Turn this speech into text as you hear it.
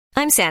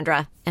I'm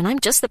Sandra, and I'm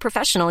just the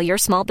professional your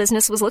small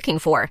business was looking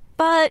for.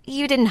 But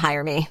you didn't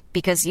hire me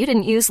because you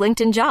didn't use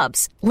LinkedIn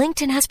Jobs.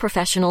 LinkedIn has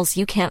professionals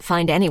you can't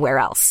find anywhere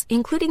else,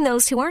 including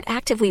those who aren't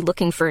actively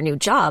looking for a new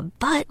job,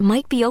 but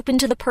might be open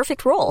to the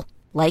perfect role,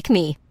 like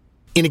me.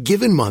 In a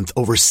given month,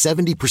 over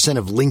 70%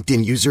 of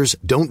LinkedIn users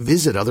don't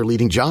visit other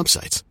leading job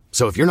sites.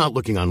 So if you're not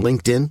looking on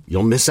LinkedIn,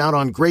 you'll miss out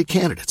on great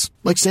candidates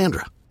like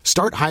Sandra.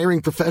 Start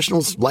hiring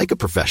professionals like a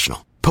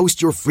professional.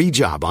 Post your free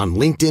job on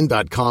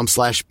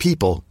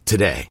linkedin.com/people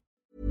today.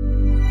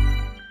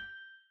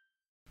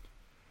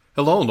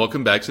 Hello and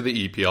welcome back to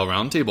the EPL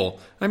Roundtable.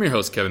 I'm your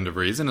host, Kevin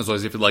DeVries, and as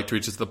always, if you'd like to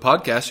reach us to the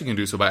podcast, you can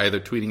do so by either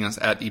tweeting us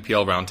at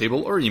EPL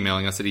Roundtable or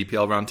emailing us at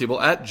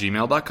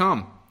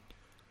eplroundtable@gmail.com.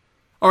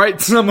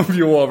 Alright, some of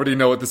you already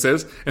know what this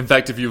is. In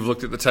fact, if you've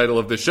looked at the title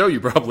of this show, you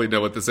probably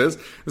know what this is.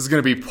 This is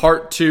going to be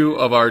part 2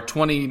 of our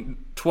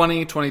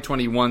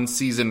 2020-2021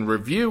 season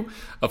review.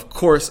 Of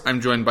course,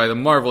 I'm joined by the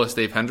marvelous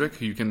Dave Hendrick,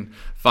 who you can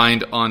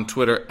find on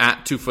Twitter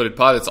at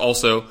TwoFootedPod. It's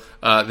also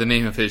the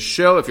name of his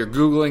show. If you're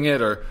Googling it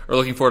or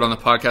looking for it on the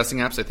podcasting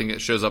apps, I think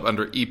it shows up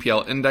under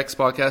EPL Index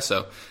Podcast.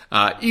 So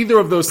either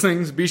of those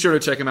things, be sure to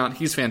check him out.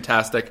 He's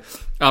fantastic.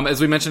 As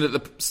we mentioned at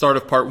the start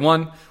of part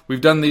 1,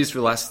 we've done these for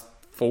the last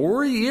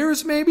 4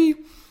 years, maybe,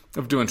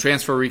 of doing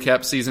transfer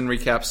recaps, season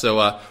recaps.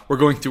 So we're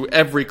going through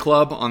every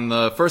club. On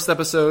the first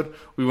episode,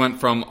 we went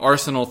from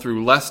Arsenal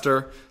through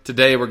Leicester.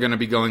 Today, we're going to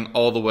be going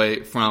all the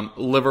way from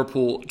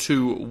Liverpool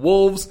to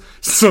Wolves.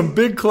 Some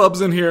big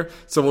clubs in here,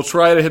 so we'll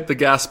try to hit the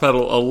gas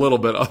pedal a little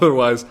bit.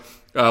 Otherwise,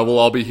 we'll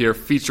all be here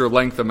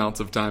feature-length amounts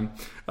of time.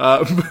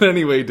 But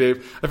anyway,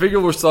 Dave, I figure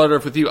we'll start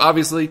off with you.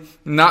 Obviously,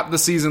 not the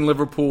season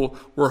Liverpool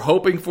we're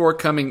hoping for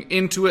coming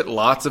into it.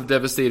 Lots of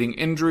devastating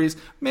injuries.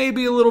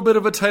 Maybe a little bit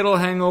of a title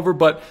hangover,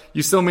 but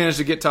you still managed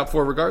to get top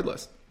 4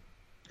 regardless.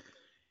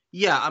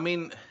 Yeah, I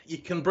mean, you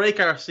can break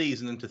our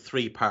season into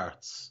 3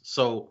 parts.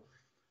 So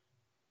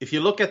if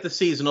you look at the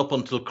season up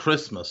until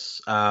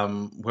Christmas,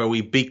 where we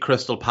beat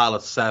Crystal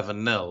Palace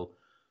 7-0,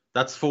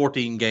 that's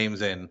 14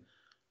 games in,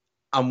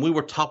 and we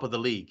were top of the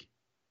league.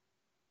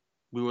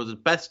 We were the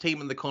best team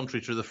in the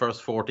country through the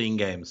first 14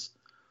 games.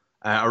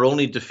 Our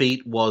only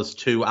defeat was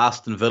to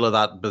Aston Villa,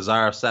 that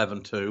bizarre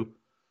 7-2.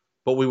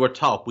 But we were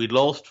top. We'd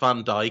lost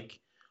Van Dijk.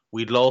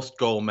 We'd lost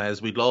Gomez.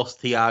 We'd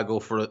lost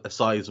Thiago for a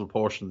sizable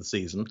portion of the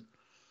season.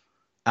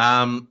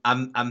 And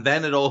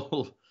then it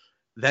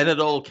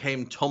all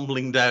came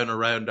tumbling down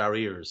around our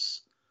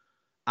ears.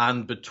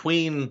 And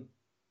between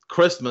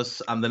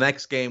Christmas and the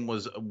next game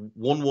was a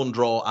 1-1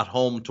 draw at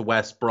home to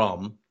West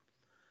Brom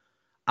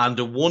and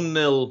a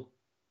 1-0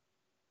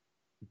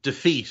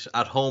 defeat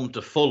at home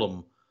to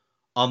Fulham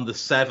on the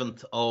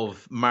 7th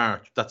of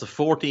March. That's a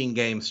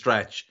 14-game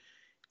stretch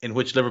in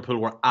which Liverpool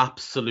were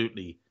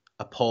absolutely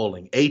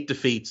appalling. 8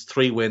 defeats,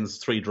 3 wins,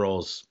 3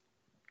 draws.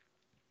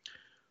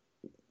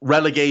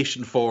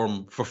 Relegation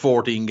form for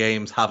 14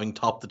 games, having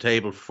topped the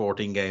table for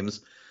 14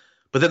 games.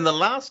 But then the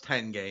last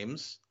 10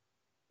 games,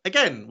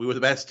 again, we were the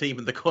best team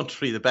in the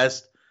country, the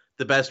best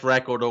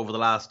record over the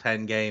last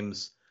 10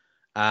 games.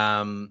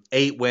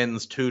 8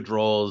 wins, 2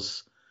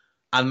 draws.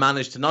 And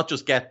managed to not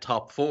just get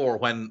top 4,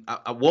 when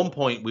at one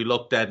point we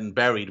looked dead and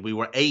buried. We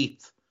were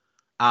 8th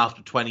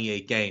after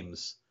 28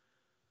 games.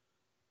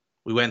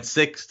 We went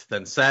 6th,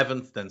 then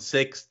 7th, then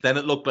 6th. Then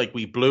it looked like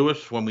we blew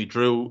it when we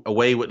drew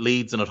away with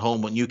Leeds and at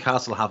home with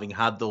Newcastle, having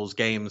had those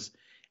games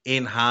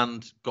in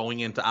hand going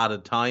into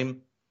added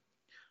time.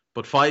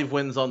 But 5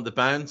 wins on the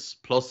bounce,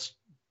 plus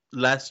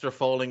Leicester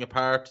falling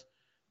apart,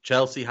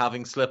 Chelsea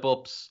having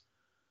slip-ups.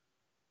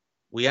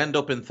 We end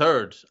up in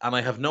 3rd, and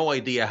I have no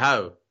idea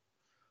how.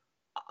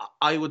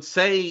 I would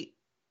say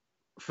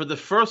for the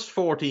first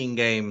 14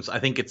 games, I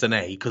think it's an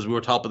A because we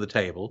were top of the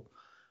table.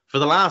 For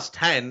the last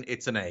 10,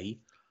 it's an A.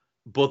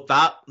 But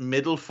that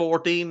middle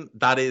 14,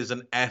 that is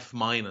an F-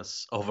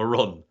 of a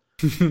run.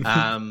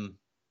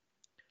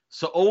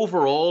 So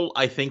overall,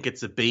 I think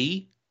it's a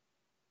B.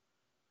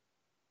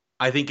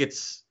 I think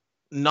it's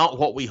not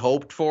what we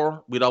hoped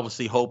for. We'd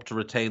obviously hoped to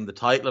retain the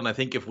title. And I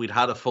think if we'd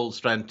had a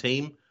full-strength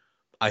team,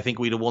 I think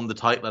we'd have won the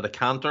title at a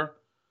canter.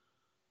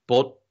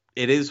 But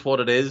it is what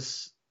it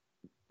is.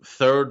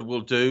 3rd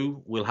will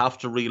do. We'll have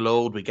to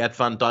reload. We get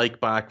Van Dijk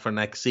back for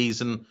next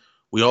season.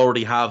 We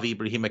already have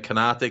Ibrahima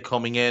Konate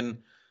coming in.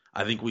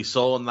 I think we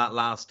saw in that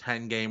last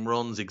 10-game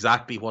runs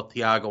exactly what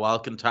Thiago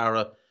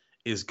Alcantara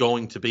is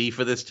going to be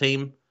for this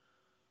team.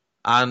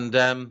 And,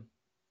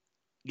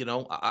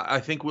 I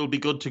think we'll be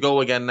good to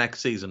go again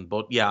next season.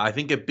 But, yeah, I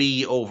think a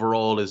B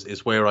overall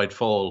is where I'd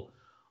fall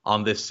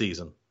on this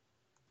season.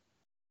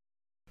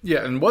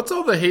 Yeah, and what's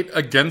all the hate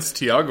against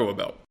Thiago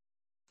about?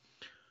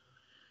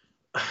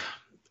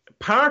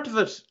 Part of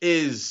it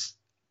is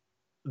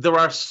there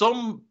are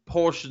some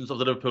portions of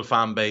the Liverpool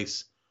fan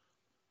base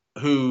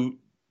who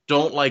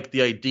don't like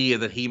the idea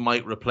that he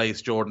might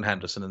replace Jordan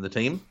Henderson in the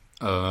team.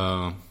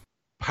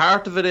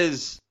 Part of it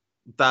is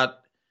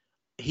that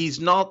he's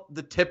not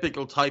the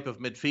typical type of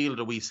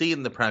midfielder we see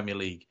in the Premier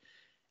League,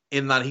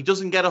 in that he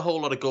doesn't get a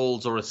whole lot of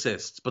goals or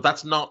assists, but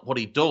that's not what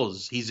he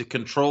does. He's a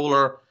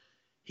controller.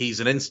 He's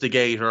an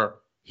instigator.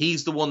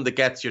 he's the one that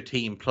gets your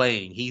team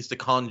playing. He's the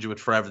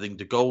conduit for everything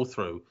to go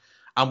through.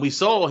 And we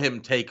saw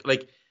him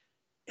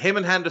him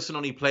and Henderson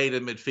only played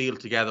in midfield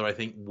together, I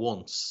think,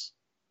 once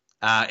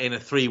in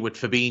a 3 with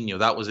Fabinho.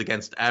 That was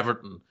against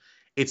Everton.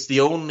 It's the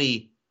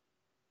only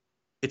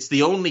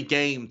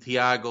game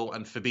Thiago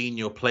and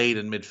Fabinho played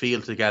in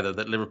midfield together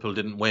that Liverpool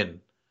didn't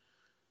win.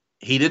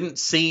 He didn't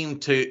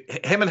seem to...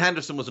 Him and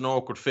Henderson was an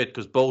awkward fit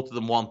because both of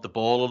them want the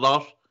ball a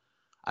lot.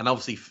 And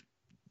obviously,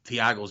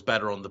 Thiago's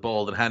better on the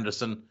ball than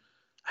Henderson.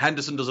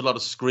 Henderson does a lot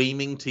of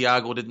screaming.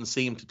 Thiago didn't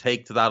seem to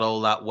take to that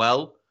all that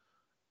well.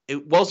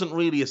 It wasn't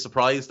really a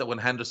surprise that when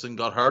Henderson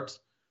got hurt,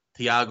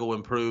 Thiago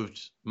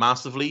improved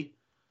massively.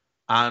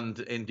 And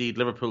indeed,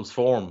 Liverpool's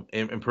form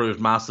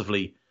improved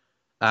massively.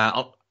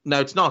 Now,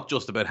 it's not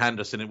just about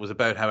Henderson. It was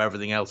about how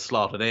everything else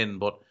slotted in.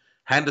 But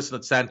Henderson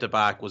at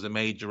centre-back was a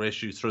major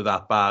issue through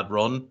that bad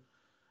run.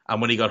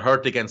 And when he got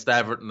hurt against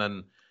Everton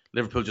and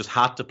Liverpool just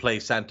had to play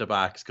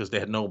centre-backs because they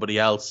had nobody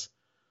else,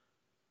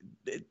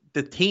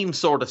 the team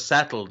sort of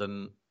settled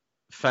and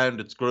found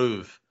its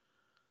groove.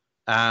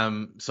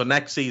 So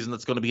next season,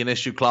 it's going to be an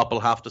issue Klopp will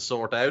have to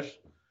sort out.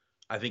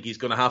 I think he's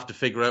going to have to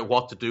figure out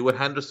what to do with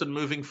Henderson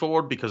moving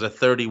forward because at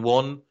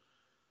 31,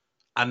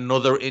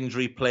 another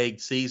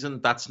injury-plagued season.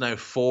 That's now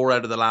 4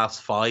 out of the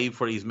last 5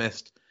 where he's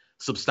missed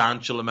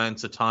substantial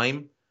amounts of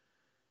time.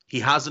 He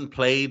hasn't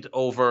played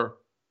over,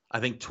 I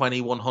think,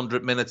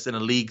 2,100 minutes in a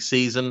league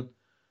season.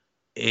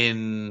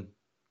 I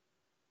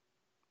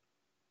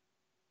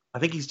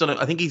think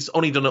he's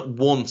only done it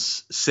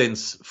once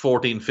since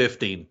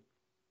 14-15.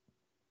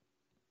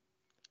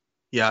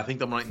 Yeah, I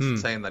think I'm right in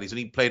saying that. He's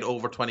only played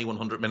over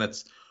 2,100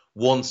 minutes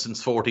once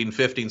since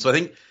 14-15. So I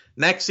think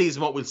next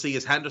season what we'll see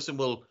is Henderson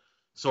will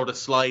sort of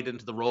slide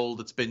into the role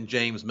that's been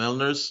James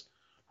Milner's,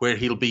 where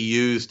he'll be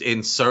used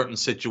in certain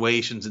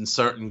situations in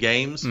certain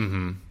games,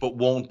 but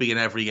won't be an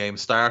every game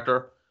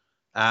starter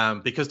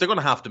because they're going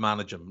to have to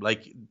manage him.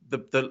 Like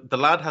the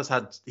lad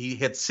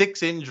had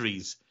 6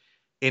 injuries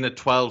in a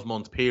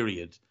 12-month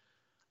period,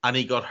 and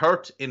he got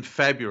hurt in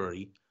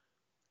February.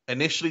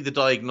 Initially, the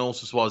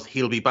diagnosis was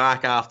he'll be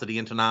back after the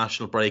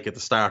international break at the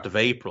start of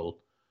April,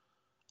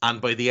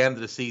 and by the end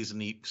of the season,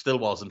 he still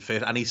wasn't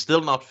fit, and he's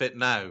still not fit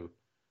now,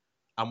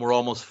 and we're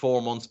almost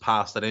 4 months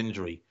past that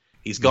injury.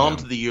 He's gone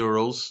to the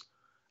Euros.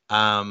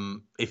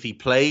 If he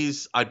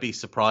plays, I'd be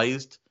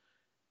surprised.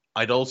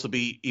 I'd also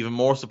be even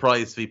more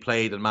surprised if he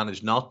played and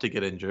managed not to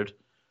get injured.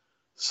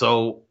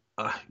 So,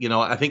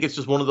 I think it's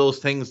just one of those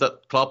things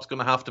that Klopp's going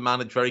to have to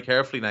manage very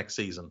carefully next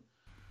season.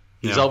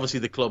 He's obviously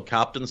the club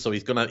captain, so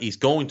he's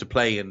going to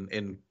play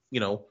in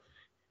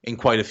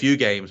quite a few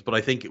games. But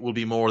I think it will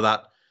be more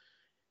that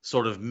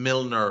sort of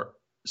Milner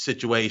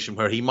situation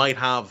where he might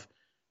have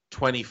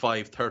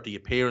 25, 30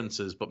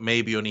 appearances, but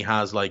maybe only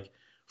has like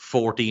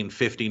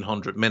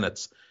 1,500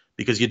 minutes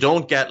because you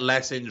don't get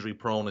less injury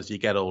prone as you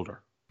get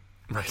older.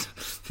 Right.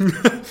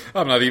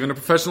 I'm not even a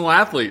professional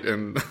athlete,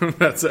 and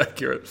that's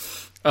accurate.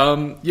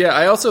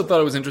 I also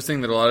thought it was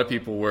interesting that a lot of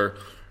people were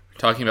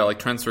talking about like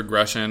Trent's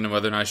regression and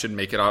whether or not I should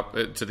make it up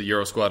to the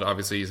Euro squad.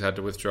 Obviously, he's had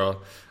to withdraw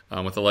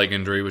with a leg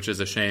injury, which is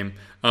a shame.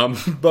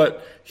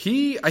 But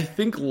he, I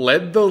think,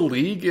 led the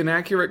league in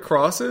accurate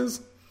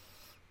crosses.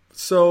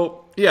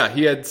 So, yeah,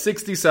 he had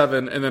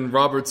 67, and then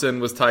Robertson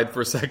was tied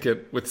for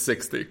second with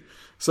 60.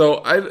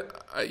 So,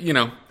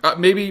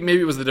 maybe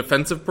it was the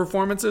defensive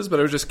performances, but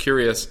I was just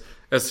curious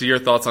as to your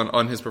thoughts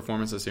on his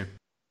performances here.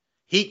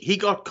 He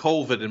got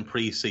COVID in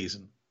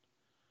pre-season,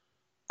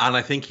 and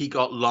I think he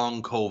got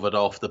long COVID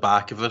off the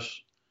back of it.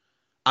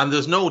 And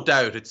there's no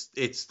doubt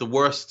it's the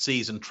worst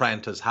season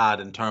Trent has had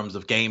in terms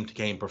of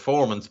game-to-game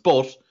performance,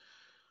 but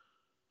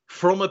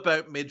from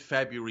about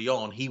mid-February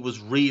on, he was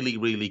really,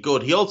 really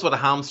good. He also had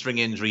a hamstring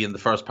injury in the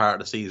first part of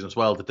the season as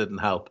well that didn't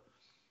help.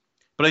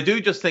 But I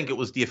do just think it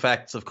was the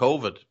effects of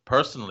COVID,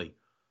 personally,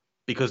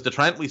 because the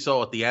Trent we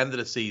saw at the end of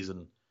the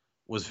season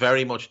was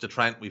very much the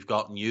Trent we've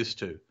gotten used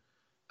to.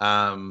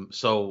 And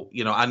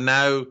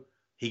now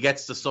he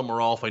gets the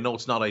summer off. I know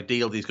it's not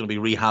ideal that he's going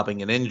to be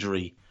rehabbing an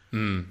injury,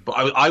 but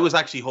I was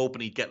actually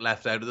hoping he'd get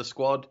left out of the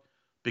squad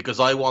because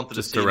I wanted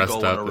just to see him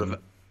go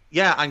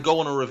and go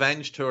on a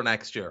revenge tour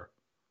next year.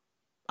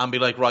 And be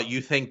like, right,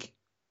 you think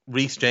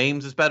Reece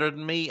James is better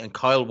than me and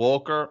Kyle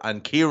Walker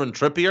and Kieran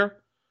Trippier?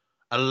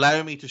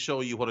 Allow me to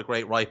show you what a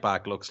great right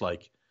back looks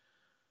like.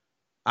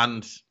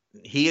 And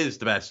he is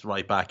the best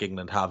right back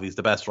England have. He's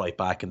the best right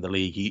back in the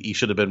league. He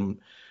should have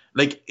been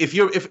like if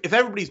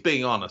everybody's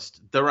being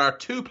honest, there are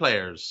 2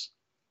 players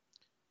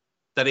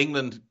that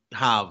England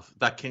have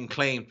that can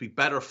claim to be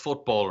better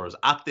footballers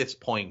at this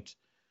point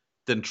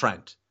than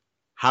Trent.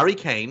 Harry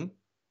Kane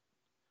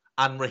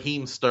and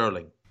Raheem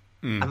Sterling.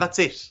 And that's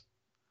it.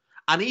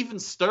 And even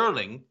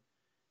Sterling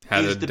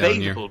is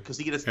debatable because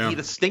he had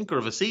a stinker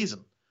of a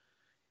season.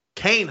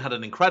 Kane had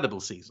an incredible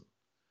season.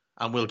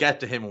 And we'll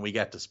get to him when we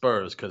get to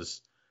Spurs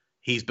because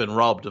he's been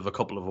robbed of a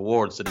couple of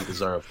awards that he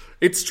deserved.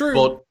 It's true.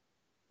 But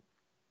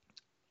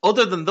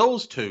other than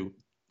those 2,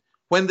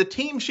 when the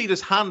team sheet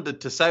is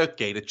handed to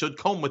Southgate, it should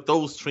come with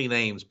those 3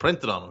 names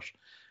printed on it.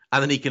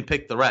 And then he can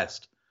pick the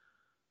rest.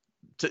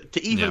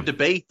 to even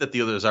debate that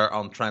the others are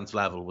on Trent's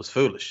level was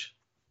foolish.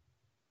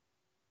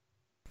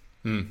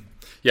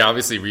 Yeah,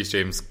 obviously Reece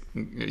James,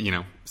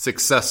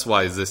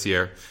 success-wise this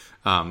year,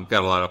 got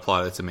a lot of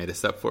plaudits and made a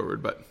step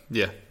forward. But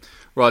yeah,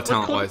 raw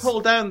talent-wise, couldn't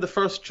hold down the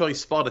first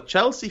choice spot at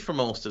Chelsea for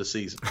most of the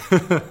season.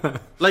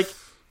 Like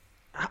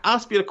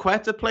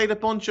Azpilicueta played a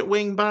bunch at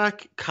wing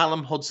back.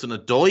 Callum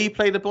Hudson-Odoi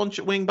played a bunch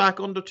at wing back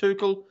under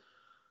Tuchel.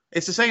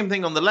 It's the same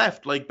thing on the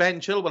left. Like Ben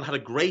Chilwell had a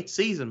great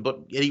season,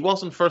 but he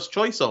wasn't first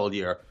choice all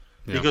year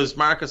because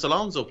Marcus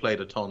Alonso played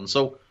a ton.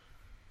 So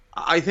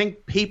I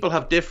think people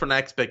have different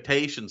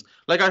expectations.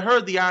 Like I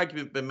heard the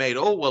argument being made,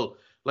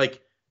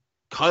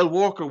 Kyle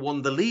Walker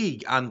won the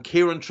league and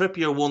Kieran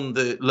Trippier won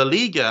the La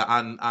Liga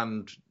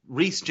and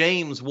Reece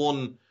James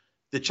won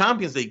the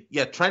Champions League.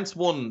 Yeah, Trent's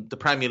won the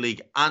Premier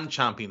League and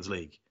Champions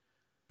League.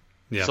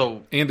 Yeah,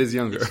 so, and is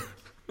younger.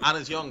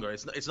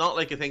 It's not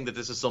like a thing that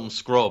this is some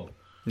scrub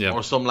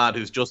or some lad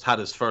who's just had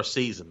his first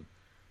season.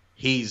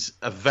 He's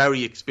a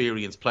very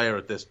experienced player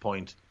at this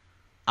point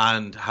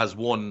and has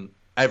won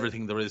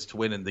everything there is to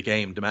win in the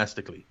game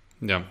domestically.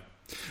 Yeah.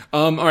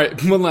 All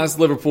right, one last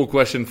Liverpool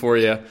question for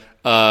you.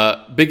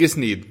 Biggest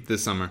need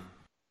this summer?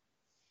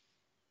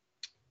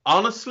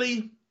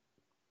 Honestly,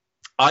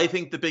 I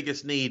think the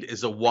biggest need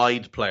is a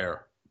wide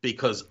player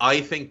because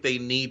I think they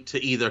need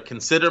to either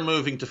consider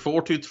moving to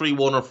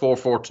 4-2-3-1 or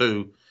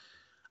 4-4-2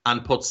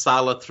 and put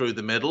Salah through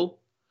the middle,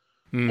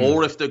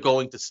 or if they're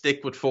going to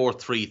stick with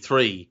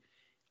 4-3-3,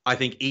 I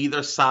think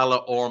either Salah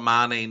or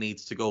Mane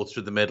needs to go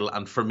through the middle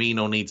and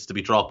Firmino needs to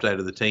be dropped out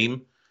of the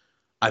team.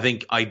 I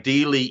think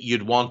ideally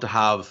you'd want to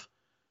have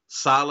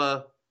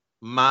Salah,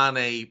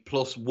 Mane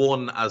plus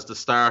one as the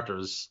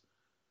starters,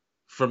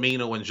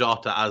 Firmino and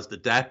Jota as the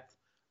depth.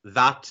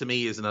 That to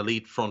me is an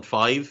elite front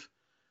five.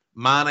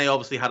 Mane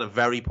obviously had a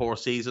very poor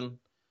season.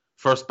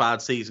 First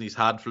bad season he's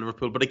had for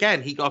Liverpool. But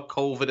again, he got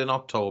COVID in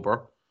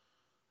October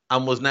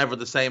and was never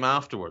the same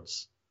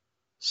afterwards.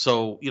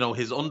 So,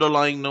 his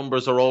underlying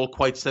numbers are all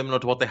quite similar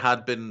to what they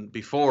had been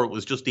before. It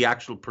was just the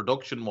actual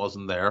production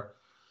wasn't there.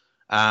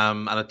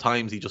 And at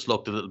times he just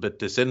looked a little bit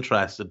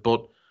disinterested.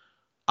 But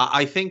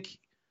I think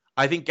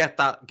get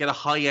a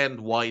high-end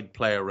wide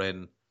player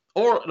in.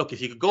 Or, look,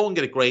 if you could go and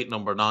get a great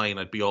number 9,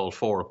 I'd be all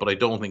for it. But I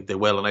don't think they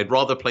will. And I'd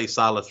rather play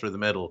Salah through the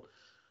middle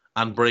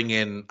and bring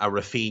in a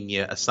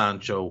Rafinha, a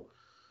Sancho,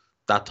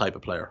 that type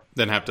of player.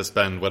 Then have to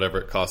spend whatever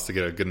it costs to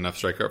get a good enough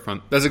striker up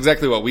front. That's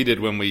exactly what we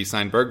did when we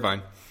signed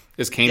Bergwijn.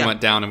 Is Kane went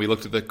down and we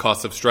looked at the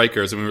cost of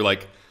strikers and we were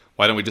like,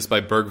 why don't we just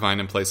buy Bergwijn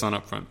and play Son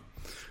up front?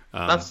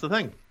 That's the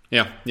thing.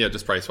 Yeah,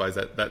 just price-wise,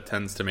 that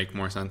tends to make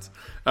more sense.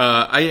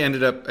 I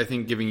ended up, I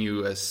think, giving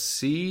you a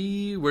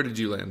C. Where did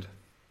you land?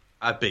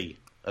 A B.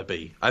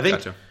 I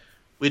think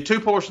we had 2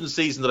 portions of the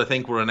season that I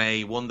think were an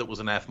A, one that was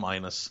an F-.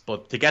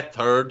 But to get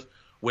third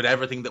with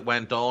everything that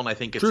went on, I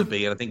think it's a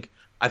B. And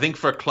I think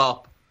for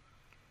Klopp,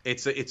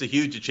 it's a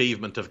huge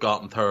achievement to have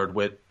gotten third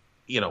with,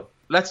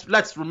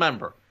 let's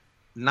remember,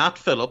 Nat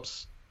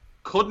Phillips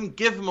couldn't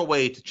give him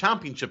away to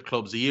championship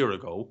clubs a year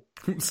ago.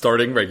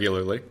 Starting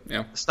regularly.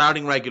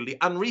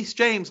 And Reece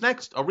Williams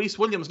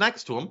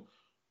next to him,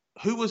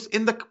 who was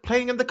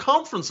playing in the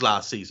conference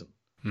last season.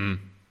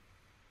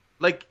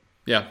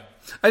 Yeah.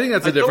 I think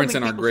that's the difference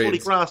in our grades. I fully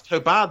grasped how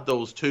bad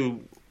those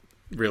two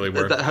really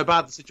were. How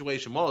bad the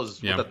situation was,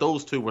 that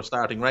those two were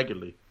starting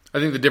regularly. I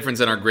think the difference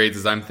in our grades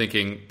is I'm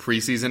thinking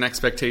preseason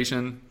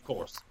expectation, of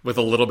course, with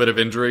a little bit of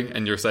injury,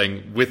 and you're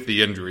saying with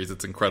the injuries,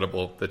 it's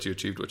incredible that you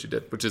achieved what you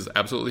did, which is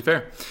absolutely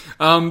fair.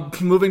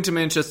 Moving to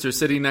Manchester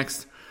City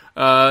next,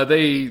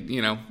 they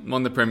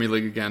won the Premier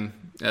League again,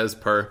 as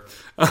per,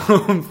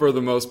 for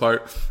the most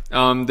part.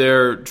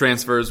 Their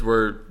transfers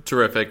were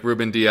terrific.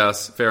 Ruben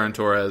Dias, Ferran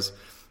Torres,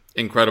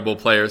 incredible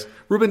players.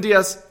 Ruben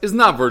Dias is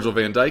not Virgil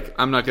van Dijk.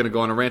 I'm not going to go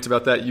on a rant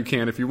about that. You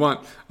can if you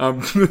want.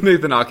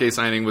 Nathan Ake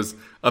signing was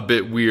a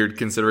bit weird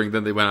considering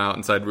that they went out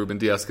and signed Ruben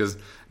Dias because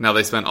now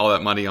they spent all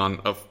that money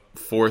on a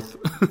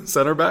 4th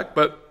center back.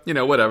 But,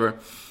 whatever.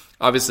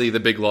 Obviously, the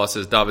big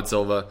losses, David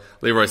Silva,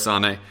 Leroy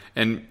Sané,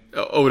 and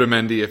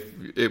Otamendi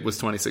if it was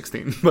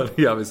 2016. But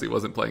he obviously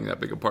wasn't playing that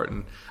big a part.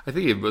 And I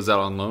think he was out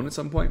on loan at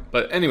some point.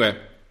 But anyway,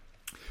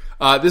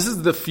 this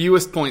is the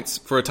fewest points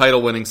for a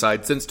title-winning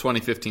side since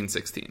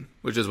 2015-16,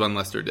 which is when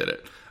Leicester did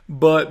it.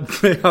 But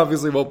they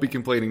obviously won't be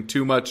complaining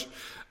too much,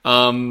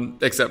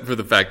 except for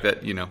the fact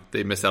that,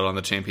 they missed out on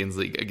the Champions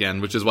League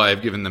again, which is why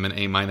I've given them an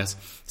A-.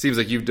 Seems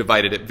like you've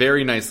divided it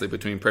very nicely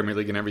between Premier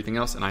League and everything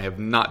else, and I have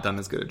not done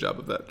as good a job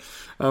of that.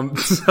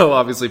 So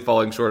obviously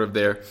falling short of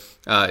there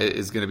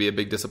is going to be a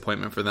big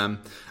disappointment for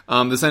them.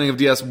 The signing of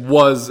Diaz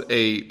was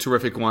a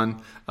terrific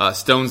one.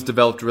 Stones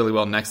developed really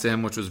well next to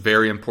him, which was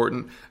very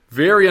important.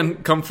 Very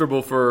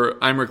uncomfortable for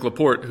Aymeric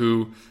Laporte,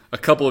 who a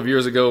couple of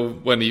years ago,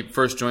 when he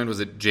first joined,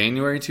 was it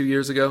January 2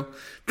 years ago?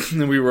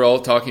 And we were all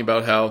talking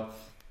about how,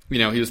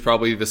 he was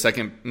probably the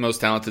second most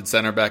talented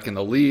center back in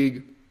the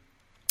league.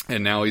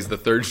 And now he's the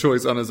third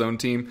choice on his own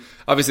team.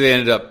 Obviously, they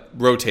ended up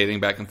rotating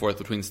back and forth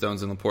between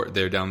Stones and Laporte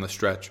there down the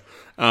stretch.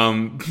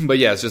 But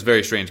yeah, it's just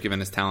very strange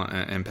given his talent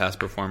and past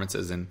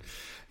performances. And,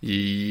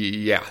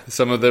 Yeah,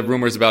 some of the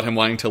rumors about him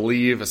wanting to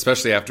leave,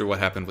 especially after what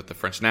happened with the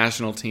French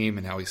national team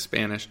and how he's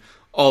Spanish,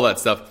 all that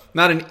stuff.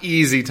 Not an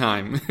easy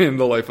time in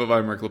the life of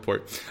Aymeric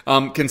Laporte.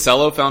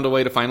 Cancelo found a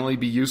way to finally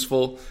be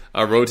useful,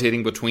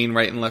 rotating between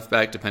right and left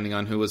back depending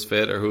on who was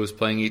fit or who was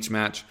playing each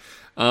match.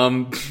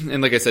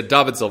 And like I said,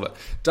 David Silva.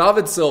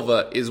 David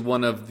Silva is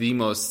one of the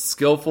most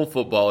skillful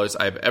footballers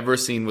I've ever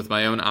seen with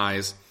my own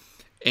eyes.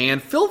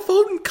 And Phil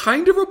Foden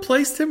kind of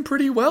replaced him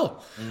pretty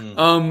well.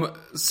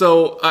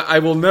 So I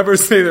will never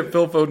say that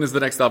Phil Foden is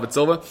the next David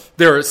Silva.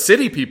 There are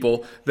City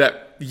people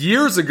that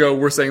years ago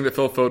were saying that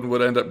Phil Foden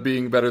would end up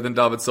being better than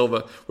David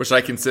Silva, which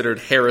I considered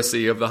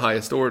heresy of the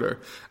highest order.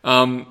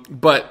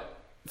 But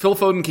Phil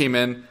Foden came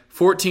in,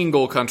 14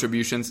 goal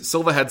contributions.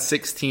 Silva had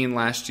 16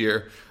 last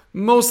year,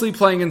 mostly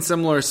playing in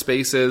similar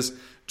spaces.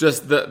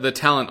 Just the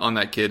talent on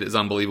that kid is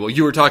unbelievable.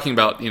 You were talking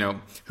about,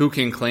 who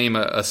can claim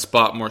a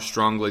spot more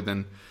strongly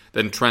than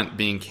Trent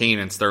being Kane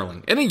and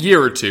Sterling. In a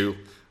year or two,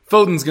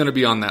 Foden's going to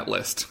be on that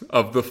list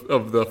of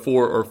the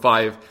 4 or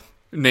 5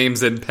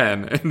 names in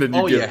pen, and then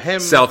you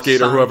give Southgate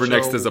Sancho, or whoever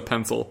next is a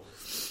pencil.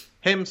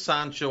 Him,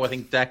 Sancho, I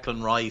think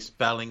Declan Rice,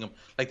 Bellingham.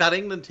 Like, that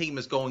England team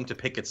is going to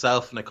pick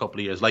itself in a couple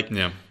of years. Like,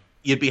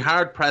 you'd be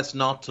hard-pressed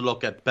not to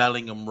look at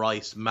Bellingham,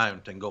 Rice,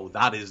 Mount and go,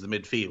 that is the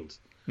midfield.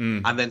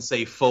 And then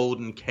say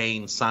Foden,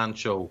 Kane,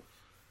 Sancho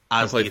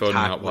as the attack. Foden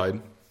out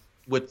wide.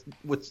 With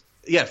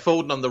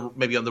Foden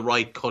maybe on the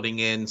right, cutting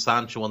in,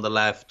 Sancho on the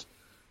left,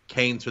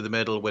 Kane through the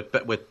middle with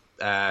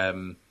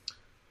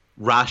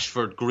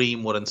Rashford,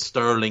 Greenwood, and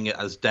Sterling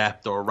as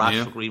depth, or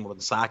Rashford, Greenwood,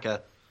 and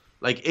Saka.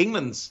 Like,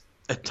 England's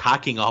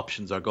attacking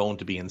options are going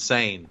to be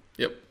insane.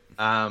 Yep.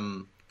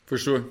 For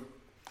sure.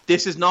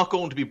 This is not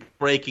going to be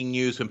breaking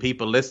news when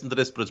people listen to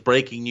this, but it's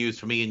breaking news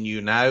for me and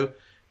you now.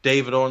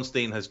 David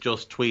Ornstein has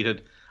just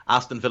tweeted,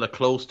 Aston Villa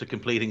close to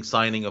completing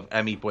signing of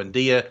Emi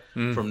Buendia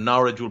from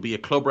Norwich. Will be a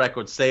club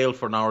record sale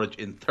for Norwich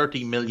in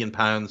 £30 million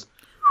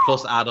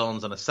plus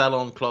add-ons and a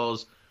sell-on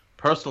clause.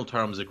 Personal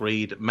terms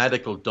agreed.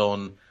 Medical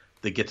done.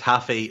 The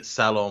Getafe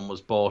sell-on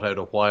was bought out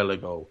a while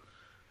ago.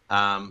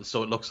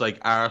 So it looks like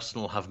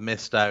Arsenal have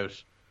missed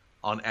out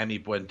on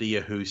Emi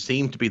Buendia, who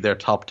seemed to be their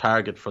top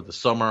target for the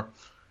summer.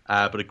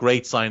 But a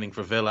great signing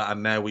for Villa,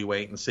 and now we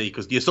wait and see.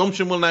 Because the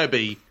assumption will now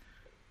be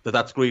that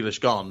that's Grealish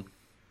gone.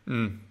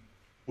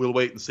 We'll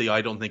wait and see.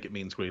 I don't think it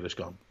means Grealish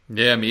gone.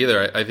 Yeah, me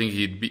either. I think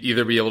he'd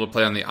either be able to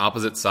play on the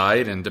opposite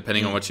side, and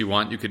depending on what you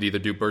want, you could either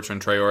do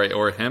Bertrand Traore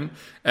or him.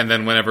 And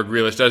then whenever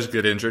Grealish does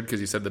get injured,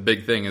 because you said the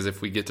big thing is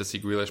if we get to see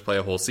Grealish play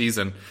a whole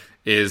season,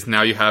 is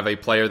now you have a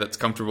player that's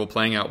comfortable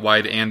playing out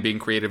wide and being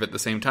creative at the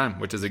same time,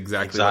 which is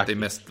exactly. What they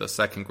missed the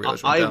second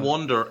Grealish. I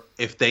wonder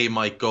if they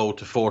might go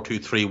to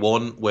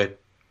 4-2-3-1 with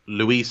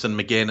Luis and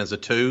McGinn as a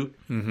 2,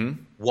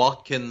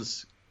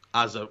 Watkins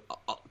as a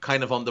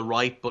kind of on the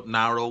right but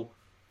narrow,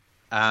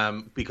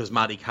 because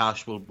Matty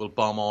Cash will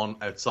bomb on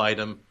outside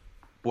him.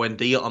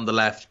 Buendia on the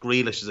left,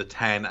 Grealish is a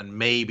 10, and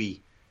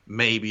maybe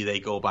they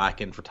go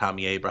back in for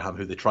Tammy Abraham,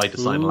 who they tried to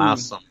sign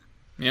last summer.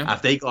 Yeah.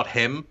 If they got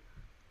him,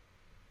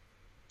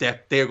 they're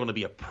going to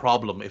be a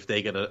problem if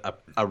they get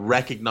a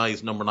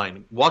recognised number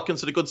 9.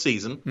 Watkins had a good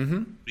season,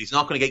 but he's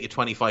not going to get you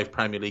 25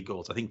 Premier League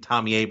goals. I think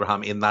Tammy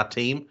Abraham in that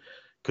team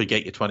could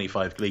get you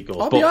 25 league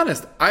goals. I'll be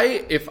honest.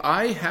 If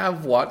I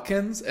have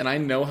Watkins and I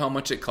know how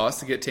much it costs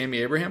to get Tammy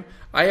Abraham,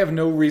 I have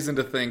no reason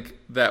to think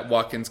that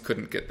Watkins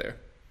couldn't get there.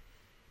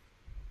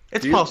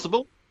 It's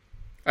possible.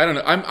 I don't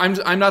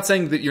know. I'm not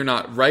saying that you're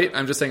not right.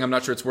 I'm just saying I'm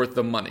not sure it's worth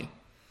the money.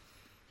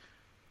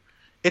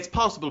 It's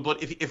possible,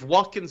 but if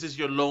Watkins is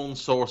your lone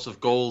source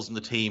of goals in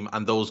the team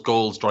and those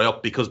goals dry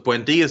up, because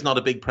Buendia is not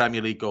a big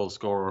Premier League goal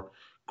scorer,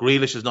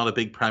 Grealish is not a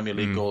big Premier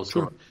League goal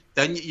scorer,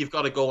 then you've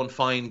got to go and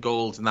find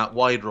goals in that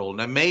wide role.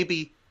 Now,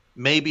 maybe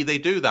they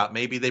do that.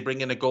 Maybe they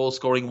bring in a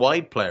goal-scoring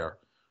wide player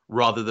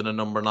rather than a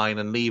number 9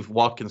 and leave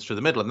Watkins through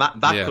the middle. And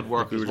that could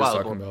work as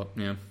well.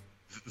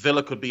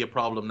 Villa could be a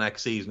problem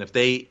next season. If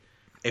they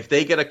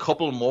get a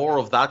couple more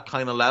of that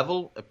kind of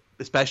level,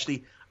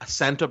 especially a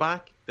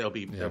centre-back, they'll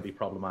be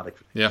problematic.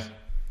 Yeah.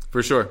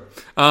 For sure.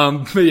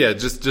 But yeah,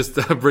 just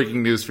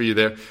breaking news for you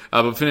there.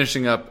 But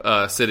finishing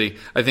up City,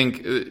 I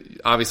think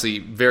obviously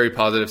very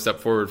positive step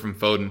forward from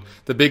Foden.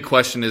 The big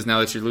question is now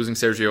that you're losing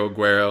Sergio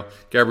Aguero,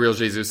 Gabriel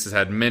Jesus has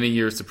had many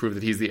years to prove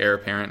that he's the heir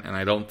apparent, and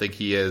I don't think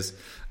he is.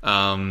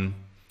 But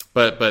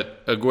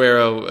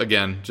Aguero,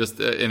 again, just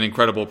an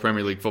incredible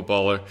Premier League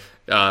footballer,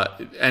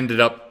 ended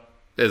up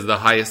as the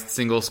highest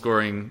single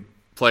scoring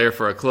player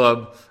for a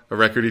club, a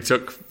record he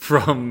took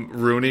from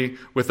Rooney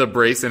with a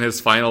brace in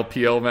his final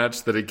PL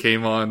match that he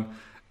came on,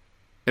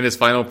 in his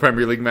final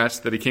Premier League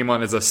match that he came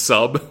on as a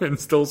sub and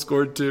still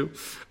scored 2.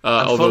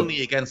 And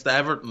funny against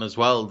Everton as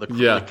well,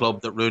 the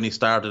club that Rooney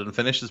started and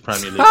finished his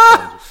Premier League.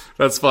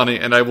 That's funny,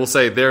 and I will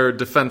say their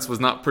defence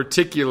was not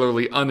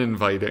particularly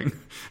uninviting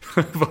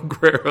of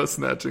Aguero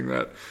snatching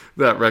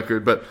that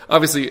record. But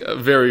obviously a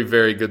very,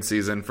 very good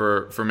season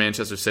for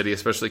Manchester City,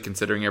 especially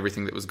considering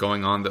everything that was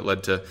going on that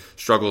led to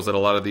struggles at a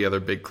lot of the other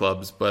big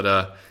clubs.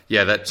 But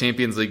that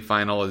Champions League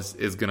final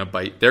is going to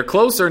bite. They're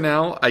closer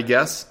now, I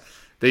guess,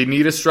 they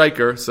need a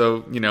striker.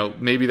 So,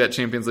 maybe that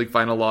Champions League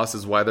final loss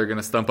is why they're going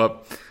to stump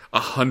up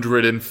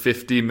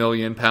 £150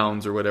 million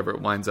or whatever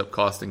it winds up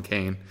costing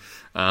Kane.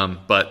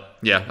 But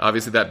yeah,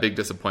 obviously that big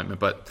disappointment,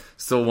 but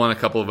still won a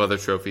couple of other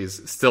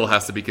trophies. Still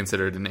has to be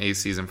considered an A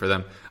season for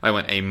them. I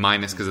went A-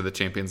 because of the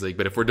Champions League,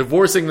 but if we're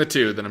divorcing the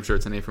two, then I'm sure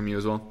it's an A from you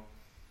as well.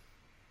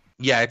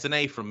 Yeah, it's an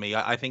A from me.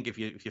 I think if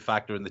you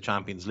factor in the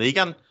Champions League,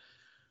 and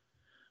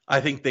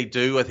I think they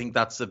do. I think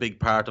that's a big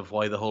part of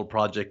why the whole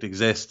project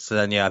exists.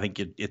 And yeah, I think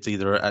it's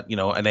either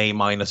an A-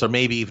 or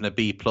maybe even a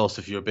B+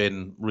 if you're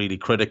being really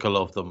critical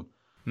of them.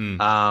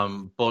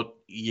 But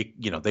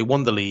they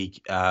won the league.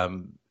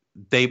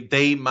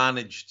 They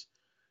managed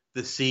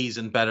the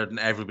season better than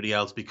everybody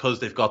else because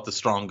they've got the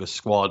strongest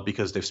squad,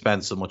 because they've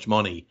spent so much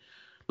money.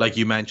 Like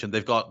you mentioned,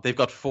 they've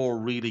got 4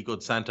 really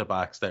good centre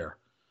backs there,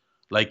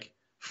 like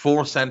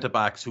 4 centre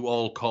backs who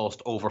all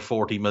cost over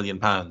 £40 million.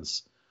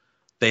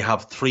 They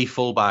have 3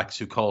 fullbacks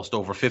who cost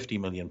over £50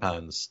 million.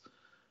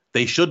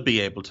 They should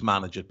be able to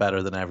manage it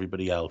better than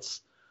everybody else.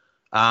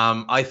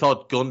 I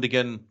thought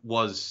Gundogan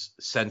was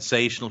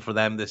sensational for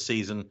them this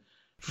season.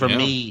 For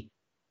me,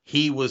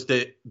 he was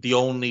the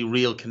only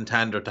real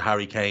contender to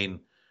Harry Kane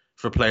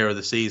for Player of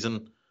the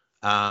Season.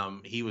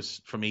 He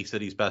was, for me,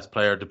 City's best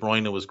player. De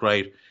Bruyne was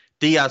great.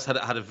 Diaz had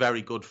a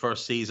very good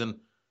first season.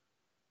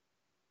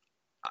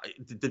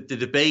 The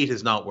debate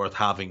is not worth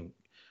having.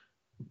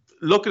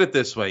 Look at it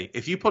this way.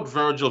 If you put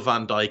Virgil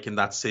van Dijk in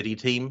that City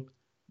team,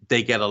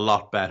 they get a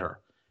lot better.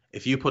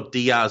 If you put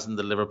Diaz in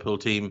the Liverpool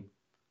team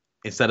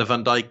instead of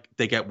Van Dijk,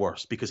 they get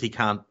worse because he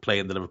can't play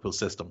in the Liverpool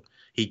system.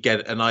 He'd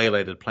get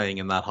annihilated playing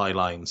in that high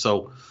line.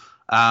 So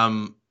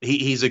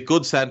he's a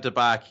good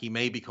centre-back. He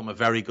may become a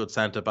very good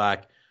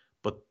centre-back,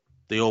 but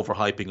the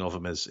overhyping of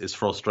him is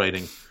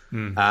frustrating.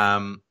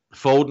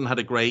 Foden had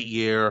a great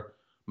year.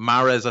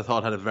 Mahrez, I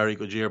thought, had a very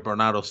good year.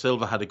 Bernardo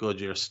Silva had a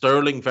good year.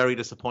 Sterling, very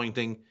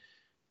disappointing.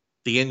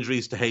 The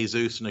injuries to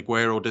Jesus and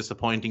Aguero,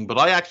 disappointing. But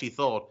I actually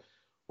thought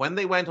when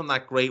they went on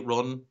that great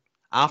run,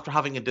 after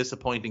having a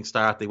disappointing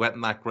start, they went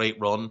on that great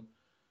run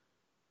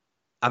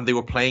and they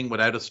were playing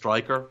without a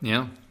striker.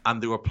 Yeah.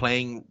 And they were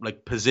playing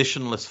like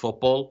positionless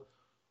football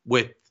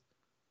with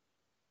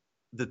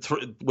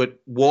with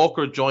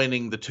Walker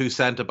joining the 2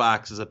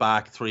 centre-backs as a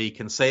back 3,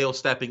 Cancelo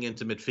stepping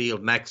into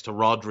midfield next to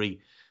Rodri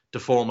to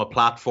form a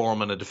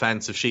platform and a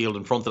defensive shield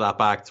in front of that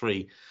back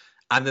 3.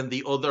 And then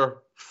the other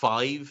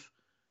 5,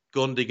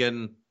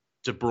 Gundogan,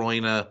 De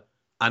Bruyne,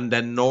 and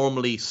then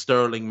normally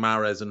Sterling,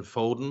 Mahrez and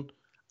Foden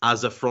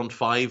as a front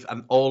 5,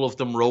 and all of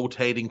them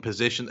rotating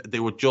position. They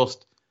were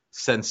just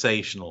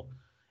sensational.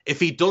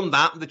 If he'd done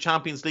that in the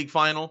Champions League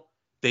final,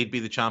 they'd be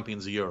the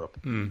champions of Europe.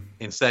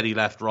 Instead, he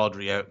left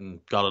Rodri out and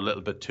got a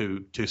little bit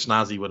too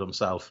snazzy with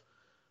himself.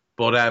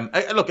 But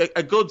look,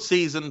 a good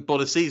season,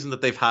 but a season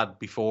that they've had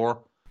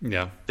before.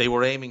 Yeah. They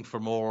were aiming for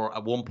more.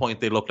 At one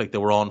point, they looked like they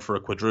were on for a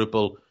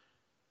quadruple.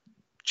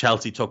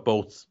 Chelsea took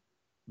both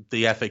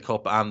the FA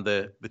Cup and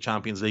the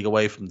Champions League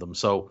away from them.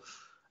 So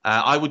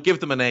I would give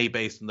them an A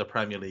based on the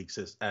Premier League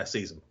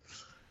season.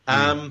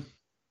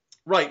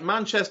 Right,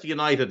 Manchester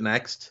United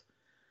next.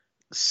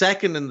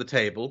 Second in the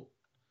table.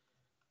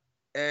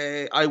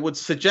 I would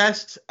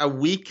suggest a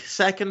weak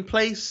second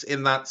place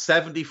in that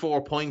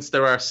 74 points.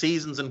 There are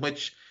seasons in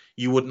which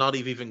you would not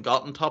have even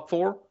gotten top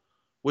 4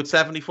 with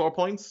 74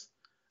 points.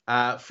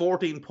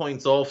 14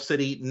 points off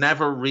City,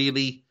 never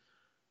really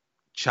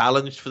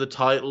challenged for the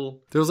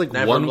title. There was like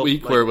one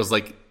week where it was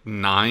like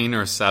 9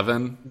 or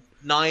 7.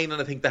 9,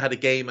 and I think they had a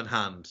game in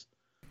hand.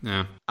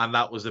 Yeah. And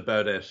that was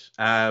about it.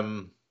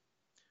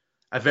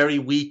 A very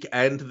weak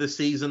end to the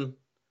season.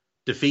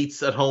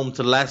 Defeats at home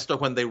to Leicester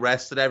when they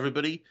rested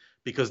everybody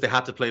because they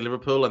had to play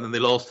Liverpool, and then they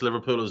lost to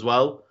Liverpool as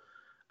well.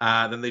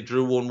 Then they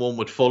drew 1-1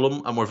 with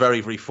Fulham and were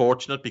very, very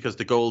fortunate because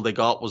the goal they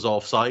got was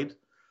offside.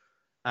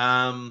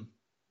 And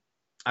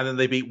then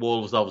they beat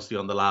Wolves, obviously,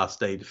 on the last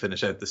day to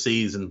finish out the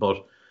season.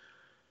 But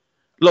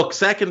look,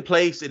 second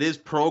place, it is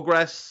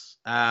progress.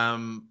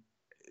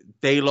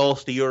 They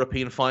lost the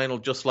European final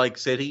just like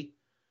City.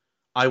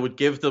 I would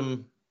give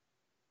them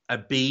a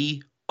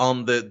B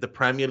on the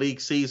Premier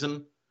League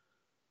season.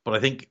 But I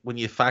think when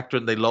you factor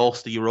in they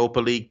lost the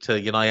Europa League to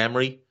Unai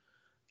Emery,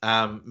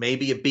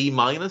 maybe a B-.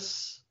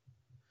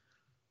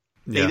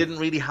 They didn't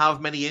really have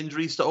many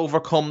injuries to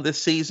overcome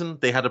this season.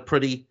 They had a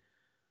pretty,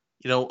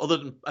 other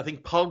than, I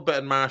think Pogba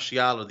and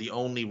Martial are the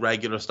only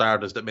regular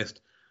starters that missed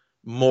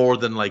more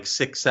than like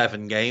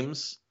 6-7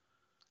 games.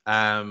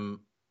 I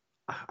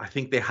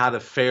think they had a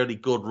fairly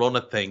good run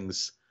at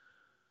things.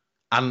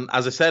 And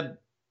as I said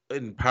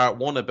in part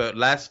 1 about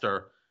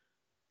Leicester,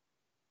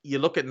 you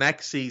look at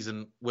next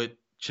season with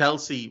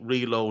Chelsea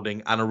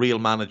reloading and a real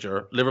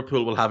manager,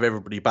 Liverpool will have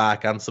everybody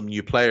back and some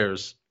new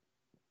players.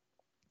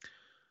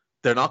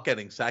 They're not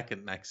getting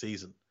second next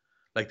season.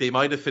 Like, they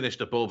might have finished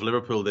above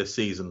Liverpool this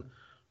season,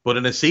 but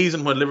in a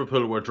season when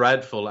Liverpool were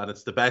dreadful and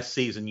it's the best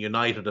season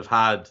United have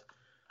had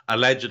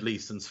allegedly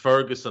since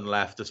Ferguson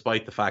left,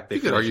 despite the fact they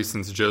could argue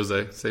since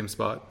Jose, same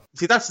spot.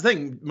 See, that's the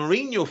thing.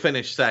 Mourinho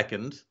finished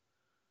second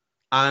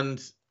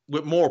and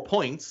with more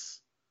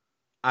points,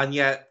 and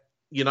yet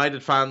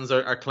United fans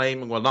are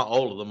claiming, well, not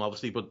all of them,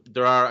 obviously, but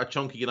there are a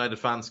chunk of United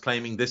fans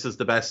claiming this is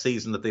the best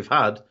season that they've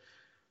had.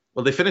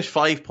 Well, they finished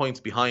 5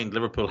 points behind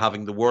Liverpool,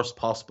 having the worst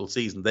possible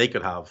season they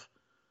could have.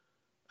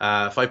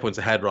 5 points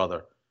ahead,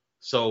 rather.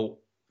 So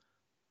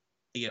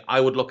yeah, I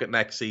would look at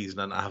next season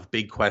and I have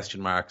big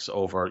question marks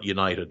over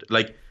United.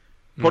 Like,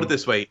 put it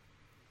this way.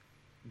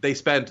 They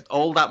spent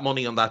all that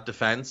money on that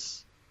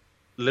defence.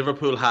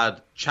 Liverpool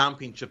had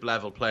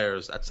championship-level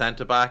players at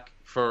centre-back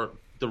for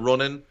the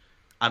run-in,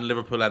 and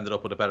Liverpool ended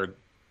up with a better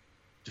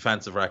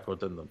defensive record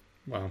than them.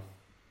 Wow.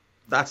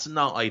 That's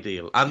not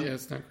ideal. And yeah,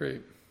 it's not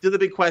great. The other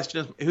big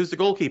question is, who's the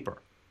goalkeeper?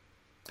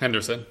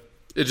 Henderson.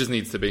 It just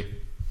needs to be.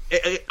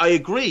 I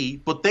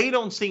agree, but they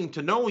don't seem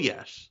to know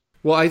yet.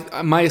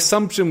 Well, my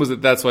assumption was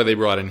that that's why they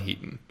brought in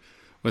Heaton.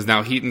 Was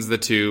now Heaton's the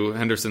 2,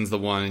 Henderson's the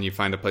 1, and you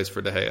find a place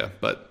for De Gea.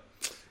 But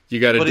you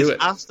got to do it. But is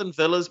Aston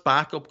Villa's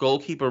backup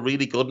goalkeeper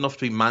really good enough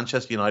to be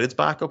Manchester United's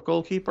backup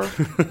goalkeeper?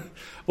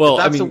 Well,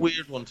 that's a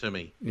weird one to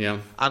me. Yeah.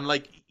 And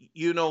like,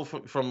 you know,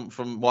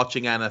 from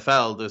watching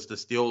NFL,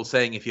 there's the old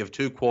saying, if you have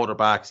 2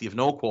 quarterbacks, you have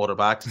no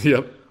quarterbacks.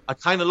 Yep. I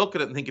kind of look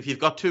at it and think, if you've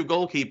got 2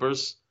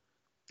 goalkeepers,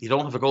 you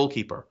don't have a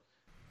goalkeeper.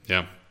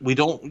 Yeah. We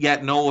don't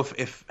yet know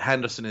if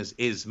Henderson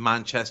is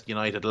Manchester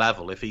United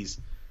level, if he's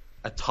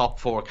a top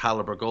 4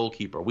 caliber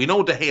goalkeeper. We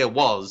know De Gea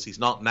was, he's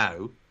not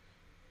now.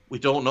 We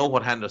don't know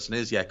what Henderson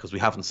is yet because we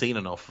haven't seen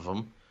enough of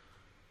him.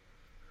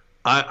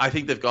 I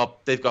think they've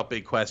got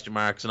big question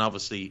marks, and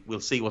obviously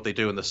we'll see what they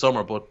do in the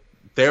summer, but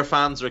their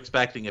fans are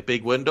expecting a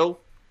big window.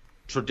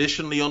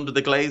 Traditionally under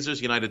the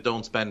Glazers, United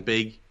don't spend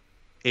big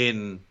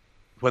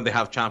when they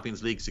have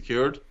Champions League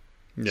secured.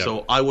 Yeah.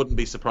 So I wouldn't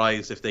be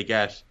surprised if they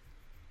get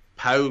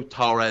Pau,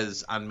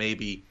 Torres, and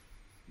maybe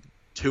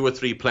 2 or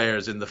 3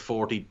 players in the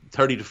 30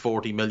 to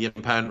 40 million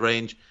pound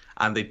range,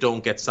 and they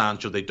don't get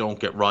Sancho, they don't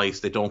get Rice,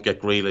 they don't get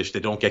Grealish,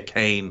 they don't get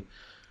Kane.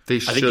 I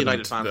think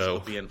United fans will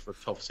be in for a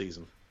tough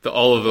season.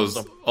 All of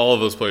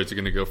those players are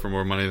going to go for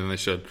more money than they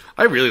should.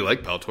 I really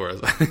like Pau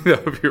Torres. I think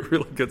that would be a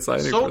really good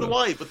signing. So do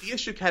I, but the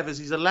issue, Kev, is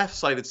he's a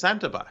left-sided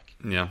centre-back.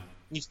 Yeah.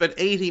 You spent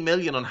 80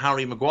 million on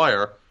Harry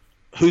Maguire,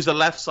 who's a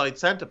left-side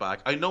centre-back.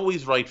 I know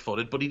he's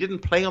right-footed, but he didn't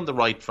play on the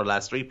right for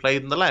Leicester. He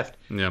played on the left.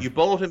 Yeah. You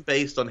bought him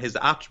based on his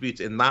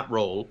attributes in that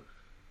role,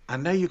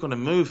 and now you're going to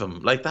move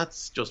him. Like,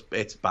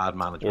 it's bad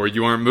management. Or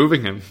you aren't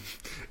moving him.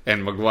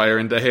 And Maguire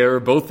and De Gea are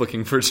both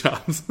looking for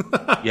jobs.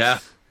 Yeah.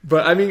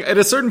 But, I mean, at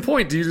a certain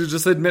point, do you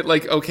just admit,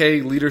 like,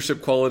 okay,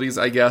 leadership qualities,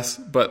 I guess,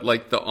 but,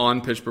 like, the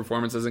on-pitch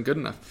performance isn't good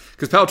enough?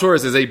 Because Pau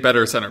Torres is a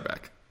better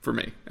center-back, for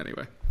me,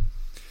 anyway.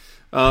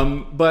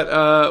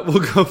 But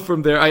we'll go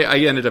from there. I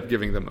ended up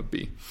giving them a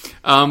B.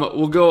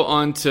 We'll go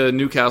on to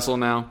Newcastle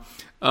now.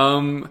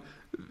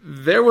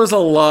 There was a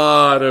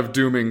lot of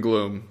doom and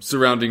gloom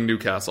surrounding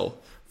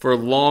Newcastle for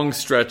long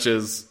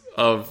stretches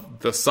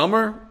of the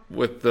summer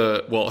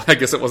I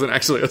guess it wasn't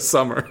actually a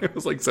summer. It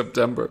was like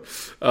September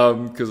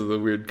because of the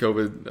weird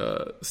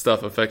COVID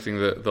stuff affecting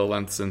the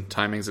lengths and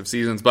timings of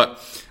seasons. But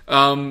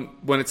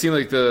when it seemed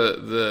like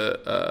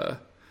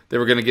they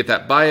were going to get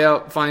that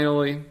buyout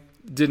finally,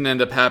 didn't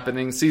end up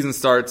happening. Season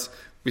starts.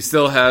 We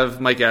still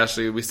have Mike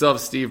Ashley. We still have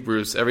Steve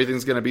Bruce.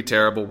 Everything's going to be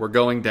terrible. We're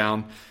going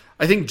down.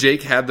 I think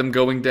Jake had them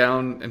going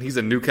down, and he's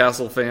a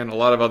Newcastle fan. A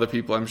lot of other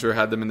people, I'm sure,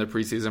 had them in their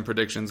preseason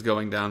predictions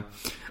going down.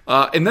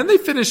 And then they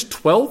finished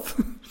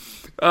 12th,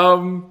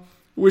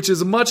 which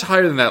is much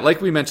higher than that.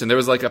 Like we mentioned, there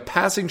was like a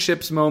passing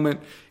ships moment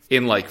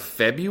in like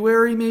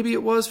February, maybe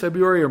it was,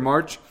 February or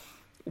March,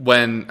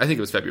 I think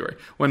it was February,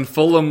 when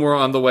Fulham were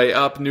on the way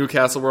up,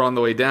 Newcastle were on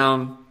the way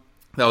down.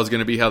 That was going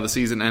to be how the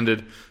season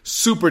ended.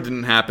 Super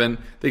didn't happen.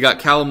 They got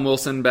Callum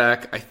Wilson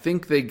back. I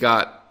think they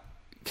got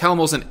Callum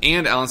Wilson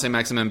and Alan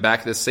Saint-Maximin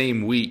back the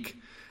same week.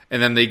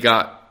 And then they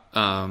got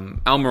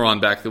Almiron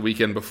back the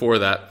weekend before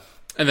that.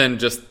 And then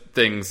just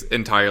things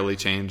entirely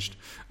changed.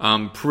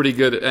 Pretty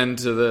good end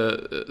to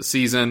the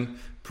season.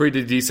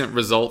 Pretty decent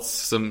results.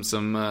 Some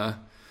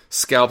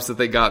scalps that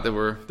they got that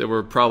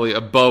were probably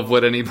above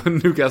what any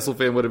Newcastle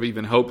fan would have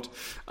even hoped.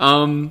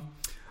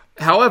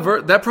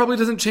 However, that probably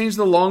doesn't change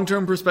the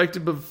long-term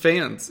perspective of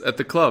fans at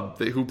the club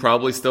who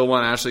probably still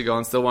want Ashley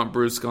gone, still want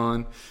Bruce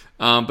gone.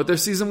 But their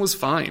season was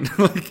fine.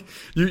 Like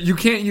you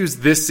can't use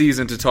this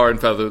season to tar and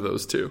feather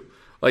those two.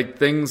 Like,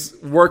 things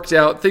worked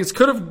out. Things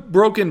could have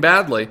broken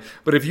badly,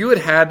 but if you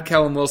had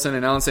Callum Wilson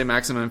and Alan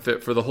Saint-Maximin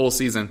fit for the whole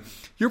season,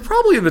 you're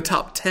probably in the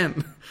top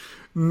 10,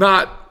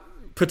 not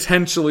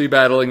potentially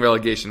battling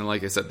relegation. And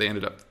like I said, they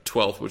ended up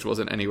 12th, which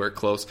wasn't anywhere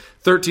close.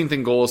 13th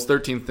in goals,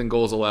 13th in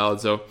goals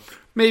allowed. So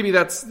maybe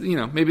that's,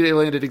 maybe they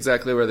landed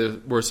exactly where they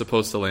were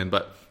supposed to land.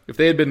 But if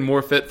they had been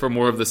more fit for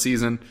more of the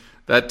season,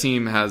 that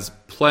team has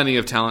plenty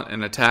of talent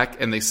and attack,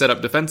 and they set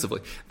up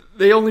defensively.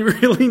 They only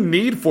really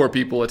need 4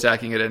 people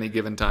attacking at any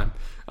given time.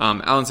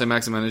 Alan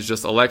Saint-Maximin is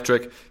just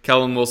electric.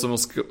 Callum Wilson will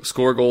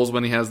score goals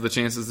when he has the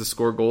chances to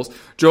score goals.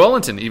 Joe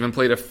Ellington even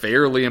played a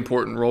fairly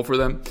important role for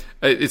them.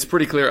 It's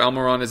pretty clear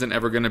Almiron isn't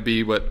ever going to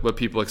be what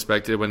people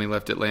expected when he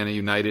left Atlanta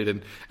United,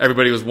 and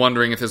everybody was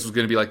wondering if this was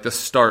going to be like the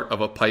start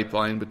of a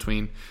pipeline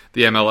between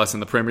the MLS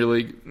and the Premier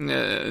League.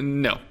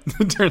 No,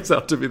 it turns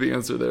out to be the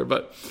answer there.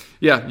 But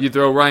yeah, you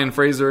throw Ryan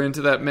Fraser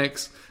into that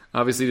mix.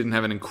 Obviously didn't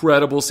have an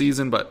incredible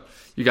season, but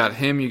you got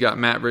him, you got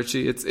Matt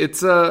Ritchie.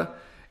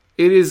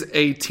 It is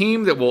a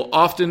team that will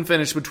often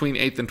finish between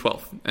 8th and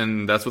 12th,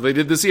 and that's what they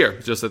did this year,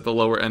 just at the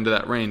lower end of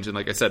that range. And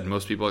like I said,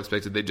 most people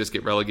expected they'd just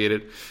get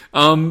relegated.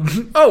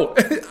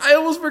 I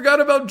almost forgot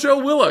about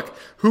Joe Willock,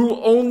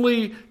 who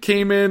only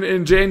came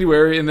in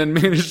January and then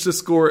managed to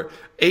score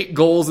 8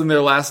 goals in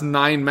their last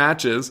 9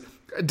 matches.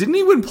 Didn't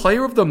he win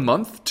Player of the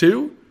Month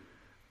too?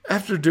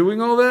 After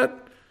doing all that,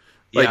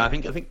 I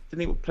think didn't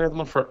he Player of the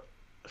Month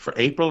for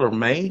April or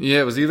May? Yeah,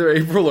 it was either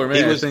April or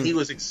May. He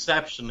was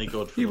exceptionally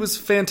good. He was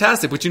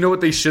fantastic. But you know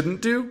what they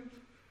shouldn't do?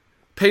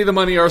 Pay the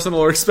money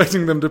Arsenal are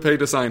expecting them to pay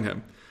to sign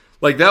him.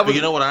 Like that. But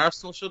you know what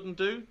Arsenal shouldn't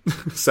do?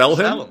 Sell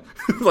him.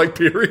 Like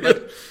period.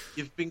 Like,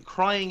 you've been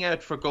crying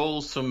out for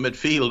goals from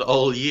midfield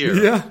all year.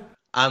 Yeah.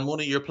 And one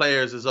of your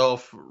players is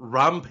off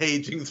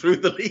rampaging through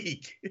the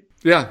league.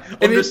 Yeah.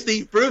 Under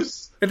Steve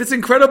Bruce. And it's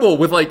incredible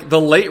with like the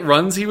late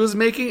runs he was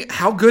making,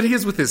 how good he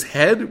is with his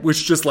head,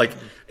 which just like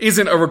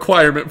isn't a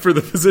requirement for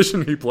the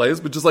position he plays,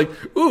 but just like,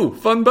 ooh,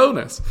 fun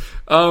bonus.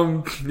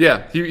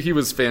 He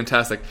was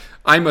fantastic.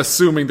 I'm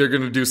assuming they're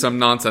going to do some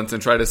nonsense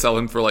and try to sell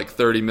him for like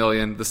 30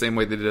 million, the same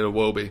way they did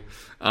Iwobi.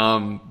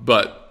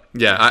 But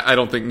yeah, I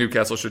don't think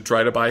Newcastle should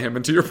try to buy him.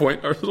 And to your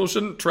point, Arsenal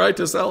shouldn't try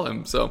to sell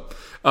him. So,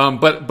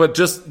 but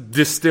just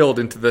distilled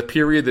into the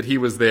period that he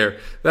was there,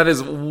 that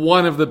is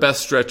one of the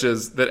best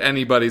stretches that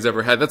anybody's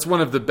ever had. That's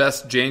one of the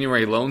best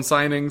January loan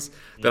signings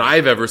that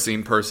I've ever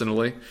seen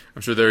personally.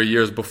 I'm sure there are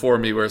years before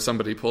me where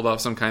somebody pulled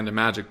off some kind of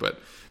magic, but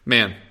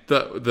man,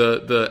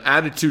 the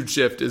attitude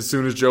shift as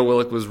soon as Joe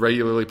Willock was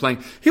regularly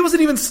playing. He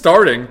wasn't even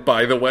starting,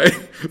 by the way.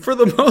 For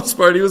the most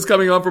part, he was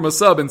coming on from a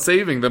sub and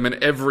saving them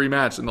in every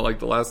match in the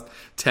last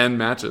 10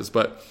 matches.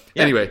 But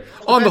anyway,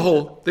 on the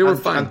whole, they were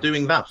fine. And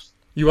doing that.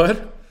 You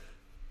what?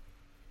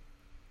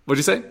 What'd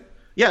you say?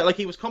 Yeah, like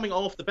he was coming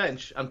off the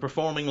bench and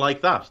performing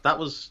like that. That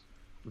was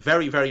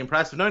very, very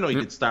impressive. Now, I know he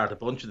did start a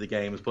bunch of the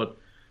games, but,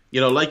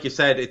 like you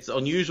said, it's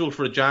unusual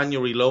for a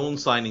January loan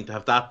signing to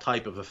have that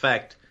type of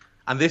effect.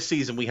 And this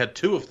season we had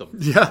 2 of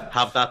them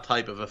have that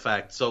type of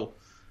effect. So,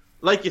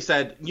 like you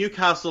said,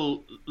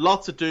 Newcastle,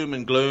 lots of doom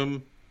and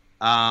gloom.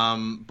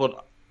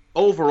 But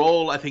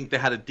overall, I think they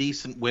had a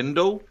decent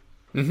window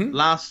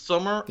last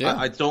summer. Yeah.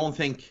 I don't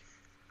think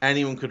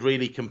anyone could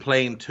really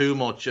complain too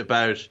much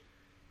about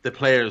the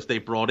players they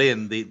brought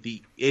in.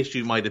 The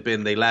issue might have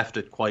been they left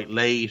it quite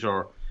late,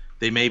 or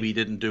they maybe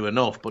didn't do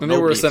enough. But and they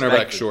were a center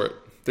back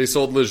short. They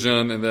sold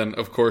Lejeune, and then,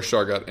 of course,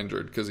 Shaw got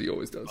injured, because he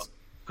always does.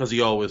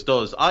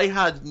 I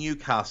had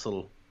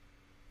Newcastle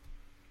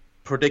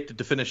predicted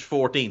to finish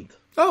 14th.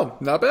 Oh,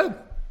 not bad.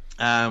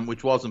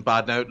 Which wasn't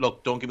bad. Now,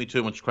 look, don't give me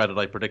too much credit.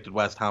 I predicted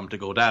West Ham to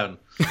go down.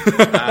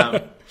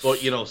 But,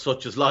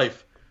 such is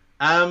life.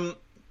 The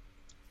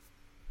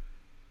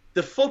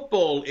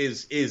football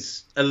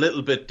is a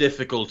little bit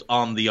difficult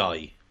on the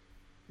eye.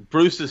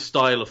 Bruce's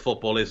style of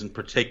football isn't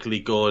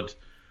particularly good.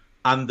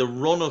 And the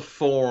run of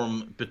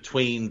form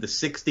between the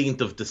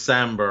 16th of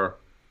December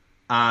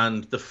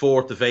and the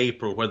 4th of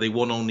April, where they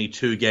won only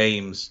 2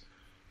 games,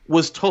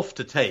 was tough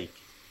to take.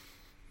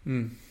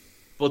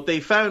 But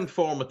they found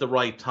form at the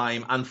right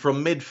time, and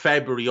from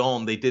mid-February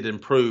on, they did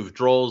improve.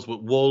 Draws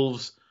with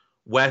Wolves,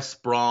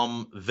 West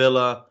Brom,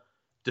 Villa,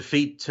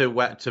 defeat to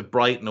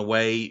Brighton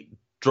away,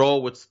 draw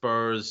with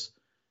Spurs,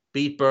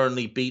 beat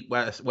Burnley, beat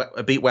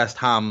West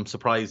Ham,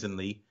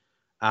 surprisingly,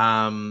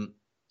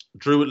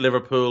 drew at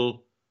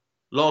Liverpool,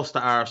 lost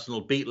to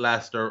Arsenal, beat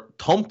Leicester,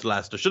 thumped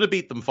Leicester, should have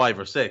beat them 5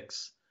 or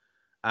 6.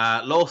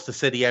 Lost to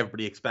City,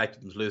 everybody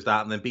expected them to lose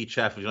that, and then beat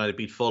Sheffield United,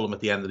 beat Fulham at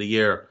the end of the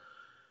year.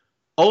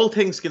 All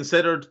things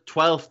considered,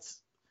 12th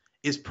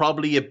is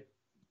probably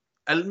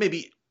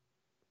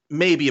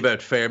maybe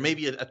about fair,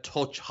 maybe a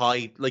touch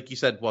high. Like you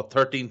said,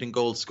 13th in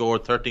goals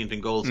scored, 13th in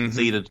goals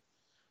conceded.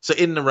 So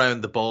in and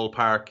around the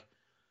ballpark.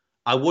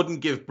 I wouldn't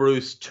give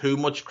Bruce too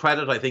much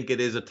credit. I think it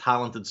is a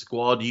talented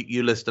squad.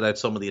 You listed out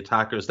some of the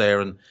attackers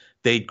there, and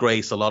they'd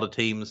grace a lot of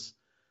teams.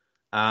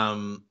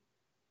 I'd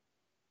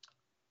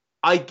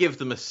give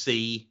them a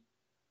C,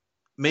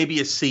 maybe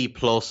a C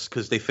plus,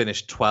 because they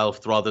finished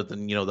 12th rather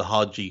than, the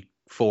Hodgie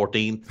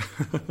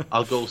 14th.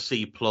 I'll go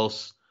C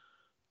plus,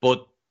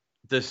 but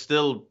there's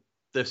still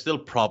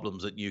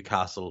problems at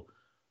Newcastle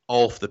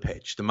off the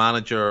pitch. The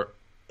manager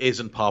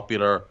isn't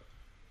popular.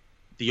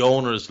 The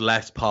owner's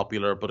less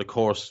popular, but of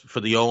course,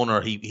 for the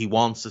owner, he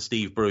wants a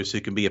Steve Bruce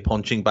who can be a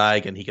punching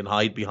bag and he can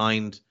hide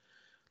behind.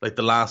 Like,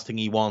 the last thing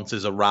he wants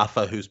is a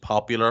Rafa who's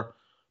popular,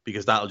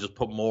 because that'll just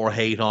put more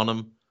hate on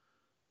him.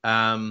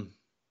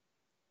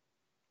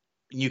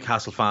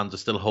 Newcastle fans are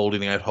still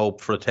holding out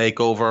hope for a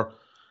takeover.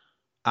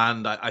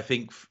 And I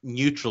think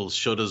neutrals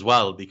should as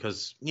well,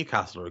 because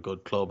Newcastle are a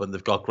good club and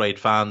they've got great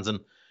fans. And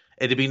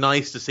it'd be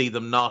nice to see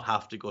them not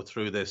have to go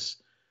through this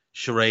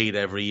charade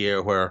every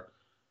year where,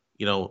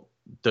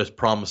 there's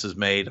promises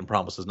made and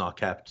promises not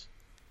kept.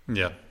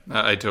 Yeah,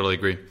 I totally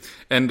agree.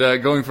 And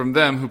going from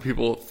them, who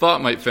people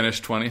thought might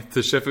finish 20th,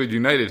 to Sheffield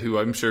United, who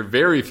I'm sure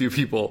very few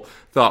people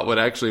thought would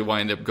actually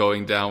wind up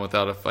going down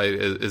without a fight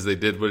as they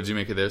did. What did you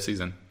make of their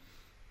season?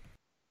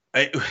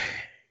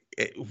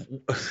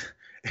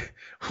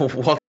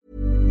 What?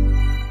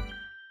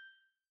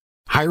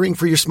 Hiring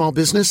for your small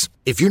business?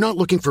 If you're not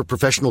looking for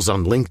professionals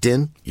on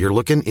LinkedIn, you're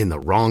looking in the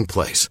wrong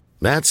place.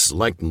 That's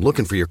like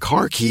looking for your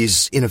car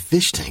keys in a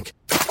fish tank.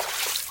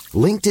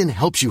 LinkedIn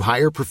helps you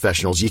hire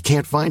professionals you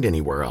can't find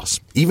anywhere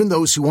else, even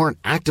those who aren't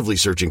actively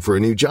searching for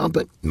a new job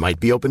but might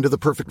be open to the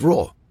perfect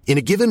role. In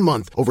a given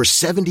month, over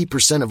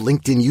 70% of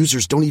LinkedIn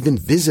users don't even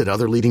visit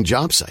other leading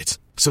job sites.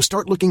 So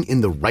start looking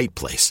in the right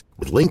place.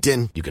 With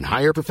LinkedIn, you can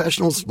hire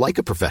professionals like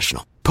a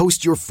professional.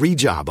 Post your free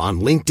job on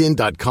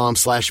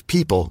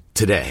linkedin.com/people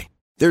today.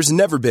 There's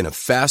never been a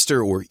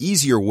faster or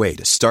easier way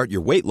to start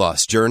your weight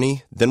loss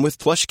journey than with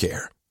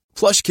PlushCare.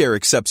 PlushCare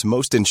accepts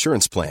most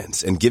insurance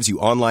plans and gives you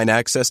online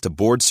access to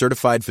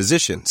board-certified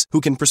physicians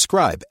who can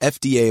prescribe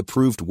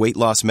FDA-approved weight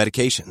loss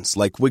medications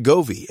like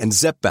Wegovy and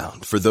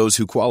Zepbound for those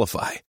who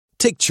qualify.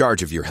 Take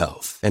charge of your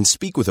health and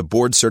speak with a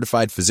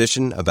board-certified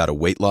physician about a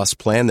weight loss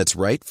plan that's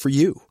right for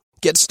you.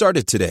 Get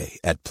started today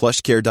at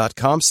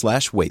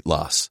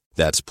plushcare.com/weightloss.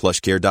 That's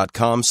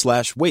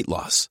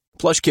plushcare.com/weightloss.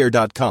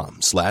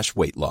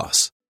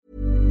 plushcare.com/weightloss.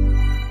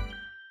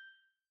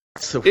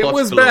 So it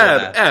was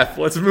bad. F.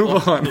 Let's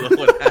move on.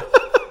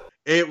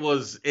 It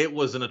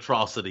was an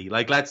atrocity.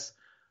 Like, let's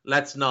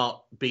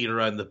not beat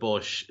around the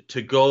bush.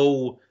 To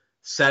go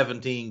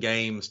 17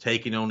 games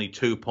taking only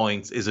 2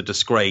 points is a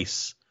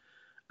disgrace.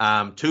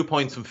 2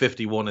 points from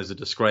 51 is a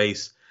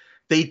disgrace.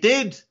 They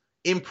did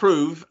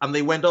improve, and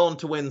they went on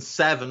to win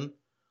 7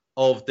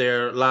 of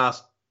their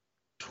last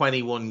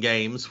 21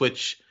 games,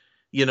 which,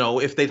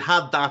 if they'd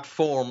had that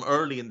form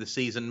early in the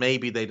season,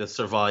 maybe they'd have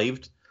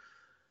survived.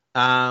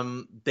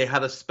 They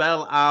had a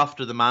spell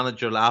after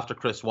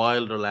Chris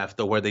Wilder left,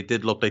 though, where they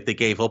did look like they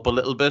gave up a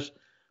little bit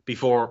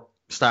before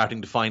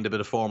starting to find a bit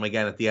of form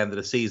again at the end of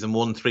the season.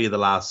 Won 3 of the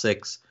last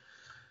 6.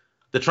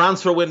 The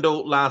transfer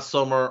window last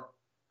summer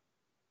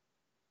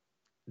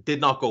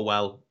did not go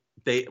well.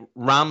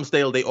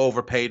 Ramsdale they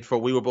overpaid for.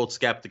 We were both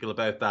skeptical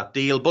about that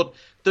deal, but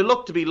there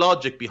looked to be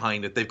logic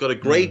behind it. They've got a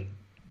great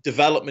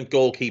development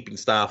goalkeeping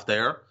staff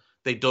there.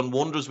 They've done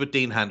wonders with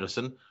Dean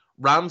Henderson.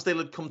 Ramsdale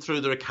had come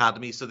through their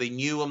academy, so they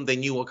knew him. They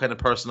knew what kind of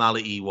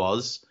personality he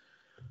was.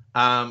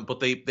 But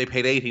they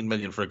paid 18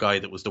 million for a guy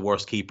that was the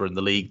worst keeper in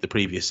the league the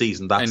previous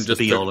season. That's the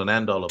be all and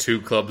end all of it.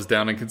 2 clubs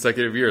down in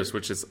consecutive years,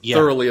 which is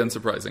thoroughly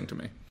unsurprising to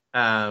me.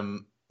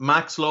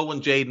 Max Lowe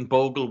and Jayden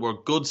Bogle were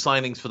good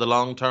signings for the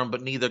long term,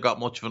 but neither got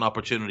much of an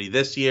opportunity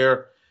this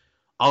year.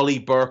 Ollie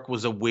Burke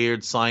was a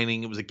weird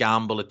signing. It was a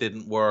gamble. It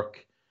didn't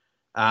work.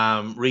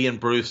 Ryan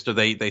Brewster,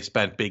 they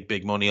spent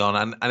big money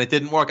on, and it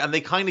didn't work. And they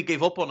kind of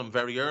gave up on him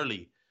very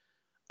early.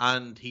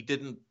 And he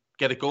didn't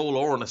get a goal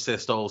or an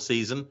assist all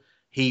season.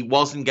 He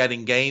wasn't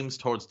getting games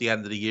towards the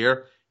end of the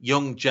year.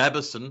 Young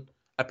Jebison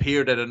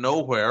appeared out of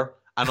nowhere,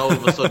 and all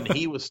of a sudden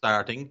he was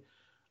starting.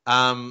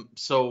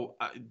 So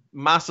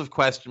massive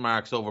question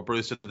marks over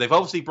Brewster. They've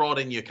obviously brought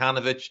in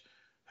Jokanovic,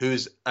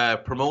 who's a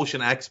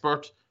promotion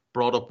expert,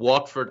 brought up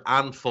Watford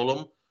and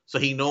Fulham, so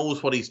he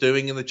knows what he's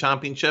doing in the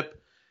Championship.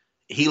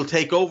 He'll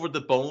take over the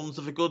bones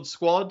of a good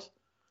squad.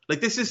 Like,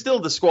 this is still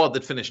the squad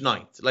that finished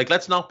 9th. Like,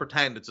 let's not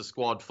pretend it's a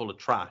squad full of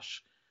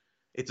trash.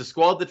 It's a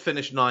squad that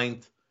finished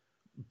 9th,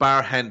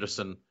 bar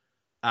Henderson.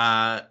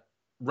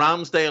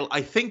 Ramsdale,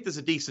 I think there's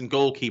a decent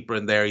goalkeeper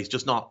in there. He's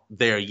just not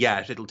there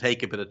yet. It'll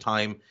take a bit of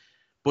time.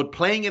 But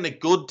playing in a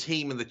good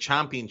team in the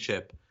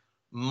Championship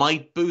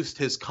might boost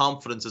his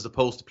confidence as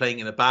opposed to playing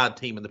in a bad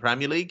team in the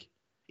Premier League,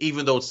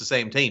 even though it's the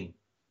same team.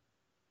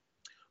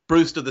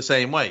 Brewster the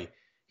same way.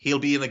 He'll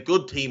be in a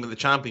good team in the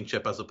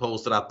Championship as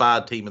opposed to that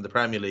bad team in the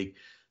Premier League.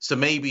 So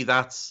maybe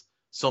that's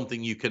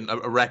something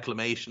a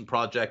reclamation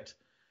project.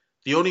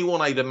 The only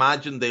one I'd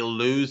imagine they'll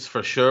lose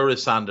for sure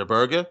is Sander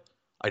Berge.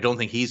 I don't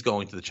think he's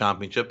going to the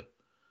Championship.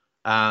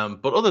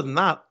 But other than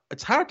that,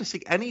 it's hard to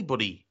see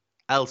anybody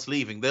else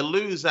leaving. They'll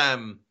lose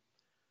Ampadu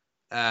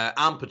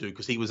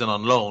because he was in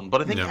on loan,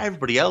 but I think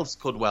everybody else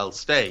could well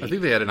stay. I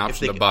think they had an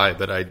option to buy,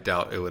 but I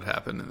doubt it would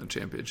happen in the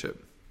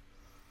Championship.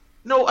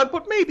 No,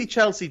 but maybe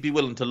Chelsea'd be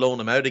willing to loan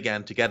him out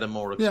again to get him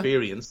more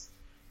experience.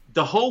 Yeah.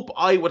 The hope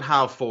I would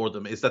have for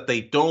them is that they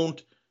don't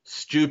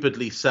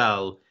stupidly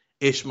sell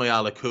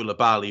Ismaila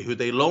Koulibaly, who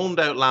they loaned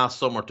out last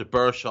summer to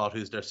Beerschot,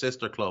 who's their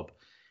sister club.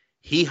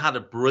 He had a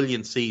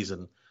brilliant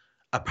season.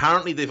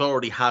 Apparently, they've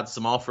already had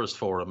some offers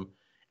for him.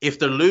 If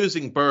they're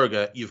losing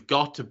Berge, you've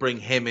got to bring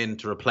him in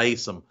to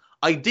replace him.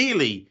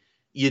 Ideally,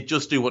 you'd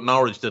just do what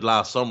Norwich did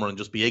last summer and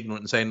just be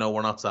ignorant and say, no,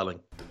 we're not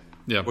selling.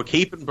 Yeah, we're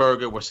keeping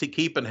Berge. We're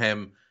keeping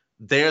him.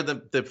 They're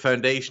the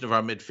foundation of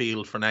our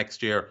midfield for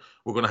next year.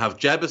 We're going to have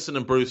Jebison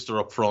and Brewster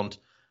up front.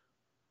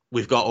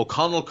 We've got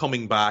O'Connell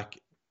coming back.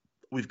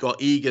 We've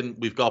got Egan.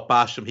 We've got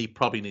Basham. He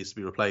probably needs to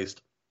be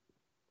replaced.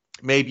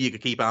 Maybe you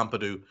could keep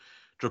Ampadu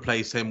to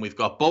replace him. We've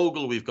got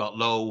Bogle. We've got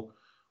Lowe.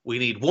 We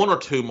need one or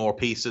two more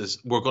pieces.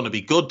 We're going to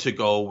be good to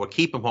go. We're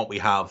keeping what we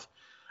have.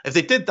 If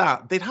they did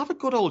that, they'd have a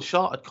good old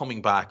shot at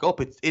coming back up.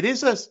 It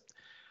is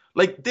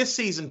this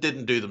season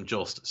didn't do them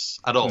justice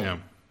at all. Yeah.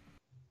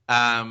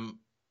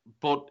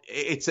 But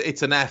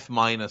it's an F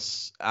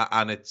minus,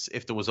 and it's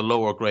if there was a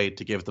lower grade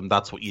to give them,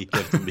 that's what you'd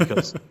give them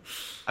because,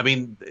 I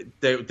mean,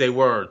 they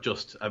were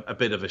just a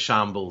bit of a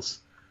shambles,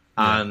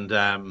 and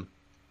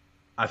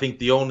I think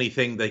the only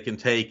thing they can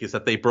take is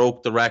that they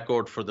broke the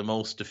record for the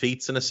most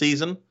defeats in a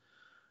season.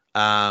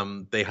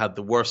 They had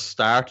the worst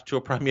start to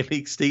a Premier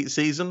League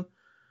season,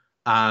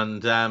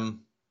 and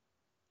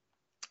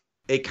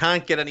it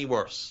can't get any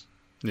worse.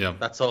 Yeah,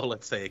 that's all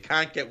I'd say. It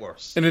can't get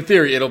worse. And in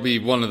theory, it'll be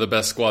one of the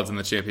best squads in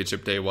the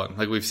Championship day one.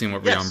 Like we've seen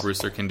what Ryan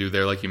Brewster can do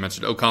there. Like you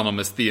mentioned, O'Connell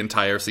missed the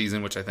entire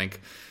season, which I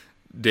think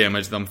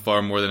damaged them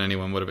far more than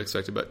anyone would have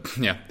expected. But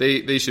yeah,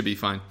 they should be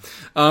fine.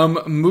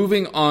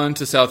 Moving on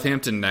to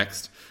Southampton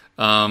next.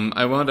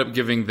 I wound up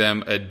giving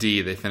them a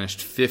D. They finished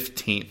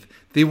 15th.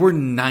 They were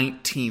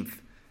 19th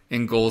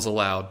in goals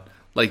allowed.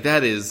 Like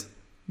that is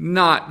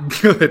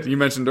not good. You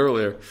mentioned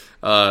earlier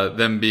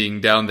them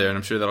being down there, and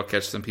I'm sure that'll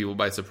catch some people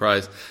by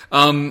surprise.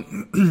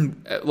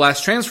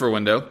 Last transfer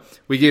window,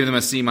 we gave them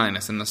a C-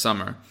 in the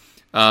summer.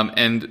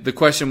 And the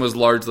question was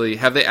largely,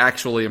 have they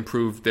actually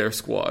improved their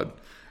squad?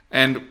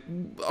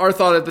 And our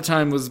thought at the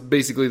time was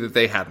basically that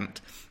they hadn't.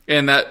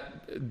 And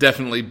that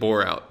definitely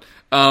bore out.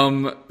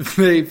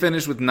 They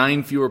finished with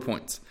 9 fewer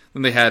points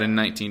than they had in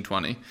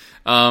 1920.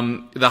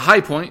 The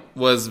high point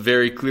was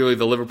very clearly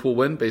the Liverpool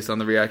win based on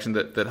the reaction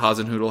that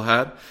Hasenhüttl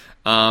had.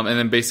 And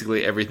then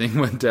basically everything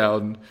went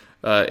down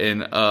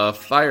in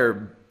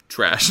fire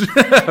trash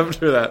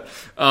after that.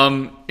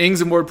 Ings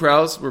and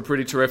Ward-Prowse were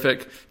pretty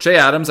terrific. Che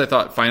Adams, I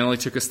thought, finally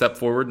took a step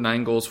forward.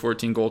 9 goals,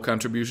 14 goal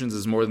contributions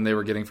is more than they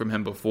were getting from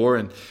him before.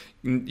 And,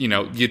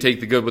 you take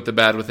the good with the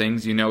bad with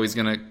Ings. He's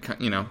going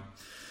to,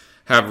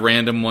 have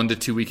random 1 to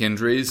 2 week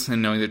injuries,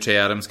 and knowing that Che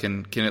Adams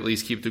can at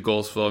least keep the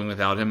goals flowing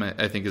without him,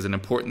 I think is an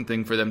important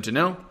thing for them to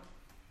know.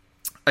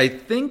 I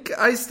think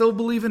I still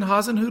believe in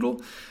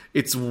Hasenhüttl.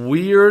 It's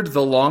weird,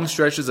 the long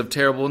stretches of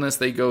terribleness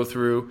they go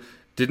through.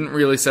 Didn't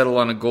really settle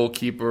on a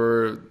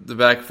goalkeeper. The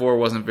back four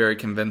wasn't very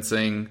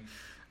convincing.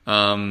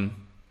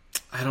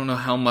 I don't know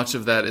how much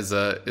of that is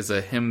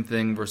a him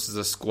thing versus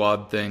a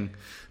squad thing.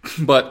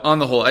 But on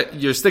the whole,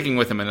 you're sticking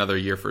with him another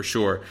year for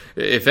sure.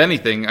 If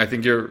anything, I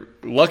think you're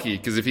lucky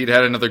because if he'd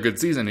had another good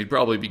season, he'd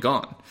probably be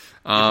gone.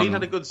 If he'd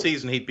had a good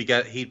season,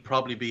 he'd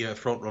probably be a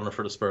front runner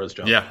for the Spurs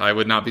job. Yeah, I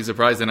would not be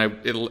surprised. And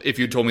if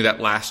you told me that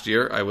last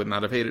year, I would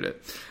not have hated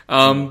it.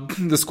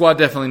 The squad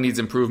definitely needs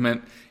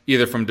improvement,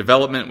 either from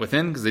development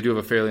within, because they do have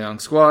a fairly young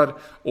squad,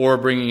 or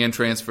bringing in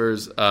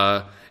transfers.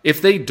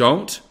 If they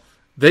don't,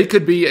 they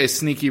could be a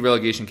sneaky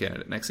relegation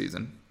candidate next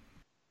season.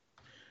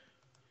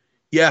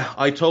 Yeah,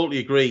 I totally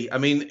agree. I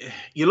mean,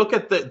 you look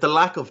at the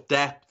lack of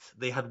depth.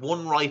 They had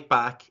one right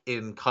back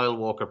in Kyle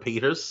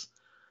Walker-Peters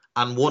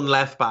and one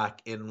left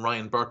back in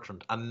Ryan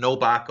Bertrand and no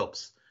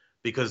backups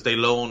because they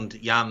loaned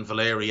Jan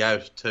Valeri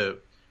out to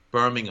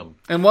Birmingham.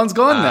 And one's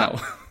gone now.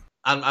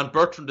 And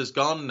Bertrand is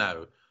gone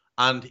now.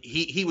 And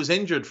he was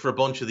injured for a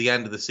bunch of the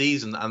end of the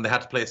season and they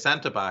had to play a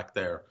centre-back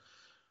there.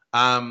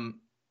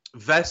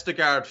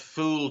 Vestergaard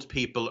fooled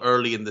people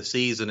early in the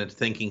season into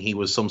thinking he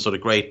was some sort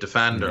of great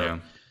defender. Yeah.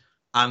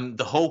 And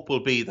the hope will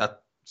be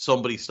that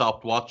somebody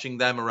stopped watching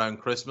them around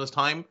Christmas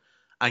time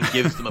and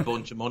gives them a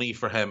bunch of money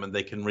for him and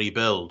they can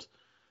rebuild.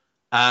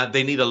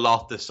 They need a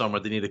lot this summer.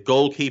 They need a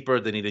goalkeeper.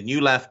 They need a new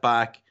left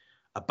back,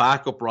 a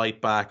backup right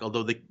back,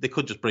 although they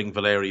could just bring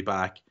Valeri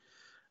back.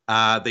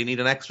 They need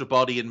an extra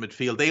body in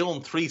midfield. They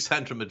own 3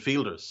 centre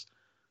midfielders.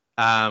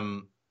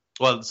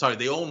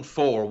 They own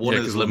 4. One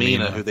is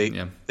Lamina, who they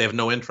have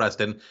no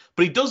interest in.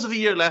 But he does have a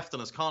year left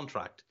on his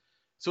contract.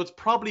 So it's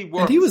probably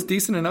worth... And he was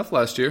decent enough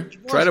last year.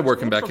 Try to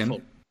work him back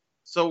in.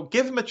 So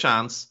give him a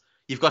chance.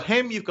 You've got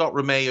him, you've got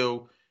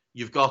Romeo,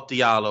 you've got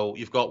Diallo,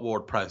 you've got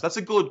Ward-Prowse. That's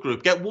a good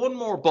group. Get one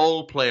more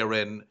ball player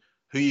in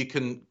who you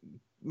can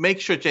make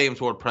sure James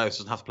Ward-Prowse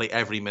doesn't have to play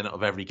every minute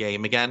of every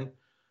game again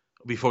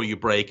before you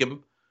break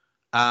him.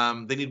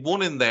 They need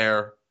one in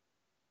there.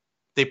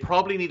 They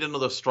probably need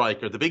another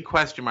striker. The big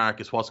question mark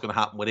is what's going to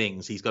happen with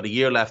Ings. He's got a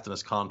year left in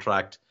his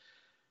contract.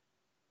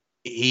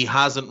 He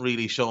hasn't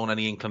really shown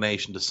any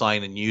inclination to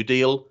sign a new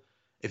deal.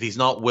 If he's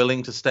not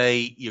willing to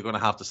stay, you're going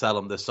to have to sell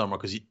him this summer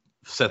because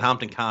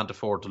Southampton can't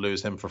afford to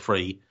lose him for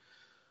free.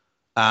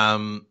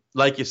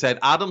 Like you said,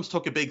 Adams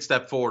took a big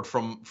step forward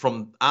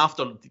from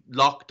after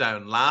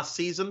lockdown last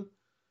season.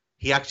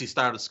 He actually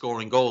started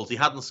scoring goals. He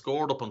hadn't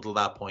scored up until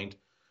that point,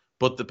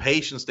 but the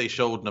patience they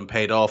showed him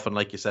paid off. And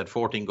like you said,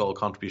 14 goal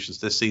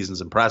contributions this season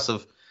is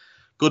impressive.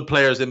 Good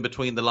players in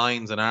between the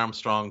lines and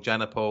Armstrong,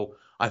 Genepo.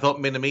 I thought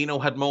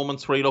Minamino had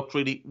moments where he looked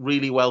really,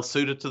 really well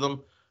suited to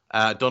them.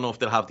 Don't know if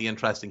they'll have the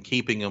interest in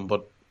keeping him,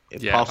 but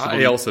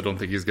possibly. I also don't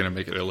think he's going to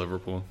make it at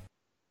Liverpool.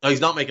 No, he's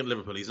not making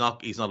Liverpool. He's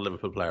not a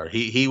Liverpool player.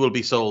 He will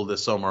be sold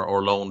this summer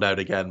or loaned out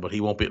again, but he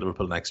won't be at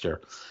Liverpool next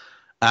year.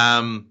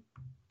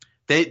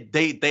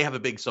 They have a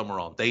big summer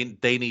on.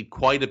 They need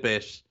quite a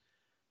bit.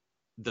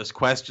 There's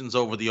questions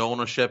over the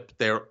ownership.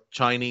 They're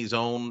Chinese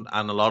owned,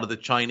 and a lot of the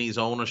Chinese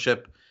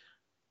ownership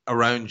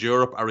around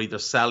Europe are either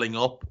selling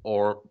up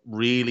or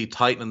really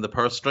tightening the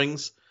purse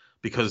strings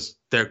because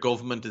their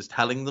government is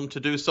telling them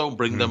to do so,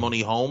 bring their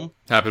money home.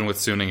 Happened with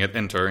Suning at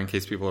Inter, in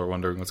case people are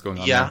wondering what's going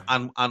on there.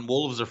 Yeah, and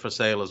Wolves are for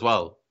sale as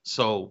well.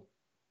 So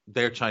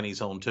they're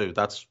Chinese owned too.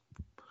 That's,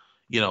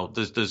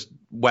 there's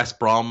West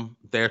Brom,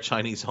 they're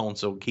Chinese owned,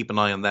 so keep an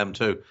eye on them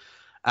too.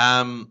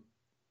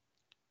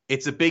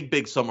 It's a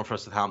big summer for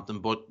Southampton,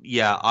 but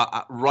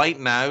yeah, right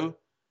now,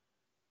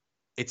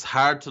 it's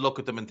hard to look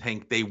at them and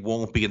think they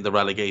won't be in the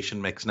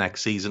relegation mix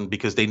next season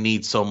because they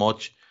need so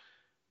much.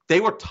 They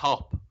were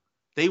top.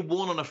 They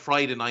won on a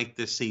Friday night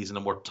this season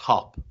and were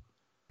top.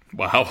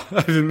 Wow,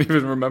 I didn't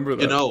even remember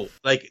that.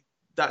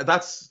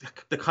 That's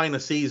the kind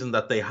of season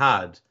that they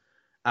had.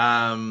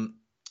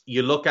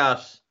 You look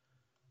at,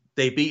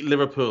 they beat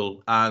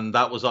Liverpool, and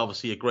that was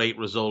obviously a great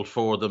result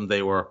for them.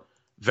 They were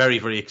very,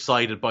 very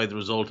excited by the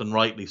result, and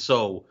rightly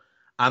so.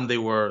 And they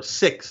were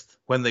sixth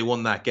when they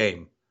won that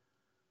game.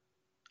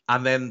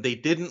 And then they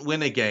didn't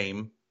win a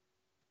game.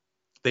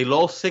 They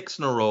lost 6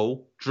 in a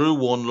row, drew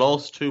 1,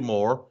 lost 2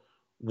 more,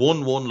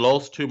 won 1,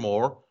 lost 2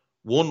 more,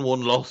 won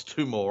 1, lost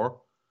 2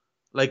 more.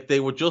 Like, they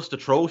were just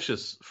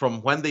atrocious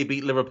from when they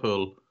beat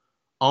Liverpool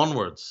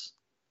onwards.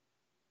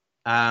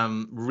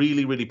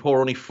 Really, really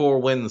poor. Only 4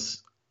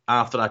 wins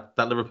after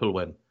that Liverpool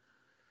win.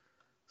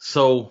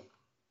 So,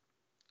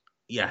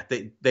 yeah,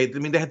 they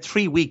had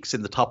 3 weeks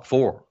in the top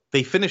 4.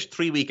 They finished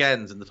 3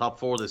 weekends in the top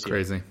 4 this year.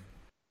 Crazy.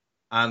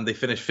 And they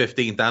finished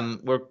 15th,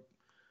 and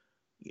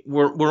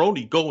we're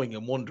only going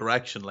in one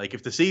direction. Like,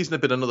 if the season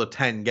had been another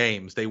 10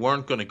 games, they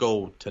weren't going to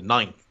go to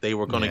 9th. They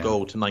were going to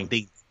go to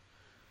 19th.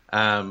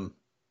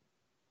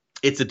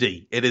 It's a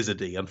D. It is a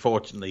D,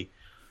 unfortunately.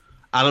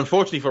 And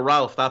unfortunately for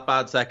Ralph, that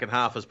bad second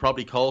half has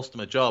probably cost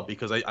him a job,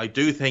 because I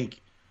do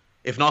think,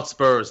 if not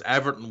Spurs,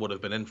 Everton would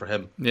have been in for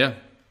him. Yeah.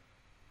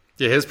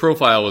 Yeah, his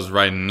profile was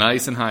riding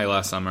nice and high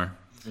last summer.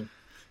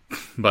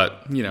 Mm-hmm.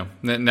 But,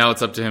 now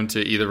it's up to him to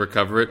either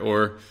recover it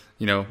or,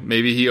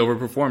 maybe he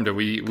overperformed it.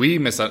 We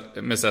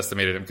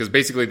misestimated him, because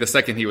basically the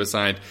second he was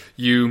signed,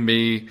 you,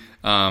 me,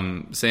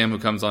 Sam, who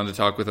comes on to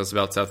talk with us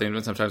about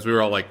Southampton sometimes, we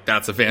were all like,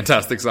 that's a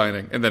fantastic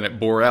signing. And then it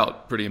bore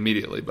out pretty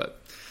immediately.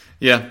 But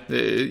yeah,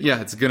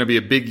 it's going to be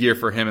a big year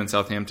for him and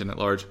Southampton at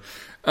large.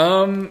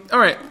 All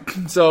right,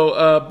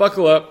 so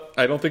buckle up.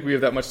 I don't think we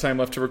have that much time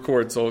left to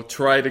record, so I'll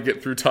try to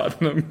get through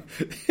Tottenham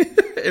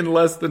in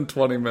less than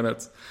 20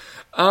 minutes.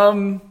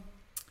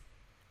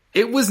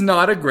 It was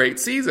not a great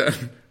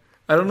season.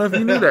 I don't know if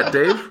you knew that,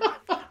 Dave.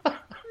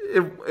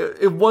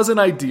 It wasn't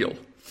ideal.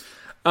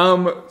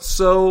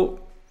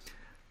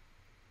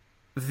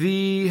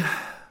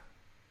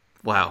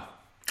 Wow.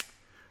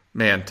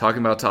 Man,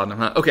 talking about Tottenham,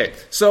 huh? Okay,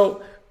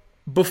 so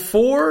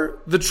before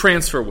the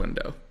transfer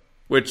window,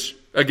 which,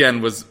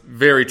 again, was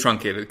very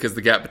truncated because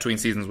the gap between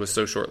seasons was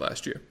so short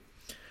last year,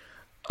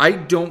 I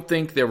don't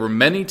think there were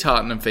many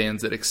Tottenham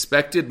fans that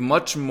expected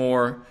much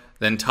more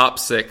than top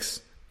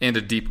 6 and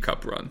a deep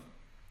cup run.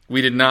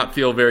 We did not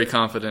feel very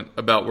confident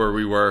about where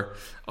we were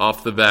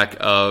off the back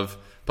of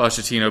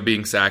Pochettino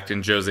being sacked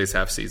in Jose's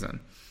half season,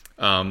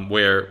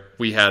 where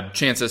we had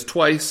chances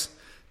twice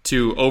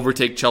to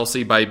overtake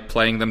Chelsea by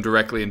playing them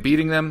directly and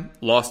beating them,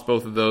 lost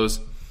both of those,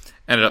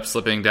 ended up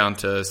slipping down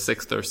to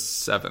 6th or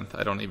 7th.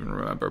 I don't even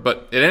remember.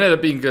 But it ended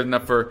up being good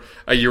enough for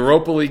a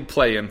Europa League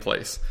play-in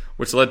place,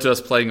 which led to us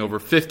playing over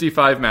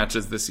 55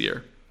 matches this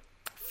year.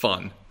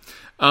 Fun.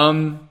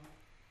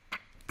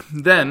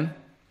 Then,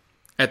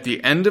 at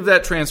the end of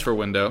that transfer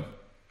window,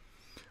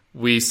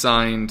 we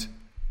signed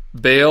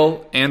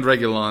Bale and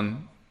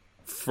Reguilon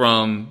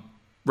from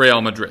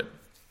Real Madrid.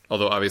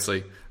 Although,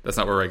 obviously, that's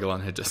not where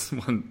Reguilon had just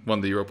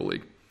won the Europa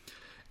League.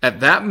 At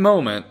that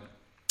moment,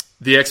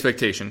 the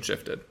expectation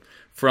shifted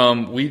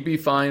from we'd be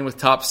fine with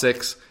top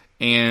 6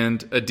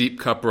 and a deep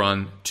cup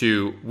run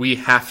to we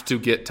have to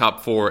get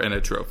top 4 and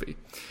a trophy.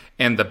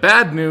 And the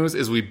bad news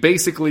is we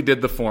basically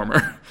did the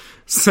former.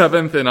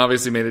 7th, and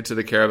obviously made it to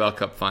the Carabao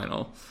Cup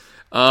final.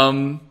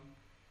 And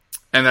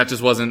that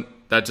just wasn't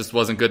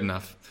good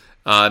enough.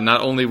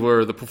 Not only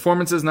were the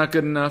performances not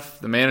good enough,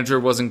 the manager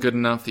wasn't good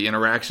enough, the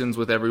interactions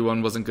with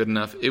everyone wasn't good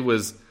enough. It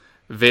was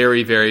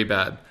very, very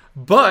bad.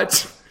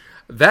 But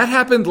that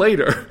happened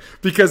later,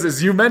 because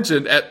as you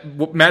mentioned,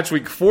 at match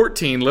week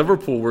 14,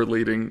 Liverpool were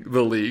leading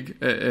the league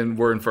and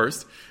were in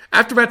first.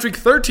 After match week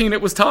 13,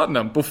 it was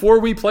Tottenham, before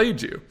we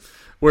played you,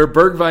 where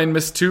Bergwijn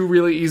missed 2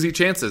 really easy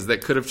chances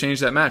that could have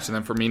changed that match. And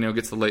then Firmino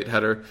gets the late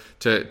header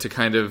to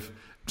kind of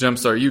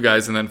jumpstart you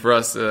guys. And then for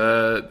us,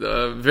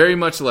 very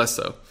much less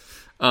so.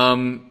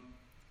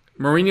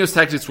 Mourinho's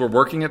tactics were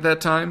working at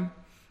that time.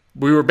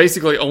 We were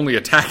basically only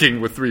attacking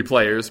with 3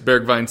 players,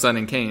 Bergwijn, Son,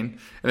 and Kane,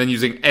 and then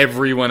using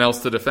everyone else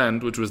to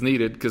defend, which was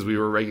needed because we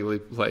were regularly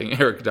playing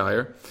Eric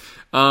Dyer.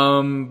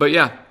 But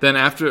yeah, then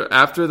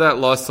after that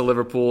loss to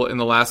Liverpool in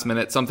the last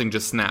minute, something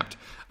just snapped.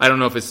 I don't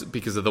know if it's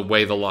because of the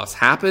way the loss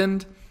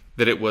happened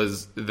that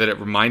it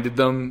reminded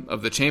them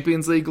of the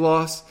Champions League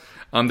loss.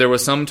 There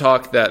was some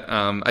talk that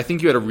I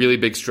think you had a really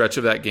big stretch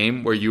of that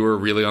game where you were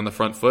really on the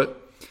front foot,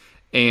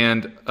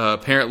 and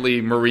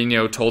apparently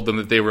Mourinho told them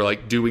that they were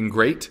like doing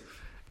great,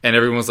 and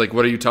everyone was like,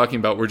 "What are you talking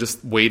about? We're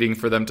just waiting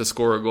for them to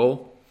score a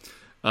goal."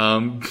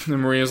 And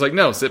Mourinho was like,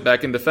 "No, sit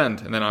back and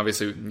defend." And then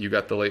obviously you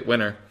got the late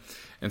winner.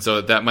 And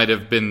so that might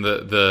have been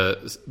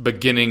the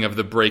beginning of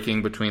the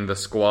breaking between the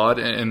squad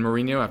and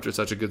Mourinho after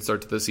such a good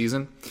start to the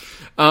season.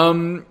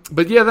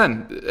 But yeah,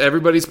 then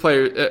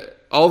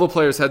all the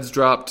players' heads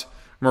dropped.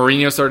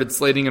 Mourinho started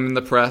slating him in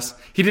the press.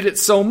 He did it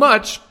so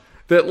much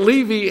that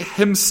Levy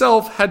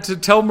himself had to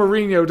tell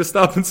Mourinho to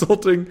stop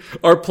insulting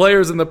our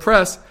players in the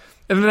press.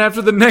 And then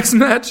after the next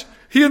match,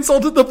 he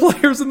insulted the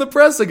players in the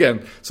press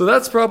again. So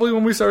that's probably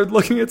when we started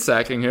looking at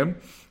sacking him.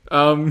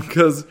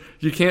 Because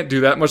you can't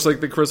do that, much like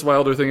the Chris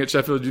Wilder thing at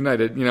Sheffield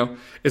United. You know,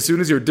 as soon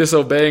as you're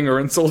disobeying or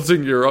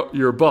insulting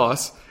your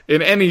boss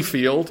in any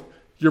field,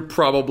 you're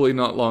probably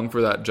not long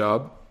for that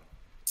job.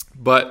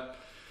 But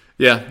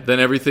yeah,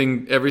 then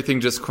everything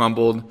just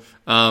crumbled.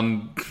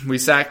 We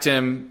sacked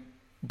him,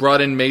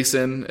 brought in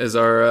Mason as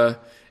our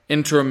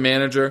interim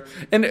manager.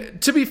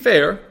 And to be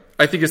fair,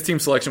 I think his team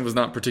selection was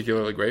not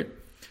particularly great.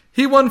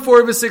 He won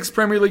 4 of his 6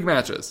 Premier League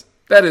matches.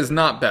 That is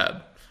not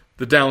bad.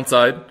 The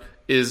downside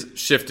is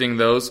shifting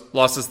those.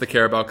 Lost us the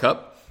Carabao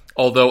Cup.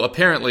 Although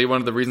apparently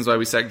one of the reasons why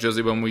we sacked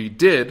Jose when we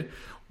did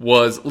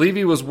was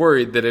Levy was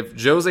worried that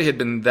if Jose had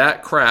been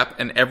that crap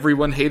and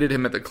everyone hated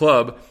him at the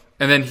club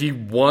and then he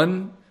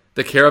won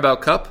the Carabao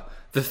Cup,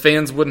 the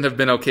fans wouldn't have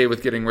been okay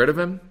with getting rid of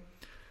him.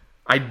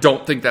 I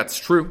don't think that's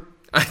true.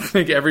 I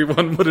think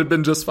everyone would have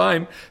been just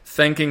fine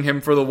thanking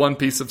him for the one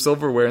piece of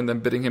silverware and then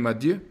bidding him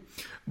adieu.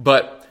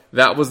 But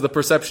that was the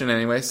perception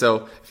anyway.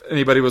 So if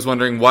anybody was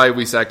wondering why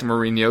we sacked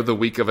Mourinho the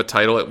week of a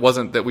title, it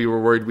wasn't that we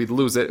were worried we'd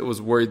lose it. It was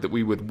worried that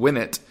we would win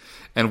it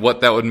and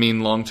what that would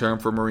mean long-term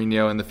for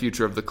Mourinho and the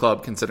future of the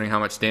club, considering how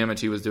much damage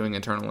he was doing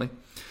internally.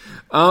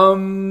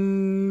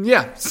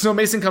 Yeah, so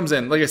Mason comes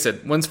in, like I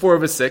said, wins 4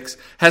 of his 6,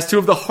 has 2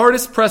 of the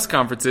hardest press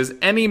conferences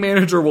any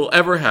manager will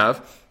ever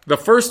have. The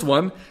first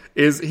one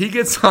is he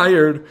gets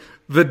hired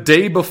the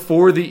day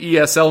before the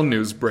ESL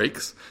news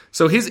breaks.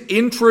 So his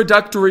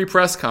introductory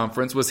press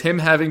conference was him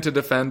having to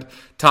defend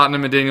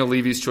Tottenham and Daniel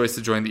Levy's choice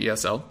to join the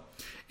ESL.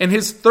 And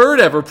his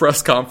third ever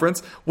press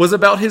conference was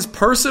about his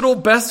personal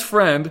best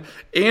friend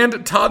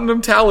and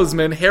Tottenham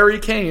talisman, Harry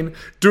Kane,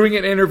 doing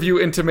an interview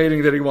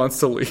intimating that he wants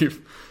to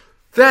leave.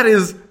 That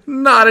is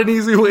not an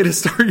easy way to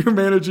start your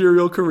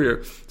managerial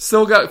career.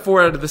 Still got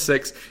 4 out of the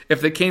 6.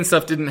 If the Kane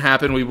stuff didn't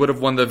happen, we would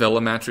have won the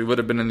Villa match. We would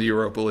have been in the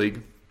Europa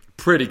League.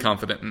 Pretty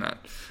confident in that.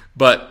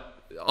 But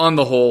on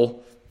the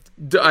whole,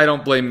 I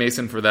don't blame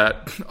Mason for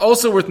that.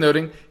 Also worth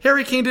noting,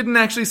 Harry Kane didn't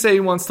actually say he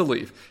wants to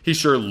leave. He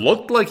sure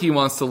looked like he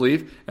wants to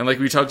leave, and like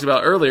we talked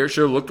about earlier,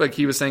 sure looked like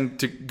he was saying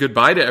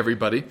goodbye to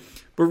everybody.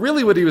 But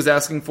really what he was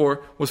asking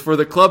for was for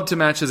the club to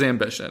match his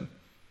ambition.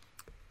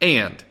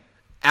 And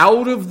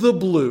out of the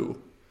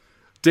blue,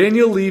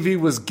 Daniel Levy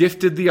was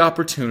gifted the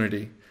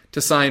opportunity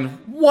to sign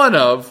one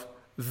of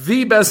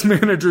the best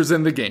managers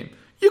in the game.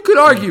 You could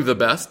argue the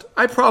best.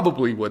 I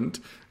probably wouldn't.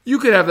 You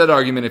could have that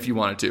argument if you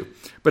wanted to.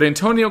 But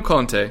Antonio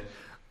Conte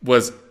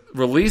was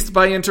released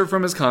by Inter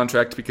from his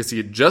contract because he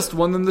had just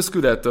won them the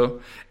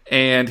Scudetto.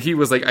 And he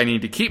was like, I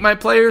need to keep my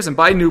players and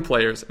buy new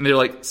players. And they're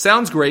like,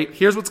 sounds great.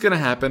 Here's what's going to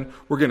happen.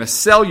 We're going to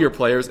sell your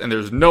players and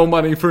there's no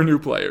money for new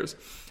players.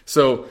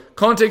 So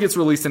Conte gets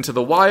released into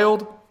the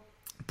wild.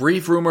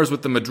 Brief rumors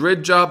with the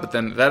Madrid job, but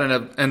then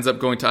that ends up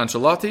going to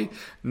Ancelotti.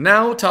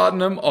 Now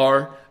Tottenham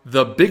are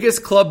the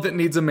biggest club that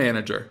needs a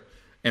manager.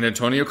 And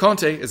Antonio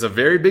Conte is a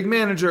very big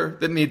manager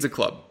that needs a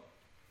club.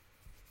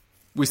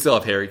 We still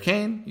have Harry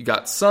Kane. You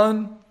got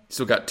Son. You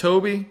still got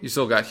Toby. You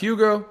still got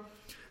Hugo.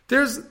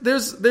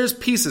 There's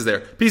pieces there.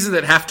 Pieces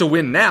that have to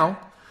win now.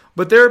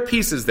 But there are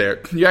pieces there.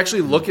 You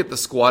actually look at the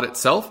squad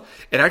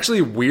itself. It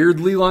actually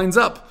weirdly lines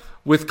up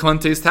with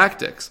Conte's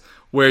tactics,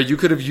 where you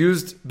could have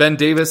used Ben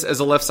Davis as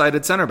a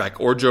left-sided center back,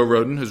 or Joe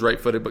Rodon, who's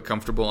right-footed but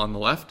comfortable on the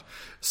left.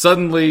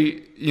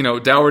 Suddenly,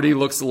 Doherty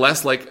looks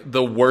less like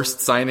the worst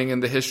signing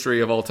in the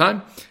history of all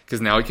time, because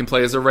now he can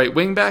play as a right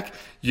wing back.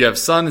 You have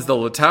Son as the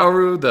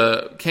Lautaro,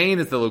 the Kane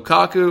as the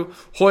Lukaku,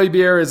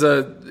 Højbjerg is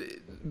a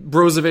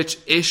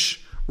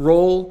Brozovic-ish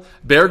role.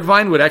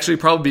 Bergwijn would actually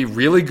probably be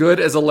really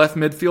good as a left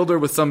midfielder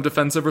with some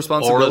defensive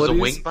responsibilities. Or as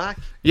a wing back?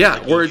 Yeah,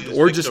 like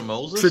or just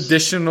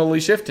traditionally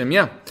shift him,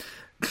 yeah.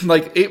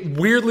 Like, it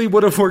weirdly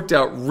would have worked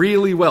out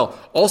really well.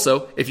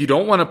 Also, if you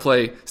don't want to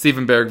play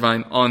Steven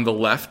Bergwijn on the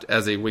left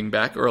as a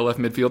wingback or a left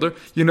midfielder,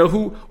 you know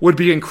who would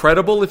be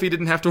incredible if he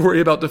didn't have to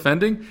worry about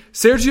defending?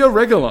 Sergio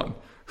Reguilón,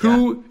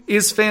 who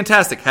is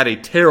fantastic. Had a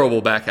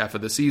terrible back half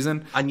of the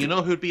season. And you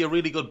know who'd be a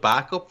really good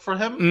backup for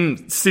him? Ryan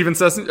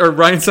Sessegnon?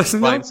 Ryan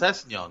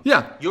Sessegnon.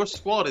 Yeah. Your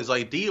squad is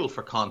ideal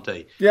for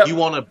Conte. Yep. You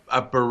want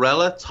a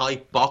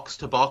Barella-type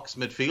box-to-box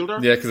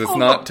midfielder? Yeah, because it's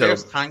not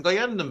There's Tanguy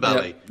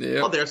Ndombele.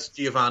 Yep. Oh, there's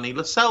Giovanni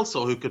Lo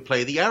Celso, who could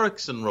play the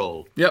Eriksen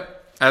role.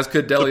 Yep, as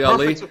could Dele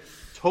Alli.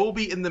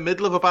 Toby in the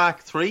middle of a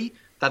back three,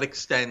 that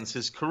extends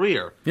his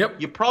career.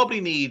 Yep. You probably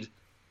need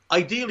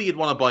ideally you'd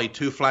want to buy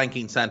 2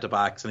 flanking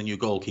centre-backs and a new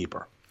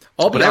goalkeeper.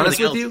 I'll be honest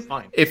with you,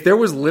 fine. If there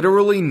was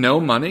literally no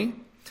money,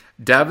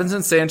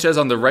 Davinson Sanchez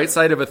on the right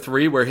side of a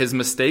 3 where his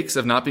mistakes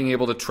of not being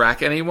able to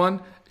track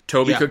anyone,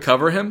 Toby could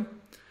cover him.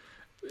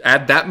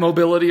 Add that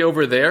mobility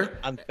over there.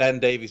 And Ben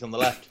Davies on the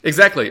left.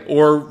 Exactly.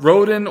 Or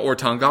Rodon or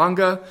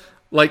Tanganga.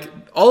 Like,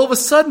 all of a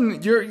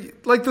sudden, you're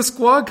like the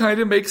squad kind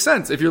of makes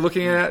sense if you're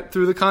looking at it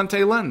through the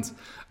Conte lens.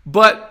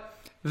 But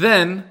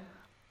then,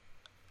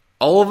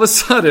 all of a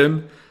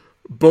sudden,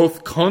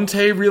 both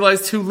Conte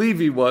realized who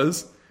Levy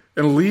was,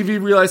 and Levy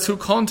realized who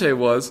Conte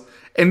was.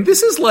 And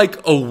this is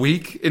like a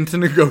week into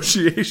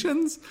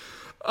negotiations,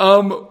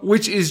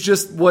 which is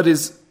just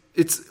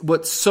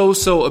what's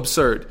so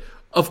absurd.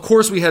 Of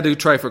course we had to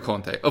try for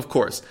Conte, of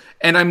course.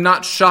 And I'm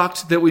not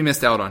shocked that we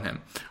missed out on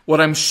him. What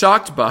I'm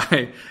shocked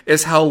by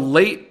is how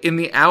late in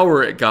the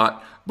hour it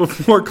got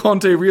before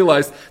Conte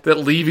realized that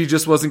Levy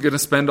just wasn't going to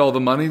spend all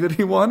the money that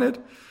he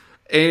wanted.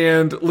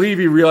 And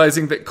Levy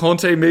realizing that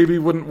Conte maybe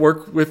wouldn't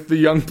work with the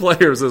young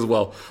players as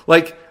well.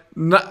 Like,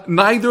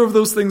 neither of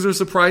those things are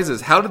surprises.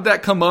 How did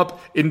that come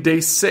up in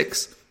day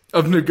 6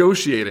 of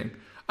negotiating?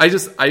 I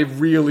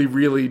really,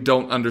 really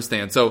don't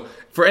understand. So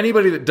for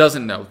anybody that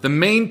doesn't know, the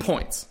main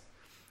points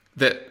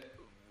that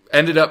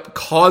ended up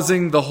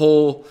causing the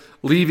whole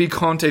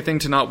Levy-Conte thing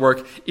to not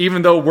work,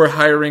 even though we're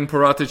hiring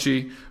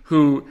Paratici,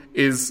 who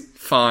is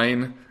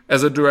fine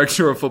as a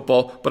director of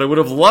football, but I would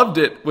have loved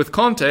it with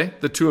Conte.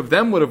 The two of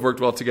them would have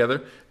worked well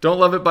together. Don't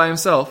love it by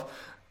himself.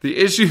 The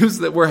issues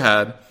that were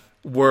had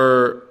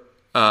were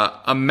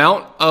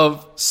amount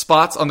of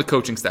spots on the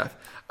coaching staff.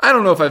 I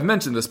don't know if I've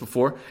mentioned this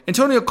before.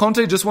 Antonio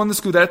Conte just won the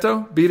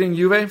Scudetto, beating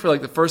Juve for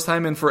like the first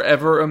time in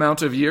forever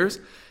amount of years.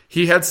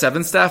 He had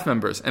 7 staff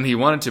members, and he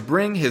wanted to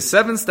bring his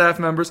 7 staff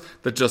members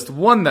that just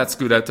won that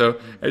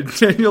Scudetto, and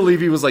Daniel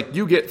Levy was like,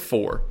 you get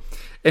 4.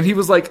 And he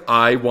was like,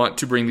 I want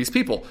to bring these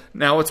people.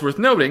 Now, it's worth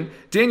noting,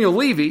 Daniel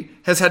Levy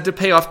has had to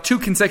pay off 2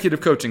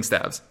 consecutive coaching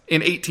staffs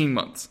in 18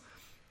 months.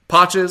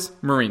 Poch's,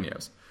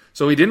 Mourinho's.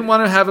 So he didn't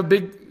want to have a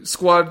big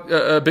squad,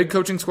 a big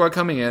coaching squad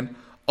coming in.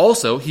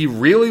 Also, he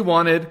really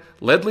wanted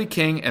Ledley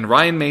King and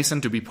Ryan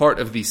Mason to be part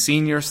of the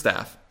senior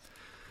staff.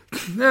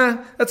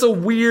 That's a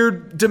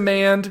weird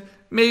demand.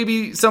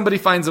 Maybe somebody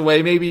finds a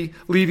way. Maybe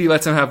Levy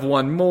lets him have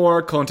 1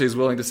 more. Conte's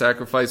willing to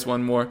sacrifice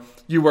 1 more.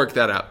 You work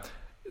that out.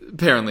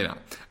 Apparently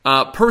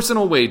not.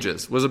 Personal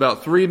wages was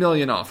about $3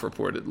 million off,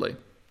 reportedly.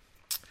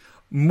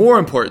 More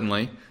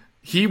importantly,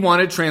 he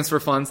wanted transfer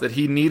funds that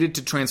he needed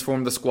to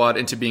transform the squad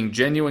into being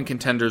genuine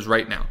contenders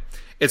right now.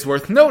 It's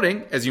worth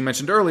noting, as you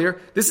mentioned earlier,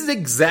 this is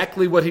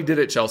exactly what he did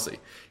at Chelsea.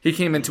 He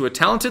came into a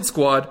talented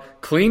squad,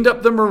 cleaned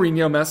up the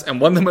Mourinho mess, and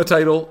won them a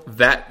title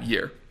that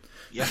year.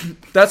 Yeah.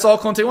 That's all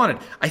Conte wanted.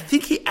 I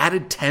think he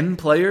added 10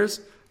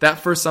 players that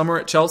first summer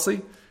at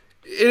Chelsea.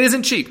 It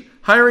isn't cheap.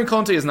 Hiring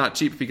Conte is not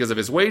cheap because of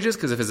his wages,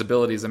 because of his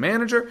ability as a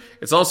manager.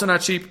 It's also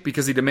not cheap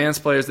because he demands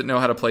players that know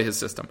how to play his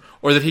system,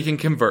 or that he can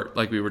convert,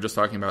 like we were just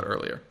talking about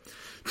earlier.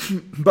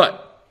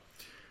 But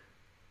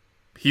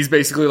he's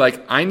basically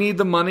like, I need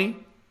the money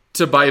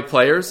to buy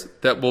players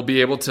that will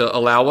be able to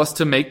allow us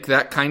to make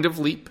that kind of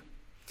leap.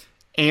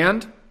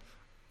 And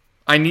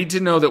I need to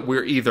know that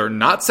we're either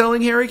not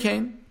selling Harry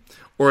Kane,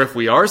 or if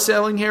we are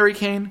selling Harry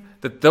Kane,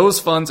 that those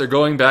funds are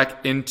going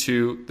back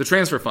into the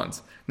transfer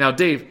funds. Now,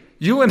 Dave,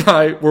 you and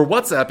I were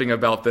WhatsApping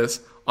about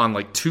this on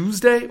like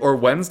Tuesday or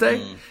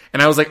Wednesday.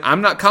 And I was like,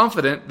 I'm not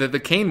confident that the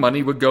Kane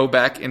money would go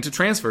back into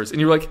transfers.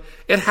 And you were like,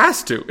 it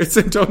has to. It's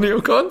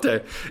Antonio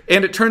Conte.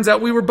 And it turns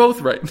out we were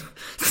both right.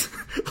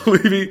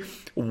 Levy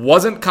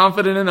wasn't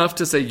confident enough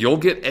to say, you'll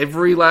get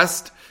every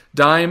last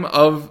dime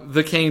of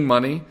the Kane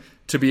money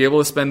to be able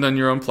to spend on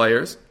your own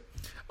players.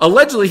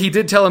 Allegedly, he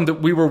did tell him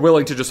that we were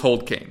willing to just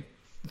hold Kane.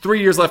 3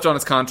 years left on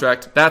his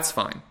contract. That's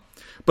fine.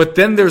 But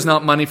then there's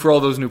not money for all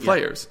those new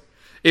players.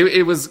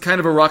 It was kind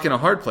of a rock and a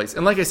hard place.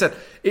 And like I said,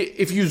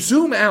 if you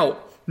zoom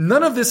out,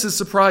 none of this is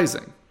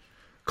surprising.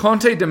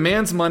 Conte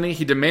demands money.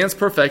 He demands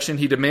perfection.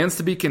 He demands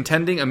to be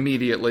contending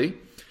immediately.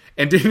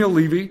 And Daniel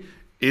Levy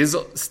is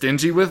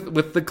stingy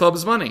with the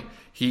club's money.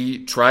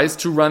 He tries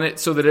to run it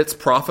so that it's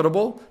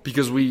profitable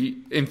because we,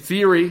 in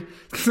theory,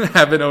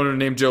 have an owner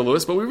named Joe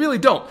Lewis, but we really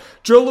don't.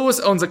 Joe Lewis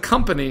owns a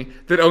company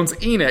that owns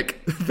ENIC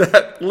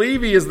that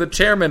Levy is the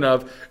chairman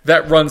of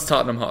that runs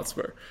Tottenham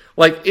Hotspur.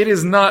 Like, it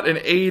is not an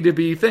A to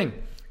B thing.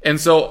 And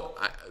so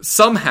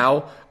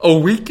somehow, a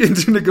week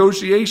into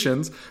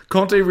negotiations,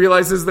 Conte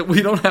realizes that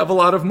we don't have a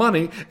lot of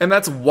money, and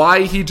that's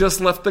why he just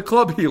left the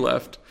club he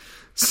left.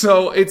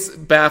 So it's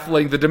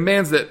baffling. The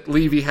demands that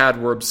Levy had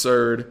were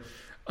absurd.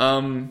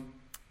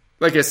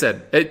 Like I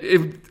said,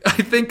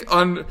 I think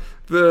on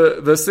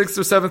the 6th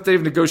or 7th day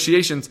of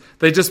negotiations,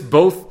 they just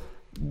both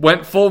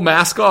went full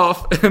mask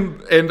off,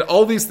 and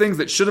all these things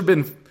that should have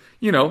been,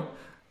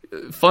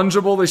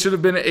 fungible, they should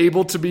have been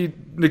able to be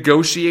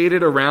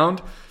negotiated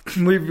around.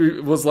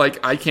 Levy was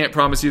like, I can't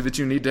promise you that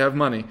you need to have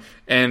money.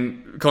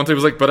 And Conte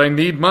was like, but I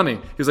need money.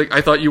 He was like, I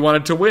thought you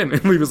wanted to win.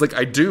 And Levy was like,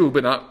 I do,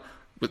 but not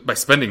by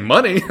spending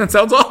money. That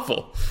sounds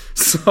awful.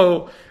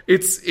 So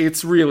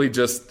it's really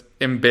just,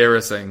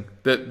 embarrassing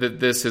that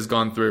this has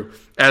gone through.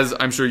 As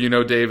I'm sure you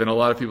know, Dave, and a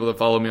lot of people that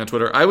follow me on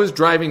Twitter, I was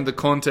driving the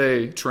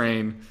Conte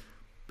train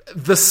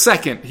the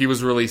second he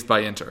was released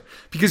by Inter.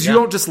 Because you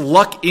don't just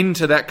luck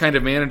into that kind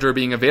of manager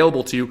being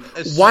available to you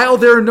while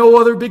there are no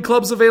other big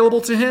clubs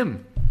available to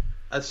him.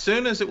 As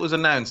soon as it was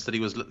announced that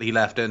he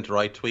left Inter,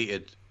 I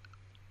tweeted,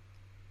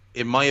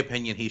 in my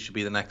opinion, he should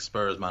be the next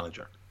Spurs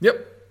manager.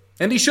 Yep.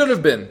 And he should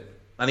have been.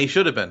 And he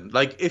should have been.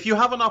 Like, if you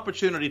have an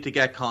opportunity to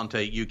get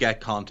Conte, you get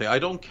Conte. I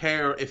don't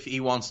care if he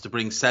wants to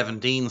bring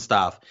 17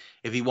 staff.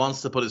 If he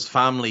wants to put his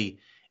family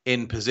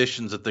in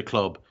positions at the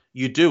club,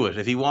 you do it.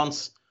 If he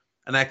wants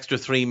an extra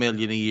 $3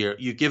 million a year,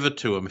 you give it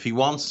to him. If he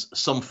wants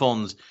some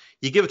funds,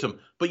 you give it to him.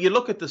 But you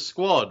look at the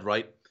squad,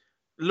 right?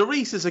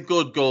 Lloris is a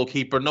good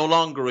goalkeeper, no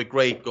longer a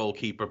great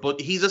goalkeeper, but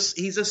he's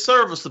a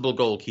serviceable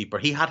goalkeeper.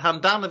 He had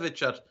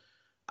Handanovic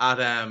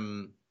at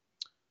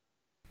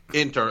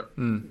Inter,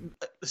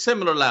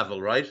 similar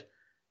level, right?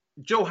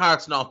 Joe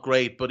Hart's not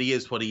great, but he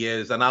is what he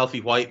is, and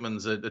Alfie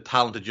Whiteman's a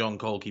talented young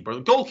goalkeeper.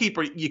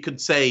 Goalkeeper, you could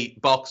say,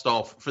 boxed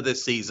off for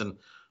this season,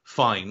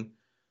 fine.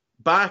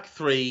 Back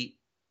three,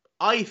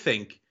 I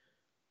think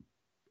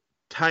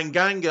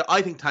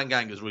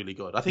Tanganga is really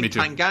good. I think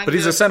Tanganga, but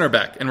he's a center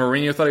back, and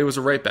Mourinho thought he was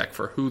a right back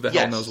for who the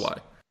hell knows why.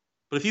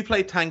 But if you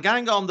play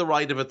Tanganga on the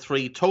right of a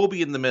three,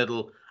 Toby in the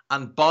middle,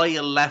 and buy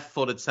a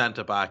left-footed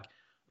centre back,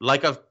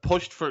 like I've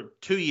pushed for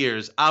 2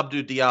 years,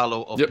 Abdou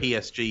Diallo of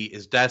PSG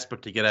is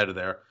desperate to get out of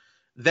there.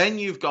 Then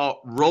you've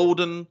got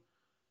Rodon.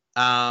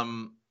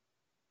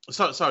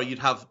 You'd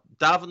have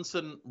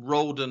Davinson,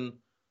 Rodon,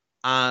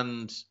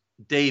 and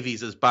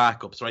Davies as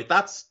backups, right?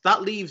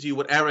 That leaves you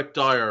with Eric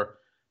Dyer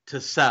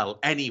to sell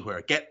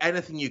anywhere. Get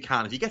anything you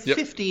can. If you get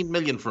 15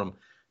 million from him,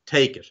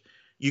 take it.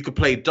 You could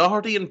play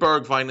Doherty and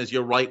Bergwijn as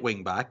your right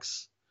wing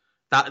backs.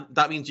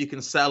 That means you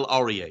can sell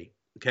Aurier.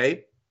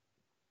 Okay,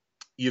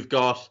 you've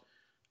got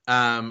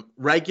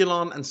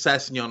Reguilon and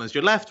Sessegnon as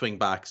your left wing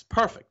backs.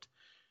 Perfect.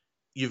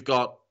 You've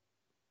got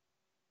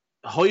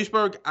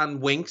Højbjerg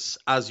and Winks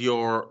as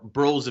your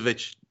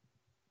Brozovic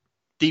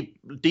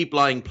deep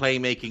lying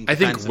playmaking. I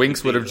think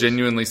Winks would have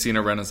genuinely seen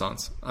a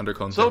renaissance under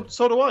Conte.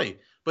 So do I.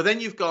 But then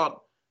you've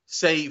got,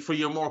 say, for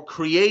your more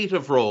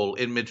creative role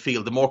in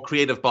midfield, the more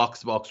creative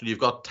box to box, you've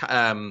got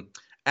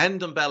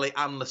Ndombele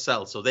and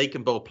Lascelles, so they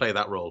can both play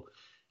that role.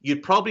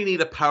 You'd probably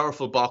need a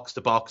powerful box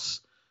to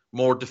box,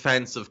 more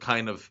defensive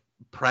kind of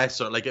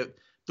presser, like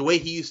the way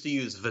he used to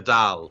use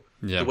Vidal,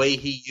 the way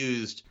he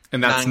used,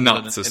 and that's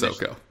not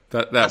Sissoko.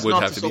 That would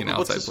have to be an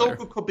outside player.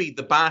 Sissoko could be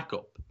the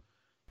backup,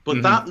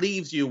 but that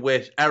leaves you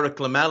with Eric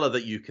Lamela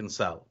that you can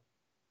sell.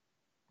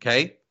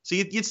 Okay, so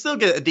you'd still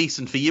get a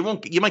decent fee.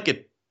 You might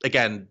get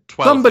again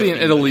 12. Somebody in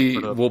Italy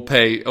will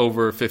pay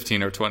over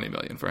 15 or 20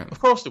 million for him. Of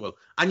course they will,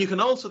 and you can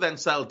also then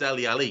sell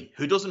Dele Alli,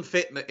 who doesn't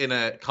fit in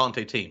a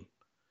Conte team.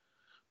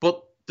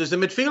 But there's a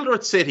midfielder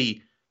at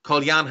City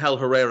called Yangel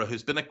Herrera,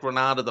 who's been at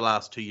Granada the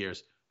last 2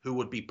 years, who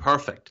would be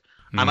perfect.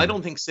 And I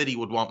don't think City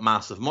would want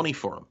massive money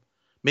for him.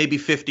 Maybe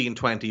 15,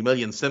 20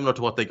 million, similar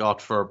to what they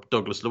got for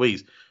Douglas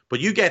Luiz.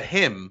 But you get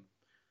him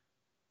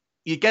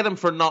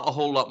for not a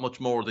whole lot much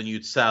more than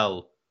you'd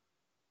sell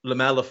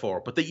Lamela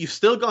for. But that you've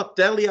still got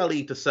Dele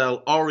Alli to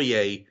sell,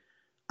 Aurier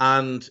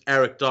and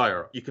Eric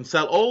Dyer. You can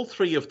sell all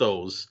three of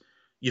those.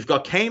 You've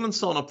got Kane and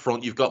Son up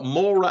front. You've got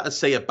Moura as,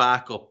 say, a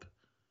backup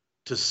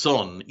to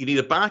Son. You need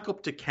a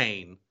backup to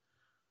Kane.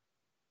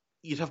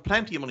 You'd have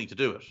plenty of money to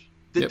do it.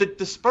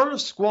 The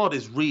Spurs squad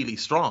is really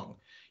strong.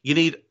 You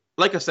need,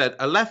 like I said,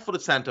 a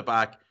left-footed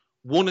centre-back,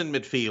 one in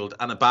midfield,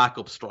 and a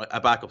backup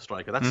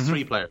striker. That's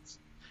three players.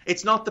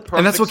 It's not the perfect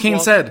And that's what Kane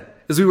squad. said,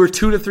 is we were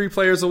 2 to 3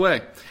 players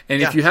away.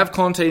 And if you have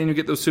Conte and you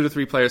get those 2 to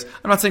 3 players,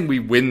 I'm not saying we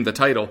win the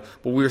title,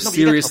 but we're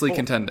seriously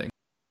contending.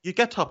 You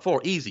get top 4,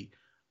 easy.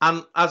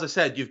 And as I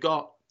said, you've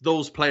got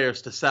those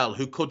players to sell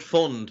who could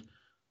fund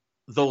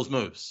those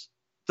moves.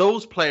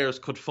 Those players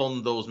could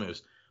fund those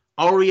moves.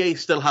 Aurier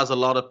still has a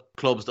lot of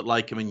clubs that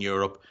like him in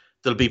Europe.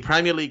 There'll be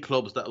Premier League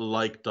clubs that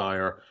like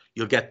Dyer.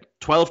 You'll get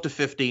 12 to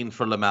 15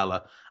 for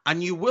Lamela.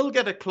 And you will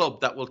get a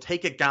club that will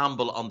take a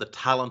gamble on the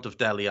talent of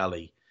Dele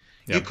Alli.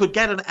 Yeah. You could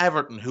get an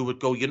Everton who would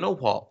go, you know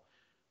what?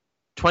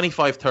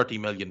 25, 30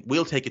 million.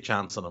 We'll take a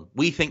chance on him.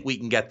 We think we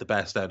can get the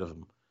best out of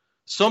him.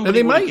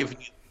 Somebody might give you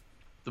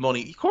the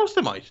money. Of course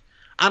they might.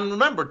 And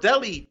remember,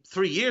 Dele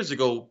 3 years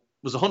ago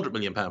was a £100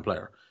 million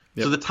player.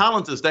 Yep. So the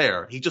talent is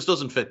there. He just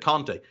doesn't fit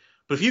Conte.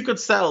 But if you could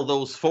sell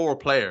those 4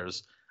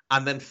 players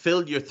and then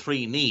fill your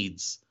 3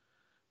 needs,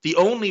 the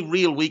only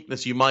real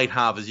weakness you might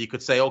have is you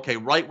could say, okay,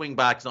 right wing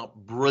back's not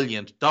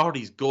brilliant.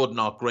 Doherty's good,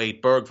 not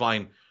great.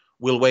 Bergwijn,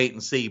 we'll wait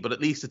and see. But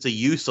at least it's a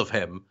use of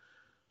him.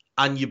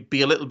 And you'd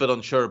be a little bit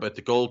unsure about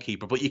the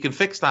goalkeeper. But you can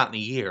fix that in a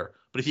year.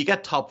 But if you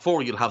get top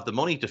 4, you'll have the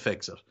money to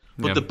fix it.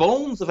 But the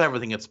bones of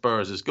everything at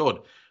Spurs is good.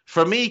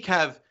 For me,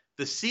 Kev,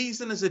 the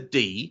season is a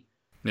D.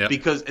 Yeah.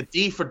 Because a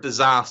D for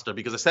disaster.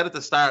 Because I said at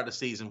the start of the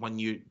season, when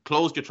you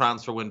closed your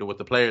transfer window with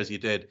the players you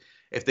did,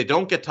 if they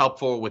don't get top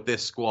 4 with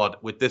this squad,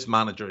 with this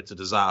manager, it's a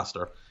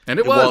disaster. And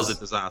it was a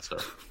disaster.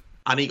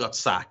 And he got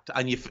sacked,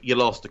 and you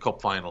lost the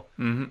cup final.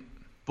 Mm-hmm.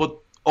 But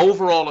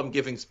overall, I'm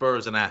giving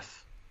Spurs an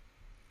F.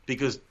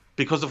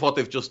 because of what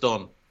they've just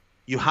done.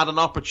 You had an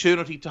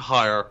opportunity to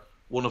hire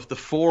one of the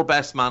 4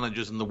 best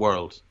managers in the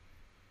world.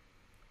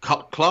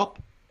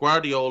 Klopp,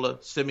 Guardiola,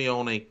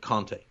 Simeone,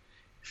 Conte.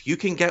 If you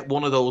can get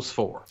one of those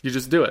 4, you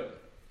just do it.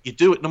 You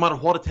do it no matter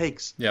what it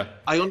takes. Yeah.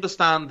 I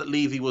understand that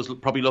Levy was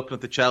probably looking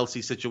at the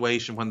Chelsea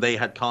situation when they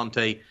had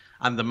Conte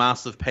and the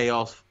massive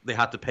payoff they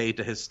had to pay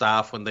to his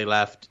staff when they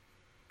left.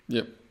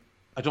 Yep.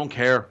 I don't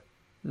care.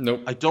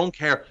 Nope. I don't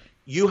care.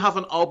 You have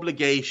an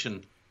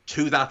obligation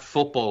to that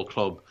football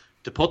club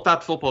to put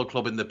that football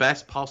club in the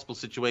best possible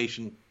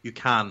situation you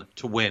can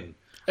to win.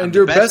 And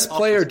your best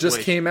player just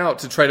came out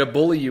to try to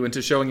bully you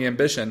into showing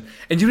ambition.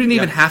 And you didn't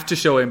even have to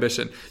show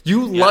ambition.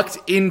 You lucked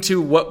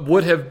into what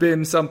would have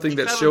been something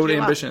that showed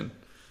ambition.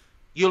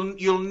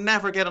 You'll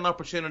never get an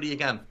opportunity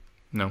again.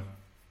 No.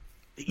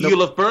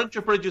 You'll have burnt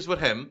your bridges with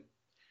him.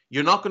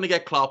 You're not going to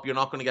get Klopp. You're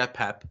not going to get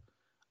Pep.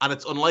 And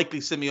it's unlikely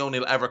Simeone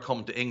will ever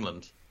come to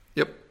England.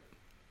 Yep.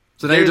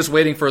 So now you're just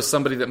waiting for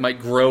somebody that might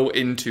grow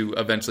into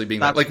eventually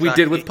being that. Like we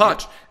did with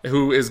Poch,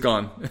 who is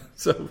gone.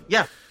 So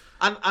yeah.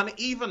 And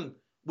even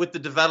with the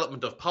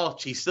development of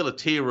Poch, he's still a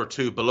tier or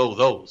 2 below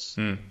those.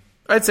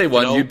 I'd say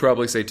 1. You'd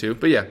probably say 2.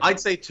 But yeah. I'd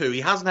say 2.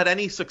 He hasn't had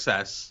any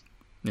success.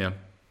 Yeah.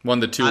 Won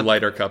the 2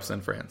 lighter cups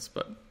in France.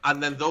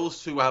 And then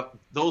those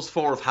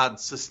 4 have had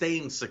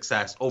sustained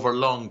success over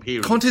long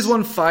periods. Conte's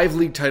won 5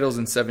 league titles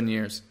in 7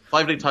 years.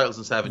 5 league titles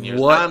in 7 years.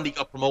 What? And he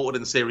got promoted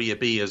in Serie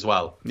B as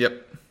well.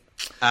 Yep.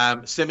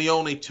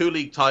 Simeone, 2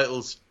 league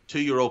titles, 2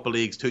 Europa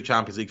Leagues, 2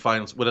 Champions League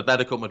finals with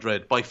Atletico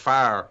Madrid. By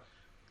far,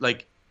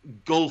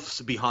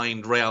 gulfs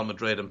behind Real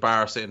Madrid and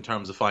Barca in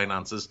terms of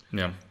finances.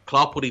 Yeah.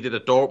 Klopp, what he did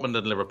at Dortmund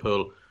and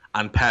Liverpool,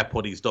 and Pep,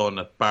 what he's done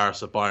at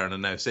Barca, Bayern,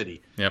 and now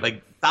City.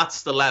 Yep.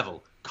 That's the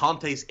level.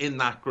 Conte's in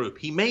that group.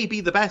 He may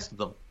be the best of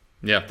them.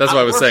 Yeah, that's what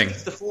I was saying.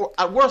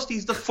 At worst,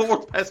 he's the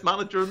 4th best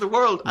manager in the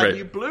world, and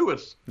you blew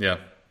it. Yeah.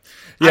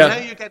 And now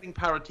you're getting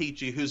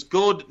Paratici, who's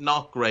good,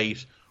 not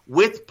great.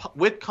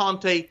 With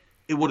Conte,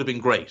 it would have been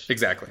great.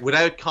 Exactly.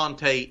 Without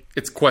Conte,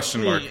 it's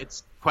question mark.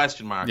 It's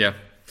question mark. Yeah.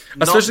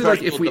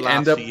 Especially if we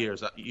end up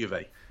years at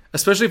Juve.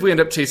 Especially if we end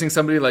up chasing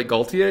somebody like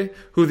Galtier,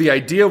 who the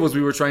idea was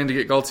we were trying to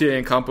get Galtier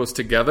and Campos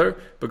together,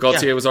 but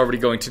Galtier was already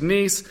going to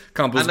Nice,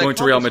 Campos was going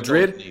to Real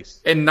Madrid,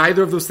 and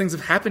neither of those things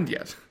have happened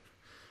yet.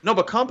 No,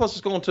 but Campos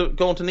is going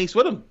to Nice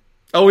with him.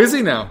 Oh, is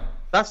he now?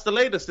 That's the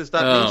latest, is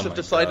that Nice have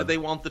decided they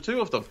want the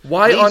 2 of them.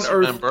 Why Nice, on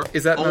earth remember,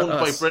 is that owned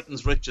not us? by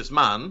Britain's richest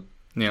man?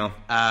 Yeah.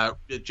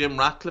 Jim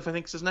Ratcliffe, I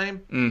think is his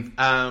name.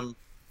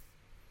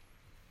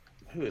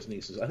 Who is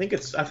Nice's? I think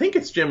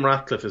it's Jim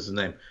Ratcliffe is his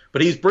name.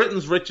 But he's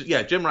Britain's richest.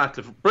 Yeah, Jim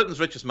Ratcliffe, Britain's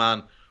richest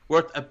man,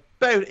 worth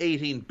about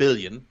 18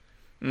 billion,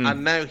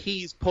 and now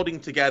he's putting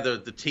together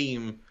the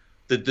team,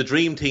 the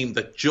dream team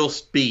that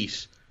just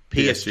beat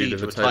PSG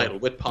to a title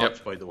with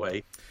Poch, by the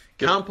way.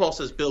 Campos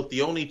has built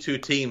the only 2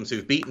 teams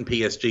who've beaten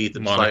PSG to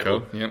the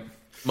title.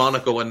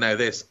 Monaco, and now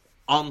this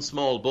on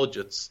small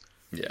budgets.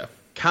 Yeah.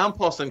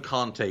 Campos and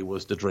Conte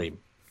was the dream.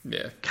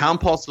 Yeah.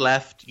 Campos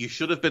left. You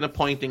should have been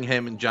appointing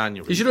him in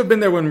January. He should have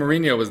been there when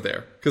Mourinho was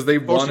there, because they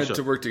wanted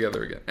to work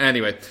together again.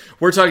 Anyway,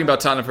 we're talking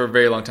about Tottenham for a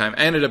very long time.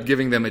 I ended up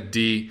giving them a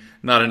D,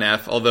 not an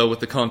F, although with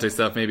the Conte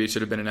stuff, maybe it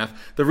should have been an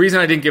F. The reason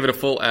I didn't give it a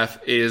full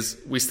F is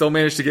we still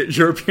managed to get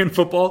European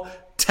football,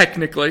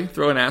 technically,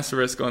 throw an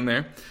asterisk on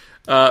there.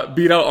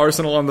 Beat out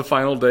Arsenal on the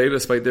final day,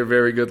 despite their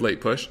very good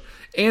late push.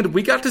 And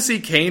we got to see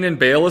Kane and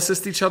Bale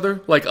assist each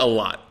other, a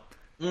lot.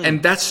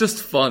 And that's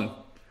just fun.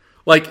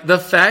 The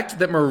fact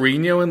that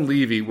Mourinho and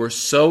Levy were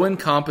so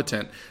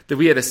incompetent that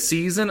we had a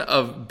season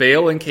of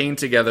Bale and Kane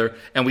together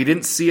and we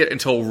didn't see it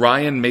until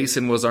Ryan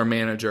Mason was our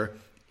manager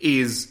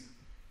is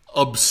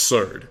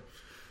absurd.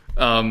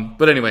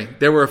 But anyway,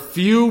 there were a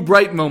few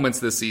bright moments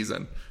this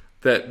season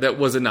that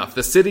was enough.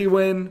 The City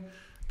win,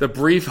 the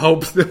brief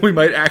hope that we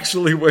might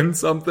actually win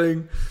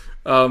something.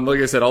 Like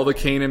I said, all the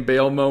Kane and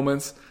Bale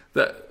moments,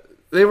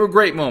 they were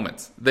great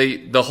moments.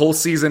 The whole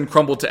season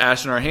crumbled to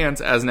ash in our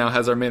hands, as now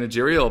has our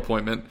managerial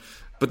appointment.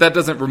 But that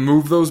doesn't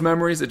remove those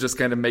memories. It just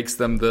kind of makes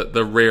them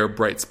the rare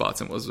bright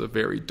spots, and it was a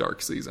very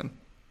dark season.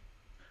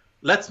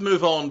 Let's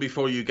move on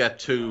before you get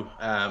too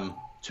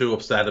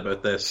upset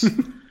about this.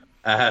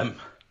 Dave,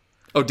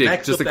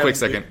 just a quick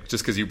second,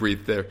 just because you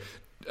breathed there.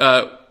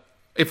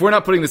 If we're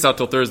not putting this out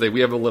till Thursday,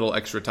 we have a little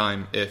extra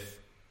time if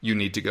you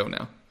need to go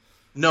now.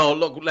 No,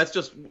 look,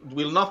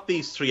 we'll knock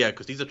these 3 out,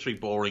 because these are 3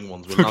 boring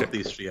ones. We'll knock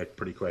these 3 out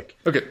pretty quick.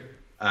 Okay.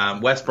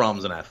 West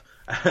Brom's an F.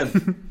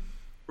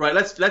 Right,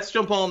 let's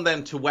jump on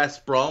then to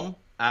West Brom.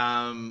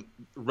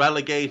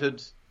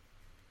 Relegated.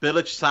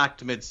 Bilic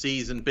sacked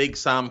mid-season. Big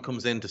Sam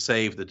comes in to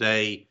save the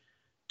day.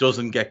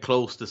 Doesn't get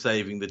close to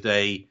saving the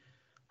day.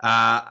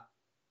 A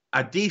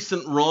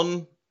decent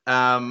run.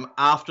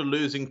 After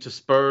losing to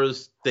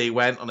Spurs, they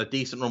went on a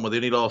decent run where they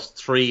only lost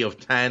 3 of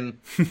 10.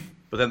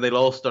 But then they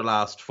lost their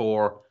last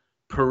 4.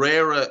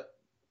 Pereira,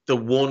 the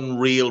one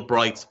real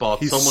bright spot.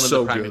 He's someone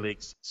so in the Premier good.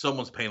 League.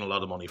 Someone's paying a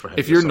lot of money for him.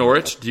 If you're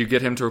Norwich, do you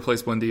get him to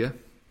replace Buendia?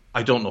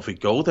 I don't know if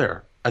he'd go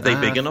there. Are they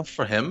big enough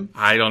for him?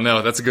 I don't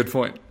know. That's a good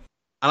point.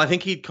 And I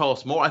think he'd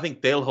cost more. I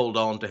think they'll hold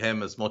on to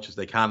him as much as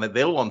they can.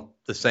 They'll want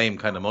the same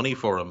kind of money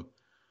for him.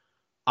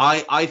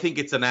 I think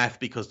it's an F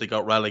because they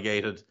got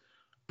relegated.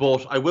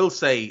 But I will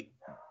say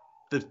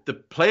the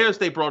players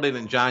they brought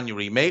in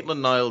January,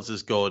 Maitland-Niles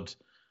is good.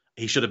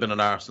 He should have been in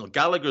Arsenal.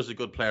 Gallagher's a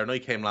good player. I know he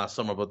came last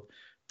summer, but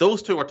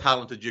those two are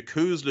talented.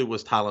 Yokuzlu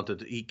was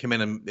talented. He came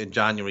in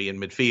January in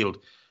midfield.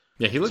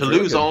 Yeah, he looked to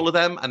really lose good. all of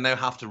them and now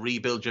have to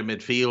rebuild your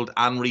midfield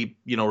and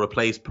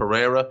replace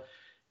Pereira.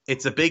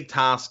 It's a big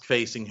task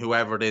facing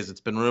whoever it is.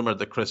 It's been rumored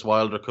that Chris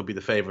Wilder could be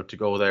the favourite to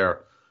go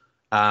there.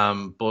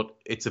 But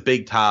it's a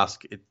big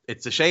task.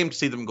 It's a shame to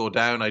see them go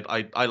down.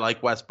 I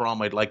like West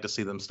Brom. I'd like to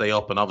see them stay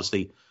up. And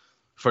obviously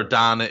for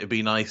Dan, it'd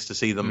be nice to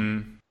see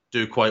them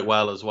do quite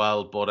well as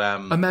well. But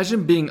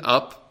imagine being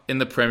up in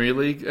the Premier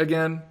League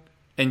again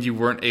and you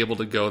weren't able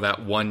to go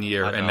that 1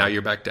 year and now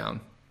you're back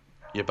down.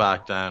 You're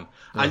back down.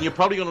 And you're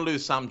probably going to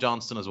lose Sam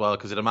Johnston as well,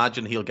 because I'd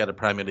imagine he'll get a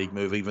Premier League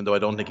move, even though I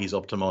don't think he's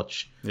up to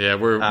much. Yeah,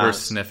 we're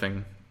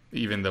sniffing,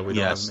 even though we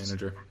don't have a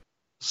manager.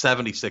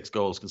 76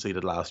 goals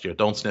conceded last year.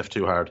 Don't sniff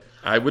too hard.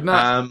 I would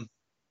not.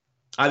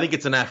 I think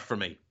it's an F for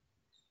me.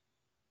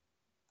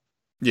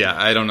 Yeah,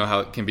 I don't know how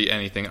it can be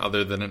anything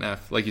other than an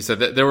F. Like you said,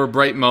 there were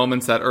bright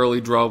moments. That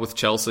early draw with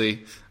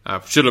Chelsea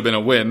should have been a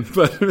win,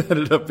 but it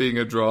ended up being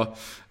a draw.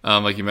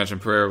 Like you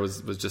mentioned, Pereira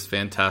was just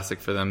fantastic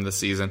for them this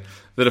season.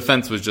 The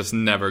defense was just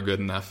never good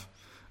enough.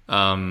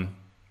 Yeah,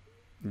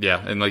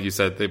 and like you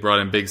said, they brought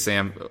in Big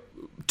Sam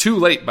too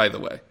late, by the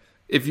way.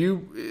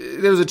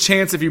 There was a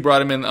chance if you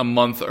brought him in a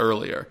month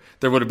earlier,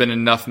 there would have been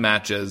enough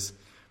matches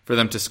for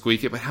them to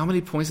squeak it. But how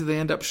many points did they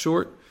end up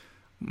short?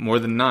 More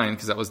than 9,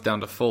 because that was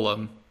down to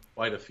Fulham.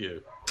 Quite a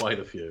few.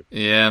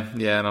 Yeah.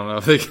 I don't know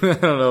if they.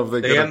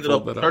 They ended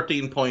up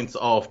 13 points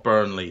off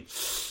Burnley.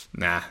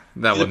 Nah, that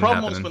wouldn't happen. The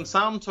problem was when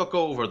Sam took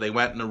over, they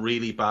went in a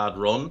really bad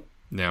run.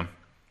 Yeah.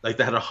 Like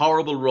they had a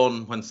horrible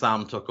run when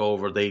Sam took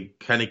over. They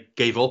kind of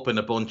gave up in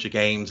a bunch of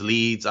games.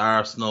 Leeds,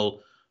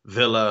 Arsenal,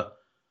 Villa.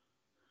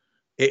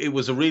 It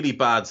was a really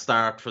bad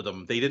start for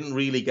them. They didn't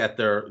really get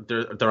their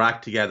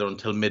act together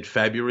until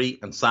mid-February,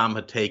 and Sam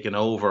had taken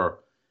over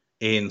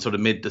in sort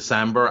of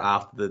mid-December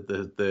after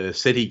the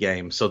City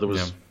game. So there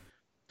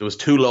was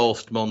 2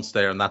 lost months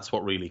there, and that's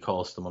what really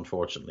cost them,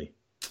 unfortunately.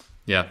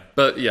 Yeah,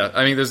 but yeah,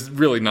 I mean, there's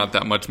really not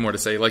that much more to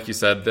say. Like you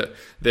said, that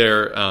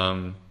their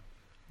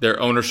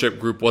ownership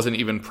group wasn't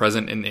even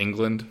present in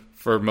England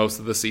for most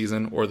of the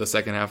season or the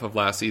second half of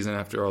last season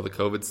after all the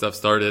COVID stuff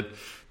started.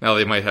 Now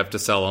they might have to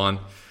sell on.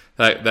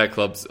 That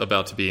club's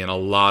about to be in a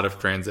lot of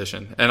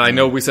transition. And I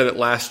know we said it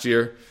last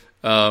year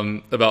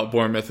about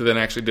Bournemouth, who then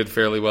actually did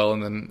fairly well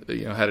and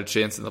then had a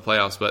chance in the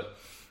playoffs. But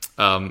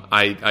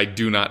I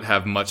do not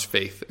have much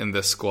faith in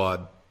this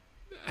squad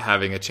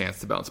having a chance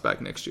to bounce back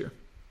next year.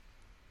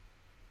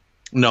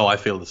 No, I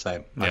feel the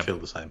same. Yeah. I feel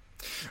the same.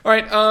 All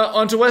right,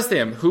 on to West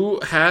Ham, who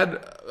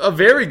had a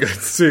very good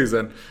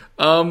season.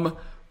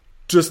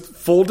 Just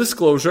full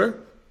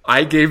disclosure,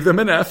 I gave them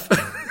an F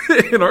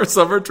in our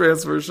summer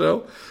transfer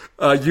show.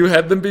 You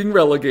had them being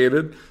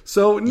relegated,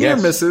 so near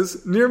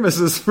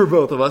misses for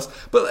both of us.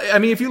 But I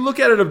mean, if you look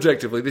at it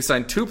objectively, they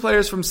signed 2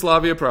 players from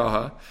Slavia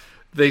Praha.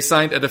 They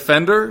signed a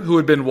defender who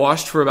had been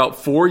washed for about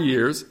 4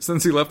 years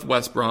since he left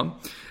West Brom,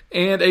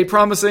 and a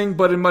promising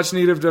but in much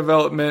need of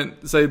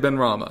development Said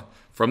Benrahma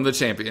from the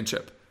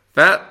Championship.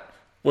 That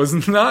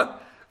was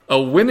not a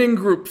winning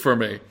group for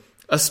me,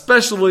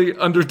 especially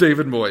under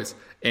David Moyes.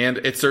 And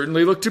it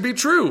certainly looked to be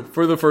true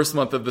for the first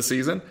month of the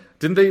season.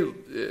 Didn't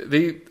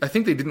they? I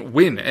think they didn't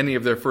win any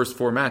of their first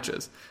 4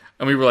 matches.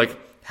 And we were like,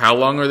 how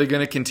long are they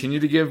going to continue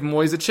to give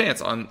Moyes a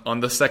chance on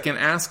the second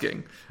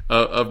asking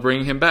of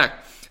bringing him back?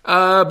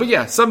 But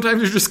yeah,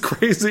 sometimes you're just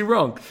crazy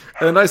wrong.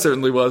 And I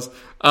certainly was.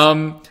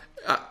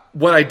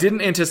 What I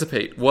didn't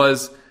anticipate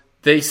was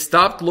they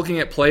stopped looking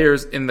at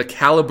players in the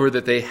caliber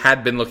that they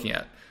had been looking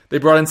at. They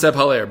brought in Seb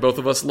Haller. Both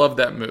of us loved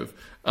that move.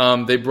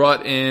 They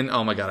brought in,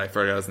 oh my God, I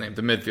forgot his name,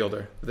 the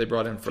midfielder. They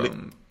brought in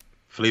from...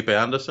 Felipe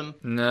Anderson?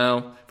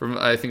 No, from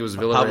I think it was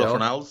Villarreal. Pablo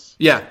Fornals?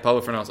 Yeah,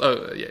 Pablo Fornals.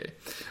 Oh,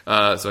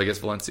 yeah. So I guess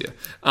Valencia.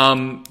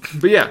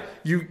 But yeah,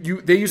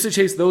 they used to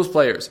chase those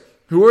players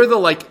who are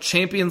the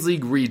Champions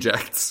League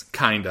rejects,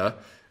 kinda,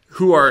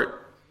 who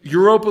are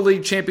Europa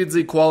League, Champions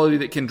League quality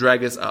that can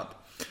drag us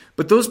up.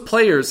 But those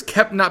players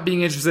kept not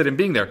being interested in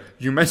being there.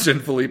 You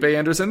mentioned Felipe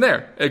Anderson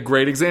there, a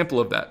great example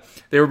of that.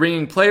 They were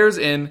bringing players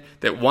in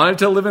that wanted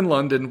to live in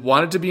London,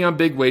 wanted to be on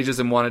big wages,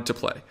 and wanted to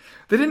play.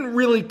 They didn't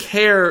really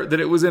care that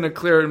it was in a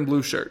clear and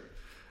blue shirt.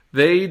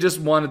 They just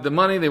wanted the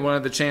money. They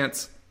wanted the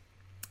chance.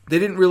 They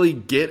didn't really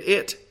get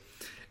it.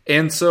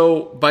 And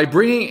so by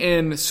bringing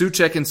in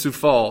Souček and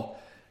Soufal,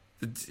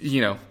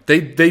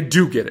 they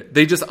do get it.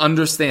 They just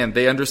understand.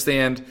 They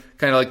understand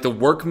kind of like the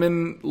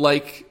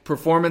workman-like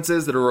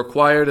performances that are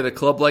required at a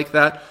club like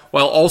that,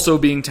 while also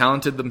being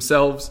talented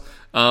themselves.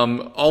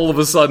 All of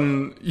a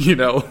sudden,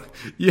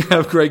 you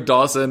have Greg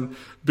Dawson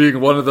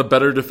being one of the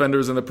better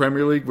defenders in the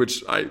Premier League,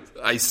 which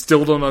I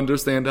still don't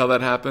understand how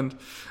that happened.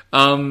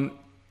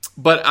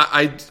 But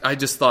I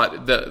just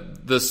thought the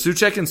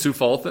Souček and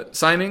Soufal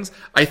signings,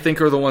 I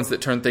think, are the ones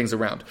that turn things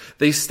around.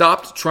 They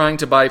stopped trying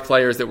to buy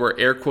players that were,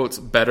 air quotes,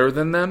 better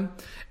than them,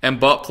 and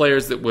bought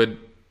players that would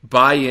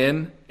buy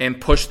in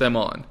and push them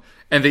on.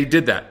 And they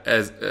did that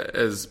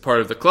as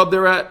part of the club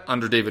they're at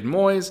under David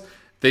Moyes.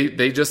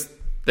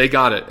 They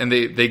got it, and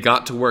they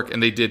got to work,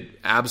 and they did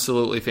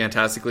absolutely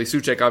fantastically.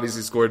 Souček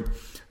obviously scored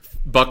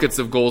buckets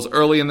of goals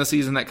early in the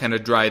season that kind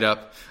of dried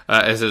up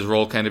as his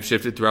role kind of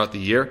shifted throughout the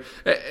year.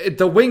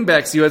 The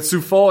wingbacks, you had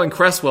Soufal and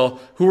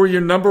Cresswell, who were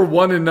your number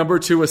 1 and number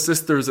 2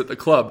 assisters at the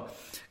club.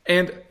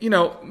 And,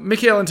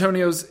 Michail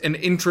Antonio's an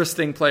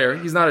interesting player.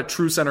 He's not a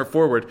true center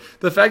forward.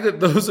 The fact that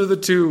those are the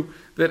two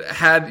that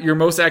had your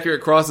most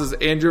accurate crosses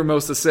and your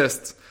most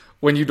assists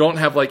when you don't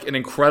have like an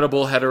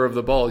incredible header of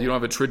the ball, you don't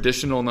have a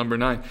traditional number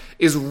 9,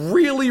 is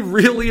really,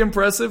 really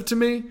impressive to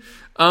me.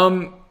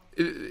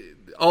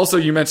 Also,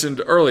 you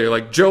mentioned earlier,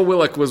 like Joe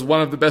Willock was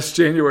one of the best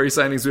January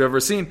signings we've ever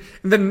seen.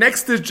 And then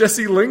next is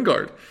Jesse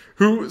Lingard,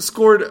 who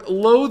scored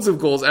loads of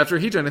goals after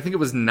he joined. I think it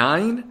was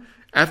 9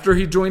 after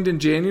he joined in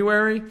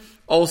January.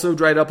 Also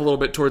dried up a little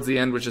bit towards the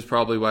end, which is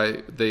probably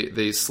why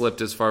they slipped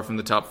as far from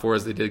the top 4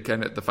 as they did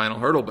kind of at the final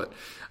hurdle. But,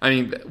 I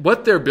mean,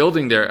 what they're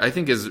building there, I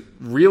think, is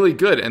really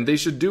good. And they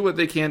should do what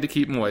they can to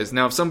keep Moyes.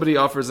 Now, if somebody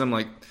offers them,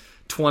 like,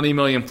 20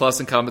 million plus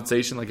in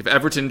compensation, like if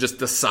Everton just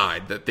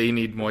decide that they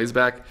need Moyes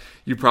back,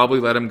 you probably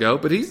let him go.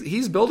 But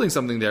he's building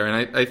something there,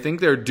 and I think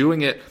they're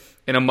doing it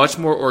in a much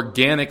more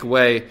organic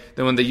way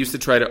than when they used to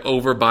try to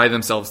overbuy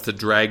themselves to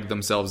drag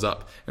themselves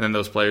up, and then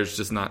those players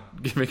just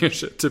not giving a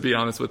shit, to be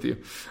honest with you.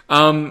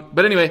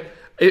 But anyway,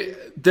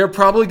 they're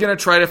probably going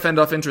to try to fend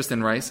off interest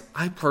in Rice.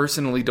 I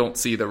personally don't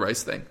see the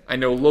Rice thing. I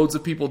know loads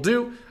of people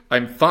do.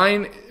 I'm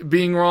fine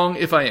being wrong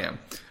if I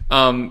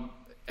am.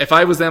 If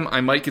I was them,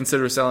 I might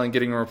consider selling,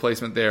 getting a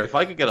replacement there. If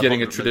I could get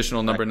getting a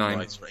traditional number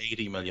 9 for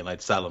 80 million,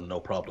 I'd sell him, no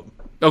problem.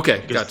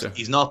 Okay, because gotcha.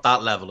 He's not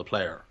that level of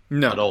player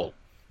at all.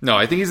 No,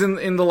 I think he's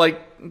in the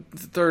like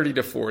 30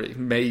 to 40,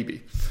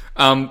 maybe.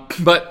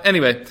 But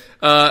anyway,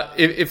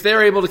 if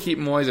they're able to keep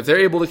Moyes, if they're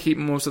able to keep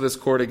most of this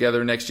core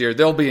together next year,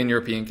 they'll be in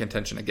European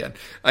contention again.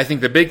 I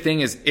think the big thing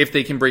is if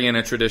they can bring in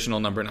a traditional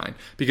number 9,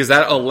 because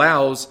that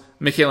allows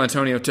Michail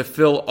Antonio to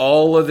fill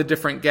all of the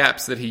different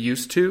gaps that he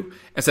used to,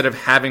 instead of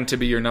having to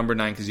be your number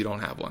 9 because you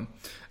don't have one.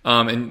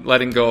 And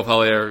letting go of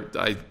Haller,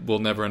 I will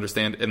never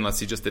understand unless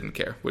he just didn't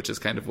care, which is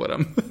kind of what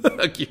I'm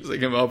accusing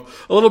him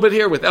of a little bit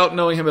here without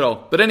knowing him at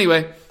all. But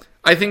anyway,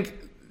 I think,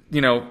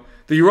 the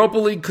Europa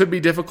League could be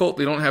difficult.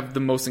 They don't have the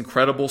most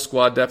incredible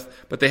squad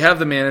depth, but they have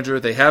the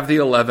manager, they have the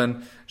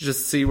 11.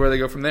 Just see where they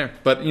go from there.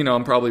 But,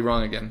 I'm probably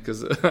wrong again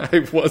because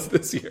I was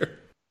this year.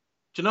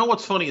 Do you know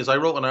what's funny is I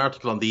wrote an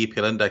article on the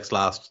EPL Index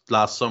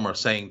last summer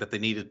saying that they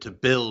needed to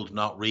build,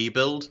 not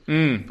rebuild.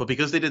 But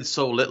because they did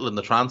so little in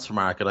the transfer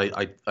market,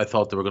 I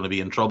thought they were going to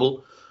be in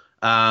trouble.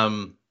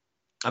 And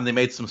they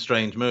made some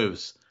strange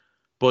moves.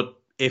 But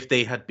if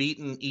they had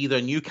beaten either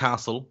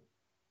Newcastle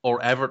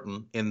or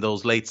Everton in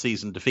those late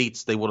season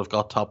defeats, they would have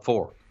got top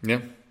 4. Yeah.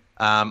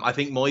 I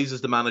think Moyes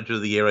is the manager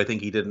of the year. I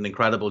think he did an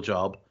incredible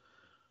job.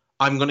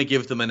 I'm going to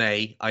give them an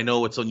A. I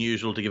know it's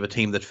unusual to give a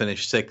team that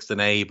finished 6th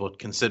an A, but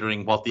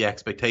considering what the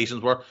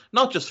expectations were,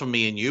 not just from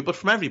me and you, but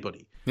from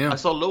everybody. Yeah. I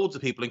saw loads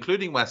of people,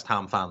 including West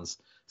Ham fans,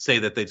 say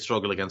that they'd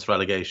struggle against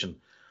relegation.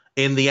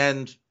 In the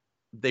end,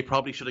 they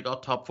probably should have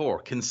got top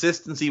 4.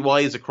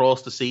 Consistency-wise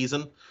across the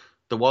season,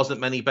 there wasn't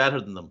many better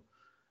than them.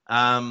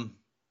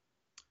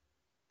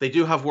 They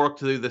do have work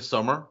to do this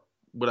summer,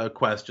 without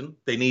question.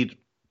 They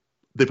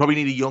probably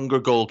need a younger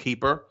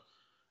goalkeeper.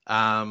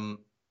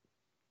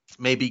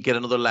 Maybe get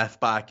another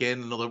left back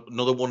in,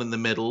 another one in the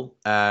middle.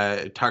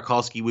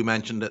 Tarkowski, we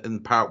mentioned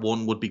in part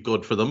 1, would be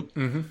good for them.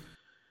 Mm-hmm.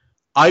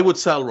 I would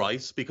sell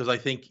Rice because I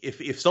think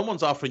if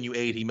someone's offering you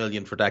 80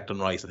 million for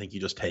Declan Rice, I think you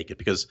just take it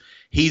because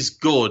he's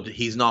good,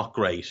 he's not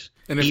great.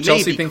 And if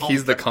Chelsea think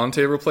he's the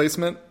Conte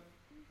replacement?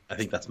 I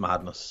think that's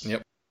madness.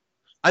 Yep.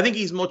 I think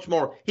he's much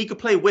more... He could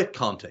play with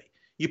Conte.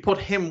 You put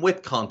him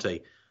with Conte,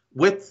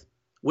 with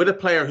a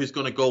player who's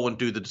going to go and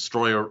do the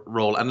destroyer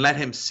role and let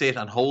him sit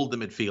and hold the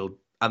midfield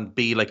and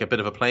be like a bit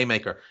of a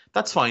playmaker.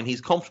 That's fine.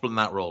 He's comfortable in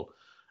that role.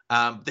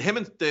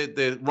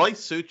 The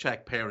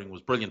Rice-Souček pairing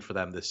was brilliant for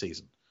them this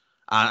season.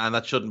 And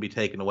that shouldn't be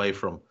taken away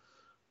from.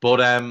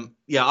 But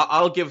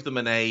I'll give them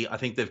an A. I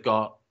think they've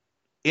got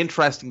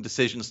interesting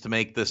decisions to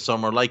make this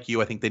summer. Like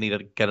you, I think they need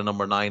to get a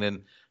number 9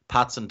 in.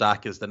 Patson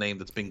Daka is the name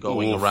that's been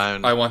going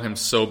around. I want him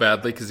so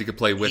badly because he could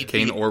play with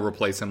Kane or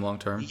replace him long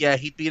term. Yeah,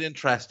 he'd be an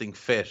interesting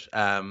fit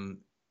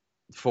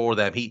for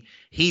them.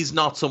 He's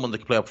not someone that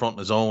can play up front on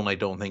his own, I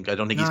don't think. I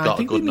think he's got a good enough. I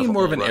think we need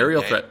more of an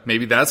aerial threat.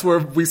 Maybe that's where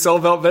we sell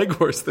Wout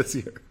Weghorst this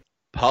year.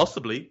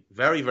 Possibly.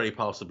 Very, very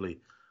possibly.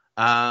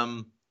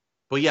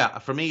 But yeah,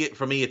 for me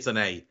it's an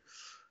A.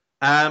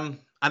 And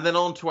then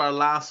on to our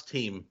last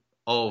team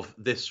of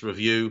this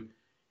review.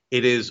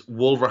 It is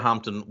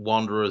Wolverhampton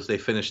Wanderers. They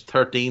finished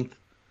 13th.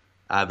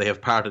 They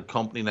have parted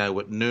company now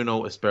with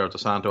Nuno Espirito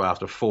Santo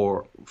after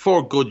four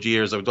good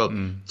years. I've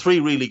done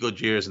 3 really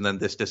good years and then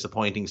this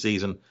disappointing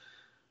season.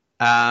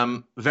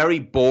 Very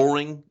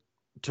boring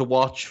to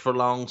watch for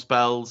long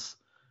spells.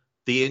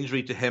 The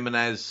injury to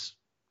Jimenez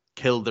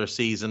killed their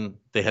season.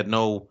 They had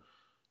no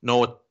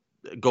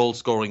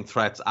goal-scoring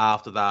threats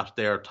after that.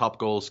 Their top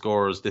goal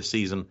scorers this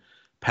season,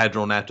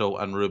 Pedro Neto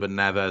and Ruben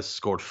Neves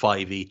scored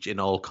 5 each in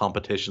all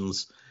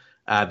competitions.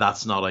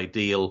 That's not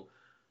ideal.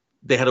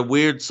 They had a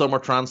weird summer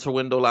transfer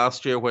window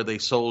last year where they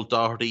sold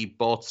Doherty,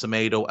 bought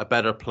Semedo, a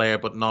better player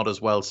but not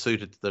as well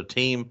suited to their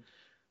team.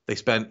 They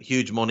spent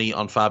huge money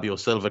on Fabio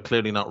Silva,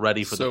 clearly not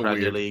ready for the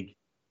Premier League.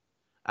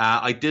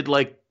 I did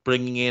like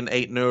bringing in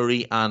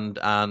Ait-Nouri and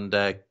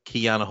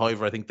Kian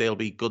Hoiver. I think they'll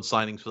be good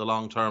signings for the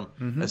long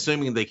term,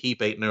 assuming they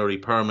keep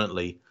Ait-Nouri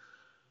permanently.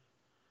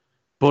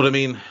 But, I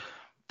mean,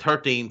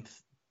 13th,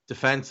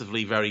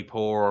 defensively very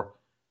poor.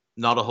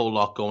 Not a whole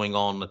lot going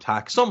on in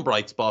attack. Some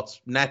bright spots.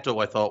 Neto,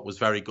 I thought, was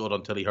very good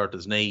until he hurt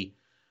his knee.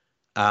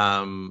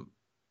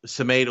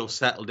 Semedo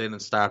settled in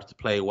and started to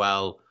play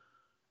well.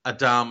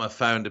 Adama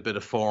found a bit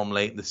of form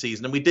late in the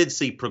season. And we did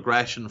see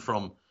progression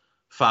from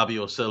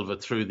Fabio Silva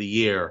through the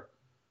year.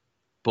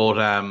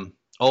 But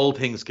all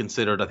things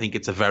considered, I think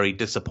it's a very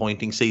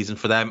disappointing season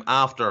for them.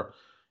 After,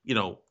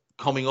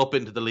 coming up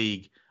into the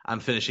league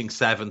and finishing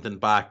 7th in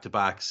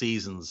back-to-back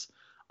seasons,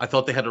 I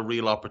thought they had a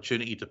real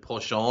opportunity to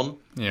push on.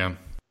 Yeah.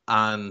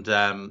 And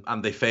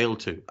they failed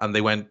to, and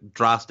they went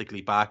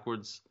drastically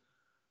backwards.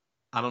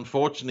 And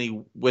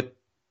unfortunately, with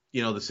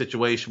the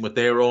situation with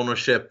their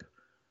ownership,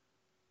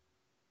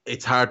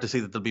 it's hard to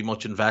see that there'll be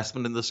much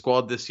investment in the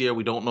squad this year.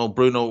 We don't know.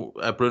 Bruno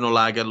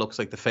Laga looks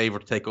like the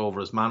favourite to take over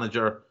as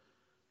manager,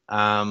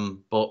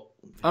 but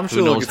I'm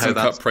sure they'll get some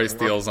cut price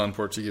deals on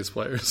Portuguese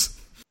players.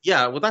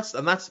 Yeah, well,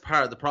 that's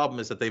part of the problem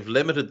is that they've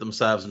limited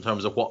themselves in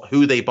terms of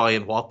who they buy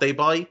and what they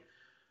buy.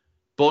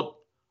 But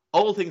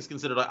all things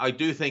considered, I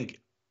do think,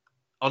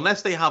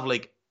 unless they have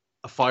like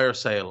a fire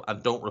sale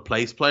and don't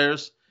replace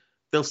players,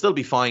 they'll still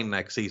be fine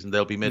next season.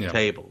 They'll be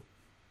mid-table. Yeah.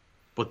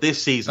 But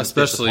this season,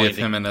 especially if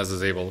Jimenez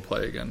is able to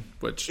play again,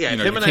 which you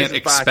can't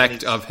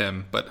expect of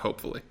him, but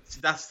hopefully.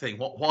 See, that's the thing.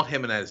 What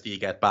Jimenez do you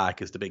get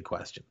back is the big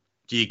question.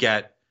 Do you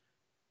get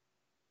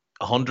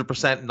 100%,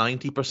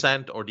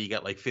 90%, or do you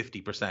get like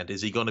 50%?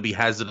 Is he going to be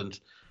hesitant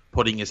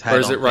putting his head on?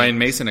 Or is it Ryan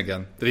Mason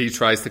again, that he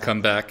tries to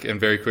come back and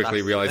very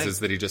quickly realizes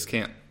that he just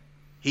can't?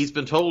 He's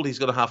been told he's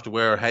going to have to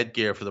wear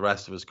headgear for the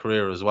rest of his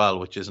career as well,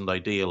 which isn't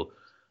ideal.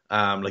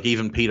 Like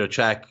even Peter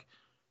Cech,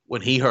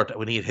 when he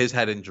had his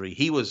head injury,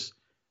 he was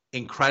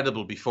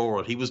incredible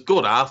before it. He was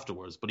good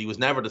afterwards, but he was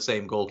never the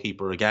same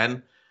goalkeeper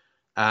again.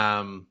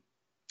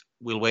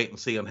 We'll wait and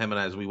see on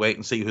Jimenez. We wait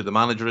and see who the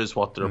manager is,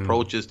 what their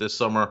approach is this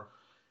summer.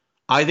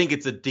 I think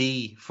it's a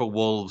D for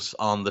Wolves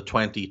on the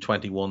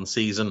 2021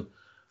 season,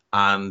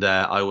 and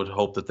I would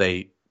hope that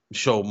they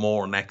show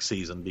more next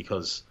season,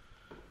 because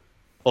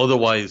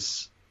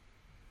otherwise,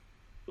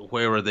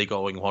 where are they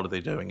going? What are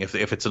they doing? If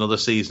it's another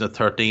season at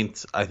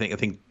 13th, I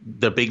think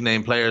the big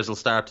name players will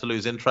start to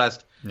lose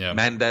interest. Yeah.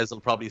 Mendes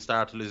will probably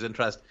start to lose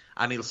interest,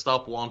 and he'll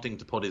stop wanting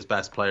to put his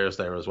best players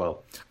there as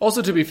well.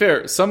 Also, to be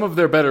fair, some of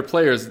their better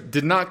players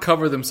did not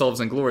cover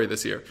themselves in glory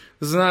this year.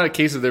 This is not a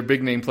case of their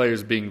big name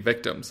players being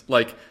victims.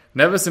 Like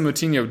Neves and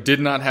Moutinho did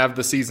not have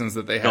the seasons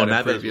that they had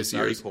in previous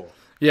years. Poor.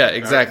 Yeah,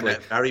 exactly.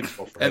 Very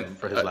poor for him,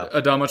 for his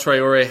level. Adama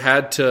Traore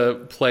had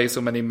to play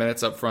so many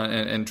minutes up front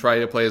and try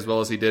to play as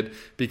well as he did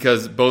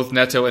because both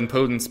Neto and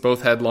Podence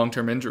both had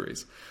long-term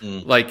injuries.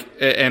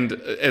 And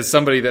as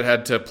somebody that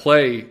had to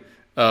play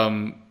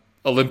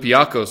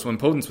Olympiacos when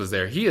Podence was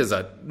there, he is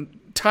a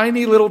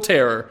tiny little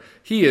terror.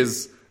 He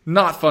is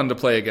not fun to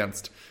play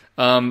against.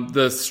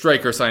 The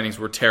striker signings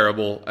were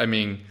terrible. I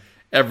mean,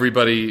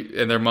 everybody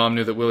and their mom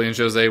knew that Willian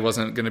Jose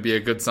wasn't going to be a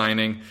good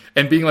signing.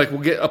 And being like, we'll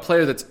get a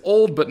player that's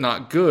old but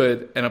not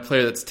good and a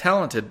player that's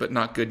talented but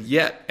not good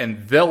yet,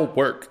 and they'll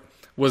work,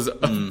 was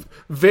a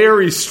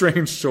very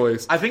strange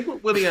choice. I think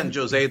with Willian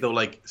Jose, though,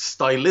 like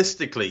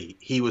stylistically,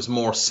 he was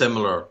more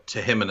similar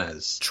to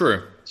Jimenez.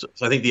 True. So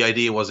I think the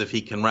idea was if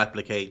he can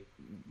replicate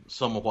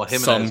some of what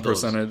Jimenez does, some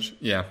percentage,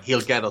 yeah, he'll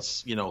get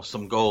us,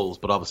 some goals.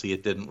 But obviously,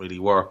 it didn't really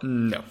work.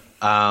 No.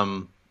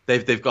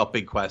 They've got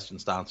big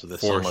questions to answer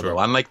this summer, though.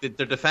 And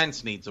their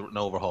defence needs an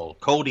overhaul.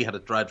 Cody had a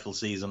dreadful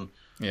season.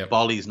 Yep.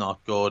 Bolly's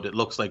not good. It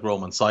looks like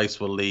Roman Saiz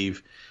will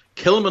leave.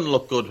 Kilman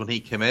looked good when he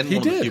came in. One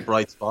of the few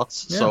bright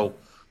spots. Yeah. So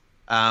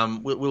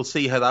we'll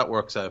see how that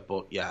works out.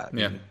 But yeah.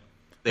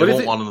 They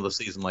won't want another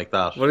season like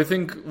that. What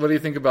do you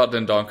think about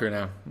Dendoncker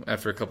now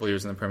after a couple of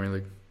years in the Premier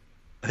League?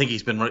 I think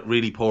he's been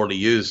really poorly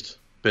used.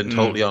 Been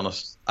totally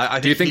honest.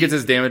 Do you think it's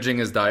as damaging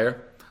as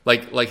Dyer?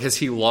 Like has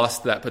he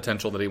lost that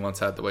potential that he once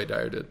had the way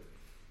Dyer did?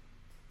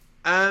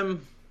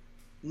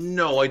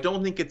 No, I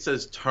don't think it's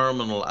as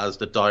terminal as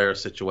the Dyer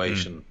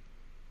situation.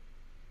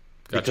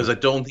 Gotcha. Because I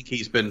don't think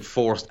he's been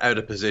forced out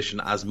of position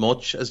as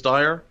much as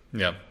Dyer.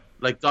 Yeah.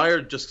 Like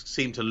Dyer just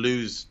seemed to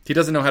lose. He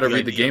doesn't know how to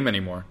read the game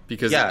anymore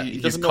because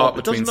he's caught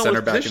between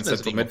center back and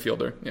central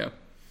midfielder. Yeah.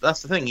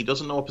 That's the thing. He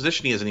doesn't know what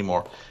position he is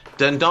anymore.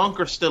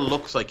 Dendoncker still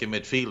looks like a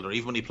midfielder.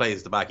 Even when he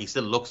plays the back, he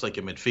still looks like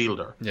a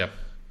midfielder. Yeah.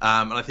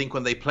 And I think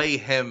when they play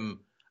him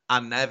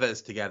and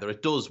Neves together,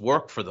 it does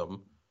work for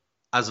them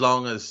as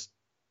long as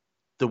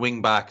the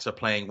wing backs are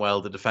playing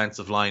well, the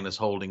defensive line is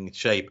holding its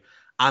shape,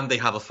 and they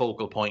have a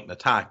focal point in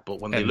attack. But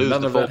when they lose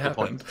the focal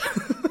point,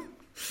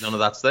 none of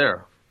that's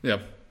there. Yeah.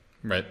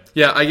 Right.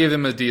 Yeah, I gave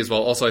them a D as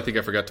well. Also, I think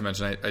I forgot to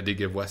mention I did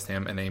give West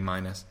Ham an A-.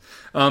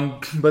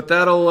 But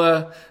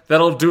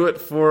that'll do it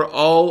for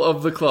all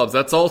of the clubs.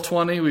 That's all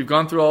 20. We've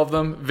gone through all of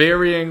them,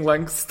 varying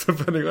lengths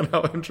depending on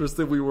how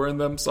interested we were in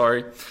them.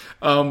 Sorry.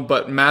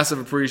 But massive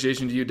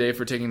appreciation to you, Dave,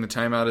 for taking the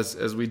time out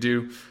as we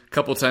do a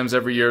couple times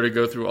every year to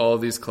go through all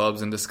of these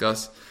clubs and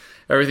discuss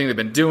everything they've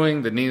been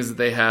doing, the needs that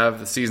they have,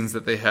 the seasons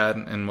that they had,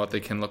 and what they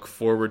can look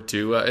forward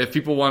to. If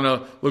people want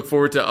to look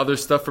forward to other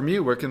stuff from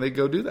you, where can they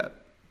go do that?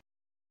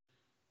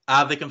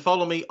 They can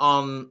follow me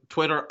on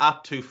Twitter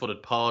at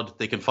TwoFootedPod.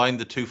 They can find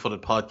the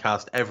Two-Footed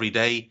Podcast every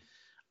day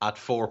at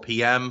 4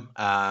 p.m.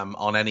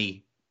 On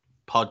any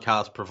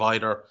podcast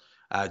provider.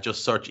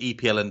 Just search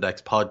EPL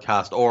Index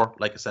Podcast, or,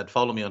 like I said,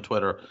 follow me on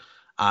Twitter,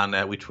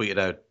 and we tweet it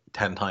out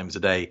 10 times a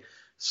day,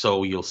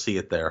 so you'll see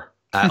it there.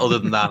 Other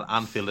than that,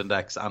 Anfield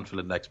Index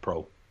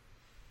Pro.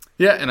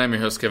 Yeah, and I'm your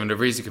host, Kevin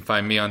DeVries. You can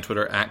find me on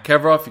Twitter at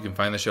Kevroff. You can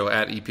find the show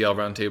at EPL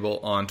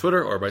Roundtable on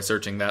Twitter, or by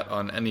searching that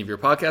on any of your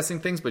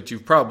podcasting things, but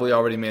you've probably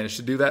already managed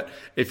to do that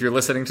if you're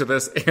listening to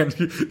this and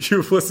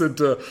you've listened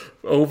to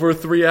over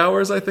 3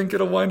 hours, I think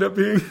it'll wind up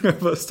being,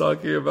 of us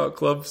talking about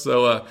clubs.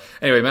 So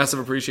anyway, massive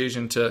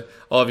appreciation to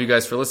all of you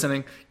guys for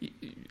listening.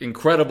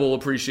 Incredible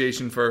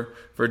appreciation for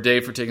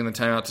Dave for taking the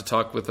time out to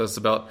talk with us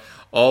about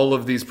all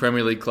of these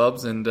Premier League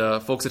clubs. And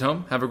folks at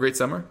home, have a great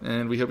summer,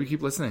 and we hope you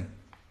keep listening.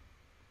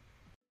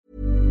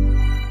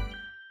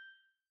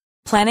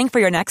 Planning for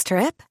your next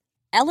trip?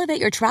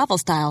 Elevate your travel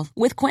style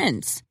with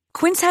Quince.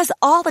 Quince has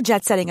all the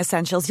jet-setting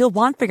essentials you'll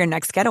want for your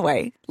next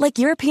getaway, like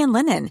European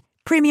linen,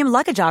 premium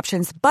luggage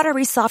options,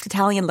 buttery soft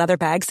Italian leather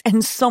bags,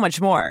 and so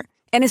much more.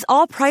 And is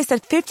all priced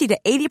at 50 to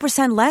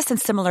 80% less than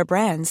similar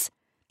brands.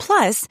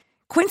 Plus,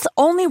 Quince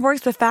only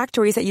works with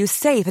factories that use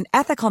safe and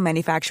ethical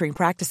manufacturing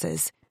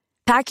practices.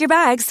 Pack your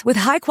bags with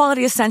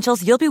high-quality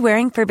essentials you'll be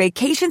wearing for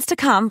vacations to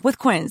come with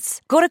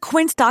Quince. Go to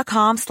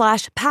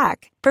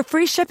quince.com/pack for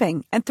free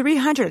shipping and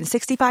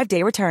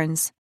 365-day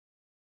returns.